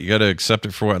stuff's great. You got to accept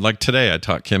it for what. Like today, I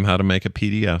taught Kim how to make a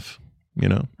PDF. You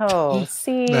know. Oh,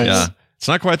 see. Nice. Yeah, it's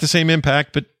not quite the same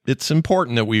impact, but it's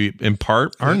important that we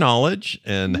impart our knowledge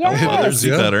and help others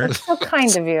do better. That's so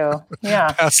kind of you.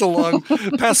 Yeah. pass along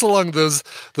those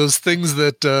things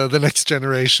that the next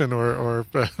generation or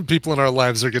people in our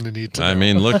lives are going to need to know. I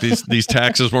mean, look, these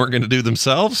taxes weren't going to do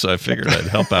themselves, so I figured I'd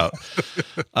help out.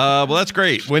 Well, that's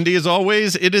great. Wendy, as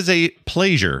always, it is a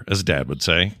pleasure, as Dad would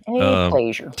say.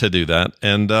 Pleasure. To do that.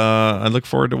 And I look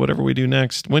forward to whatever we do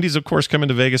next. Wendy's, of course, coming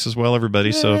to Vegas as well,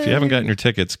 everybody. So if you haven't gotten your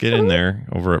tickets, get in there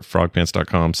over at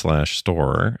frogpants.com/store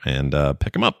and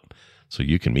pick them up so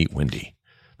you can meet Wendy.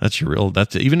 That's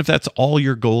even if that's all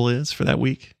your goal is for that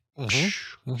week.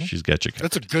 She's got you covered.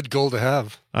 That's a good goal to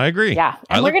have. I agree. Yeah.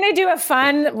 And we're going to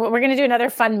do another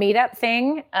fun meetup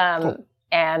thing. Cool.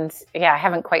 And I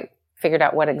haven't quite figured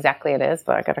out what exactly it is,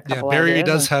 but I got a couple Barry ideas.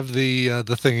 does have the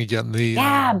thing again.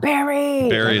 Barry.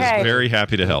 Barry is very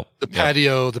happy to help. The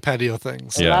patio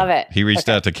things. Yeah. Love it. He reached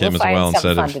out to Kim as well and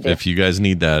said, if you guys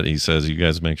need that, he says, you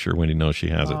guys make sure Wendy knows she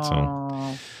has it.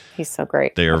 So he's so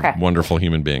great. They are wonderful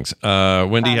human beings.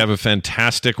 Wendy, have a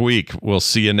fantastic week. We'll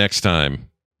see you next time.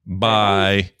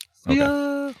 Bye.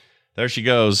 Okay. There she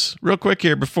goes. Real quick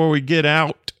here before we get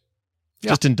out.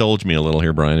 Just indulge me a little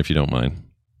here, Brian, if you don't mind.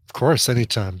 Of course,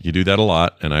 anytime. You do that a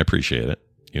lot, and I appreciate it.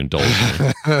 You indulge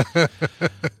me.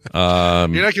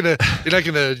 You're not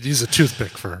gonna use a toothpick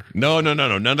for. No. None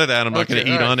of that. I'm not gonna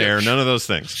eat on air. None of those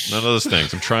things.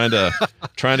 I'm trying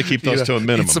to keep those to a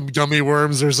minimum. Eat some gummy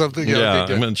worms or something. Yeah,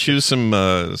 I'm gonna choose some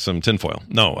tinfoil.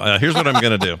 No, here's what I'm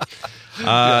gonna do.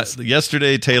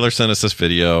 Yesterday, Taylor sent us this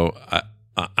video.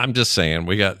 I'm just saying,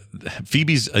 we got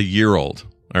Phoebe's a year old.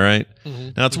 All right.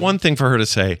 Now, it's one thing for her to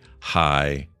say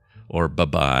hi or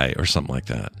bye-bye or something like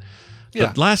that. Yeah.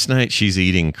 But last night, she's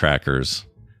eating crackers,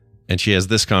 and she has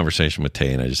this conversation with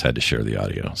Tay, and I just had to share the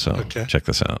audio. So check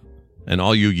this out. And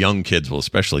all you young kids will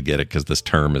especially get it because this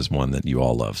term is one that you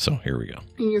all love. So here we go.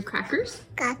 And your crackers?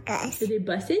 Crackers. Are they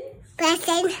bussin'?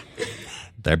 Bussin'.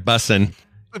 They're bussin'.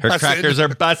 Her crackers are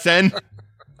bussin'.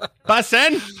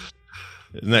 Bussin'.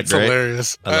 Isn't that great?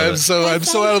 Hilarious. I'm so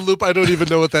out of loop. I don't even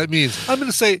know what that means. I'm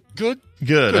going to say good.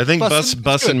 I think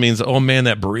bussin' means, oh man,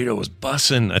 that burrito was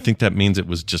bussin'. I think that means it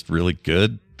was just really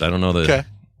good. I don't know that. Okay.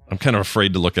 I'm kind of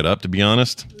afraid to look it up, to be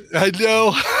honest. I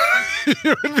know.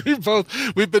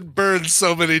 We've been burned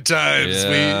so many times.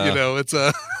 Yeah. It's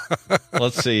a.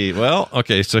 Let's see. Well,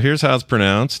 okay. So here's how it's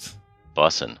pronounced.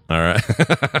 Bussin'. All right.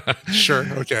 Sure.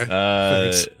 Okay.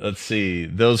 Let's see.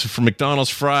 Those from McDonald's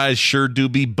fries sure do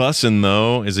be bussin',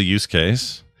 though, is a use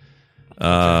case.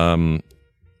 Okay.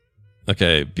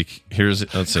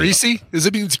 Here's. Let's see. Greasy?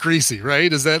 It means greasy,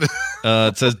 right? Is that?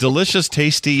 It says delicious,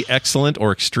 tasty, excellent,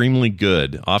 or extremely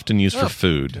good. Often used for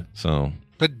food. So.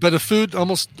 But a food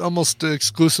almost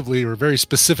exclusively or very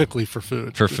specifically for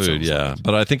food. For food, yeah.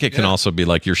 But I think it can also be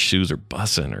like your shoes are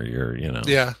bussin' or your,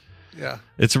 Yeah.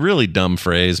 It's a really dumb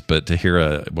phrase, but to hear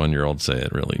a 1-year-old say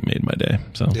it really made my day.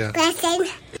 So yeah.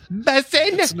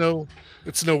 Bussin'.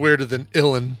 It's no weirder than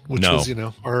illin, which was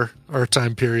our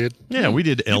time period. Yeah, we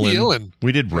did illin.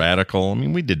 We did radical. I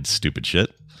mean, we did stupid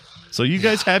shit. So you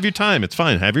guys have your time. It's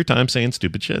fine. Have your time saying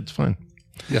stupid shit. It's fine.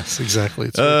 Yes, exactly.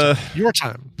 It's your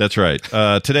time. That's right.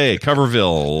 Today,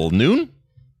 Coverville, noon?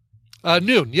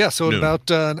 Noon, yeah. So in about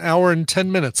an hour and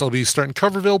 10 minutes, I'll be starting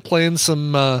Coverville, playing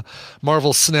some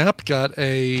Marvel Snap. Got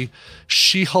a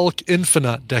She-Hulk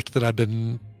Infinite deck that I've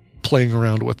been playing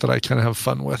around with that I kind of have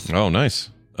fun with. Oh,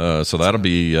 nice. So that'll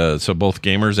be so both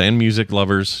gamers and music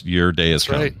lovers, your day is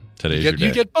come. Right. Today's your day.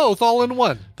 You get both all in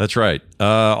one. That's right.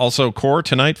 Also, Core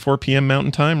tonight, 4 p.m.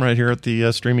 Mountain Time, right here at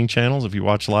the streaming channels if you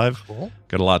watch live. Cool.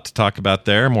 Got a lot to talk about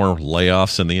there. More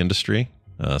layoffs in the industry.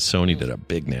 Sony did a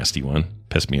big, nasty one.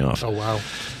 Pissed me off. Oh,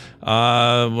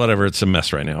 wow. Whatever. It's a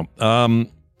mess right now.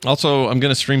 Also, I'm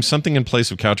going to stream something in place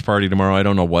of Couch Party tomorrow. I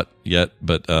don't know what yet,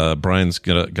 but Brian's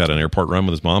got an airport run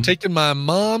with his mom. Taking my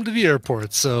mom to the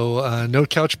airport, so no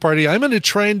Couch Party. I'm going to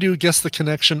try and do Guess the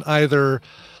Connection either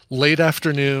late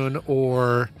afternoon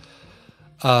or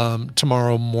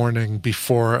tomorrow morning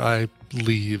before I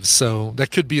leave. So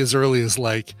that could be as early as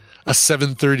like a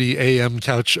 7:30 a.m.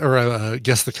 couch or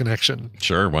Guess the Connection.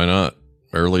 Sure, why not?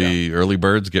 Early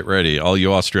birds, get ready. All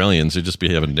you Australians who just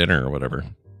be having dinner or whatever.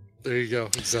 There you go.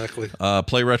 Exactly.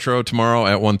 Play Retro tomorrow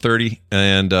at 1:30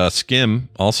 and Skim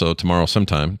also tomorrow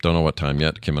sometime. Don't know what time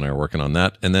yet. Kim and I are working on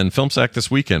that. And then Film Sack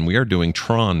this weekend. We are doing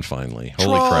Tron finally.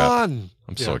 Holy crap.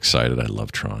 I'm so excited. I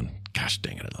love Tron. Gosh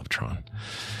dang it. I love Tron.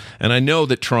 And I know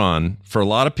that Tron, for a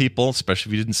lot of people, especially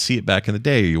if you didn't see it back in the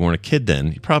day or you weren't a kid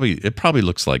then, it probably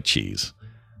looks like cheese.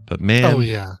 But man,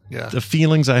 the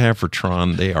feelings I have for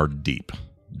Tron, they are deep.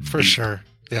 For sure.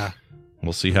 Yeah.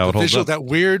 We'll see how it holds up. That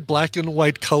weird black and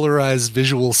white colorized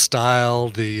visual style,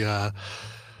 the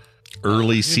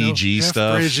early CG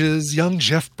stuff. Young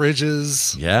Jeff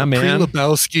Bridges. Yeah, man.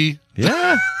 Pre-Lebowski.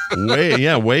 Yeah.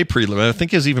 Way pre. I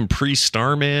think it was even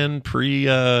pre-Starman,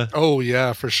 oh,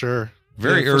 yeah, for sure.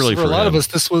 Very early for a lot of us.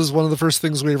 This was one of the first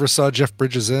things we ever saw Jeff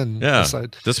Bridges in. Yeah,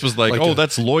 this was like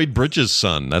that's Lloyd Bridges'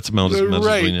 son. That's about as much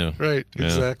as we knew. Right,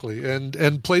 exactly.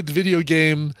 And played the video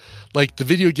game. Like the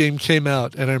video game came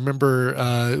out, and I remember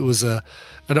it was an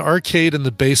arcade in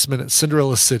the basement at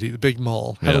Cinderella City, the big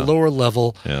mall, had a lower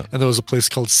level, and there was a place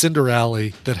called Cinder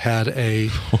Alley that had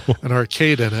an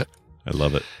arcade in it. I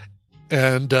love it.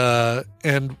 And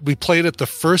we played it the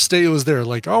first day it was there.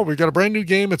 Like, oh, we got a brand new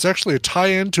game. It's actually a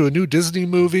tie-in to a new Disney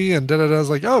movie. And I was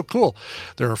like, oh, cool.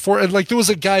 There are 4. And like, there was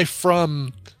a guy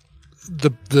from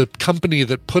the company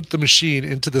that put the machine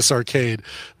into this arcade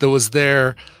that was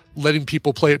there letting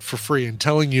people play it for free and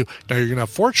telling you, now you're going to have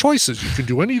 4 choices. You can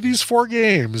do any of these 4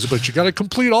 games, but you got to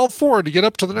complete all 4 to get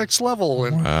up to the next level.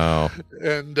 And, wow.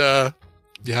 And,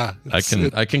 yeah, I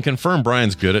can confirm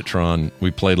Brian's good at Tron. We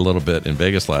played a little bit in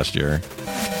Vegas last year,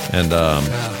 and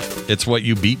it's what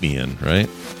you beat me in, right?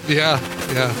 Yeah.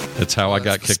 It's how I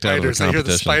got kicked out of the competition. I hear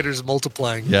the spiders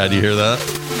multiplying. Yeah, do you hear that?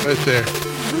 Right there.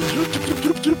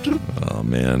 Oh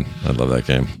man, I love that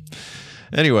game.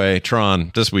 Anyway,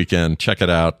 Tron this weekend, check it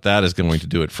out. That is going to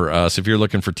do it for us. If you're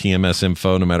looking for TMS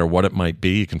info, no matter what it might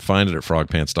be, you can find it at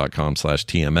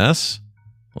frogpants.com/TMS.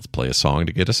 Let's play a song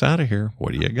to get us out of here.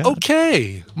 What do you got?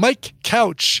 Okay. Mike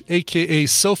Couch, a.k.a.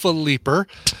 Sofa Leaper,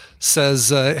 says,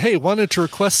 hey, wanted to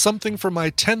request something for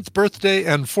my 10th birthday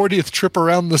and 40th trip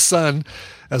around the sun,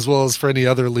 as well as for any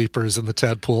other leapers in the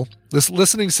Tadpool.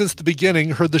 Listening since the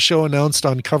beginning, heard the show announced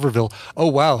on Coverville. Oh,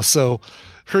 wow. So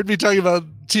heard me talking about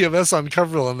TMS on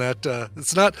Coverville, and that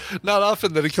it's not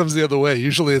often that it comes the other way.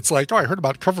 Usually it's like, oh, I heard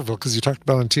about Coverville because you talked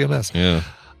about it on TMS. Yeah.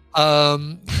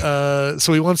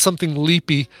 So he wants something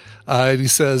leapy. And he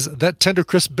says, that tender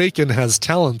crisp bacon has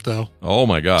talent, though. Oh,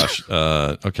 my gosh.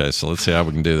 Okay, so let's see how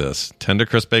we can do this. Tender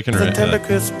crisp bacon. Tender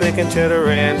crisp bacon cheddar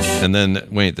ranch. And then,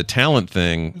 wait, the talent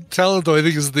thing. Talent, though, I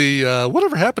think is the,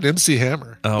 whatever happened to MC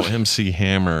Hammer? Oh, MC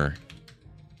Hammer.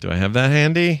 Do I have that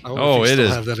handy? Oh, it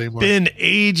has been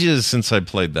ages since I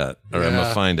played that. All right, I'm going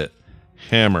to find it.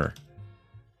 Hammer.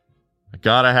 I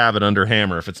got to have it under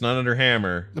Hammer. If it's not under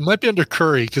Hammer. It might be under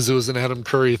Curry because it was an Adam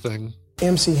Curry thing.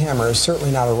 MC Hammer is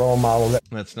certainly not a role model.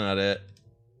 That's not it.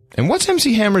 And what's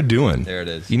MC Hammer doing? There it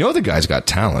is. You know the guy's got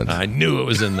talent. I knew it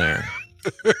was in there.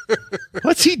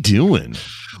 What's he doing?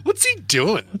 What's he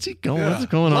doing? What's he going? What's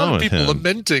going on with him? A lot of people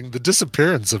lamenting the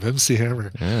disappearance of MC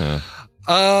Hammer. Yeah.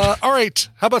 All right.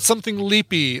 How about something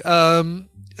leapy?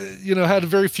 Had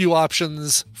very few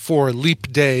options for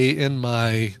Leap Day in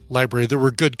my library. There were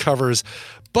good covers,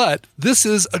 but this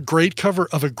is a great cover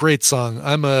of a great song.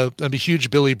 I'm a huge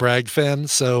Billy Bragg fan,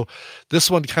 so this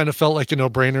one kind of felt like a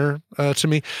no-brainer to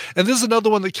me. And this is another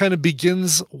one that kind of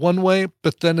begins one way,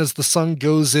 but then as the song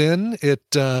goes in,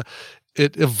 it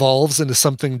evolves into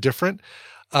something different.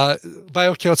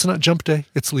 It's not Jump Day,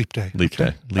 it's Leap Day. Leap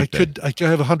Day. I could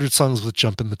have 100 songs with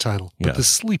Jump in the title, but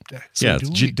this is Leap Day. So it's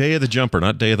Day of the Jumper,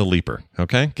 not Day of the Leaper.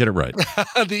 Okay? Get it right.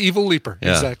 The evil leaper.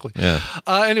 Yeah. Exactly. Yeah.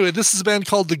 Anyway, this is a band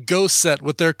called The Ghost Set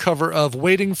with their cover of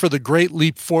Waiting for the Great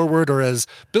Leap Forward, or as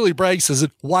Billy Bragg says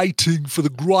it, Waiting for the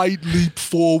Great Leap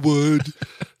Forward.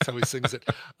 That's how he sings it.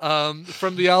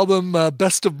 From the album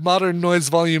Best of Modern Noise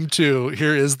Volume 2,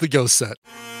 here is The Ghost Set.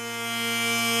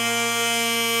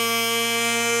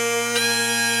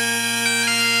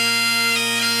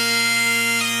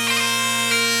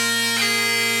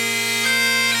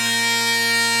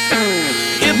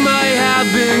 It may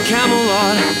have been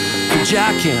Camelot for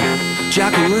Jack and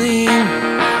Jacqueline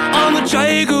on the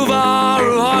Che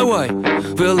Guevara highway,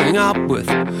 filling up with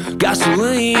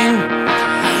gasoline.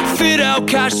 Fidel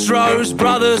Castro's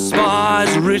brother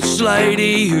spies a rich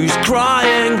lady who's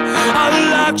crying over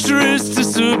luxurious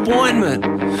disappointment.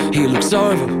 He looks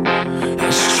over,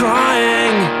 he's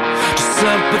trying to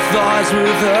sympathize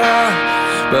with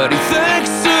her, but he thinks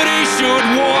that he should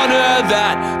warn her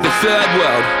that the third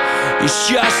world is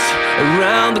just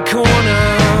around the corner.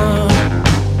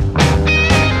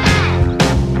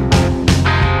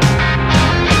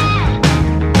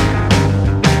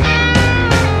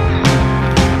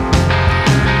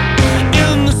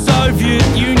 In the Soviet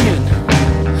Union,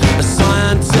 a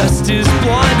scientist is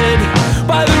blinded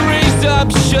by the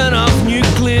resumption of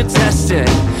nuclear testing,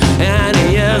 and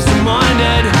he is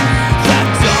reminded that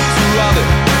Dr. Robert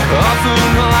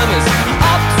Oppenheimer's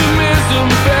optimism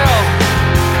fell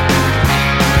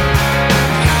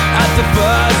the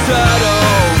first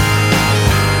hurdle.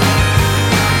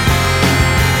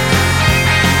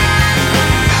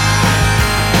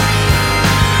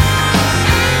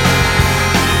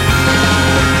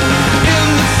 In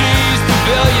the cheese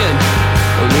pavilion,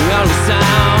 the only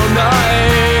sound I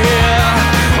hear,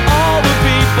 all the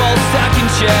people stacking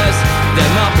chairs,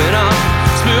 they're mopping up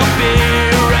spilled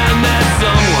beer, and there's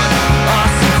someone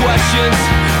asking questions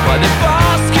while they're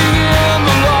basking in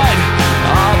the light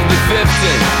of the 15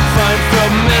 front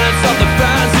from minutes of the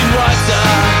fancy writer.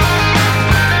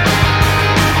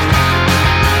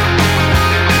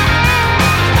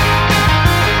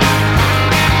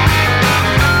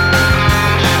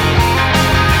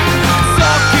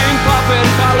 Talking pop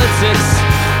and politics,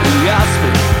 he asked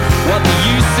me what the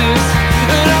use is,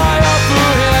 and I offer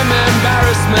him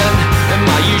embarrassment and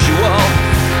my usual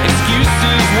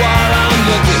excuses while I'm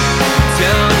looking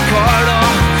down the corridor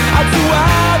out to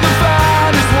where the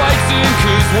van is waiting,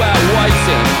 'cause we're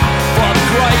waiting for the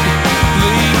great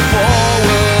leap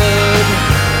forward.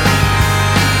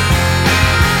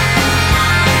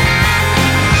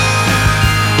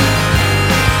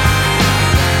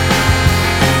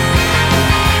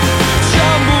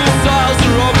 Jumble styles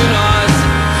are organized,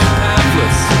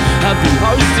 pamphlets have been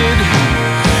posted,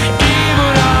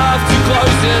 even after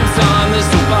closing time there's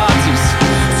still parties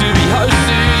to be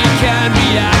hosted. You can be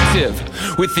active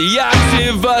with the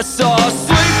activists or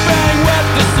sleeping with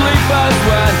the sleepers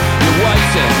when you're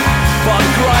waiting for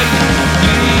the great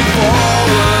leap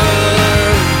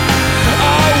forward.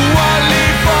 Oh, one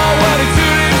leap forward and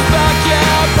two leaps back,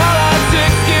 yeah,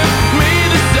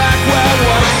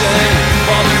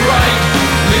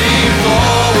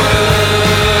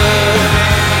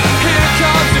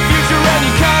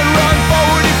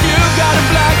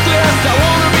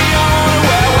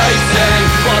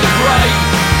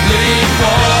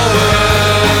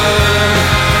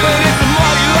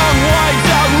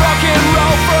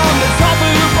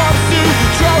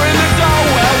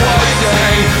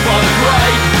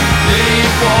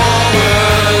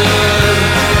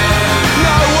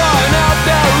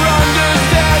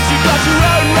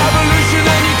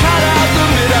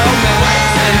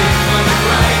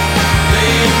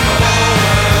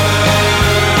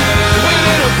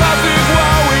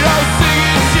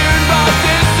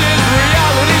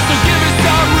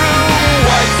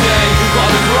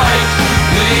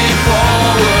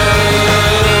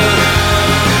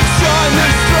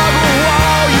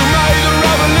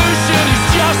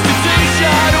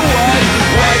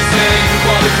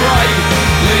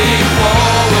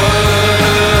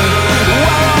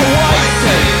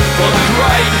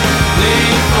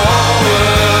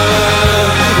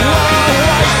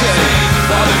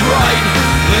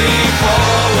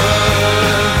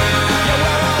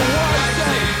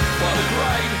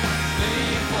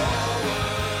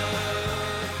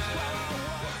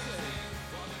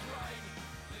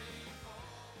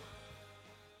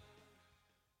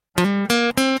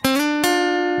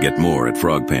 Get more at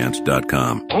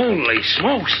frogpants.com. Holy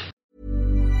smokes!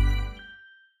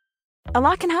 A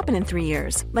lot can happen in 3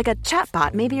 years, like a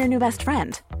chatbot may be your new best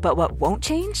friend. But what won't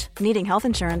change? Needing health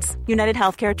insurance. United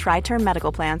Healthcare Tri-Term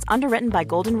Medical Plans, underwritten by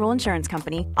Golden Rule Insurance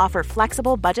Company, offer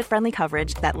flexible, budget-friendly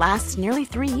coverage that lasts nearly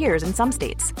 3 years in some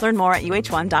states. Learn more at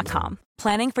uh1.com.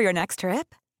 Planning for your next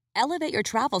trip? Elevate your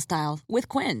travel style with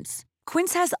Quince.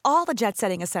 Quince has all the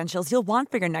jet-setting essentials you'll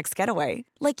want for your next getaway,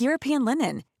 like European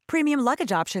linen, premium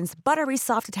luggage options, buttery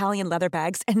soft Italian leather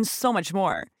bags, and so much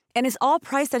more. And is all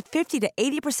priced at 50 to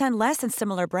 80% less than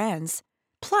similar brands.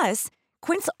 Plus,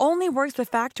 Quince only works with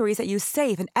factories that use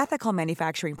safe and ethical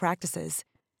manufacturing practices.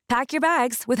 Pack your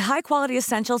bags with high-quality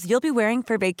essentials you'll be wearing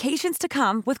for vacations to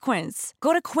come with Quince.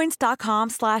 Go to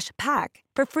quince.com/pack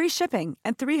for free shipping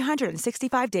and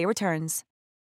 365-day returns.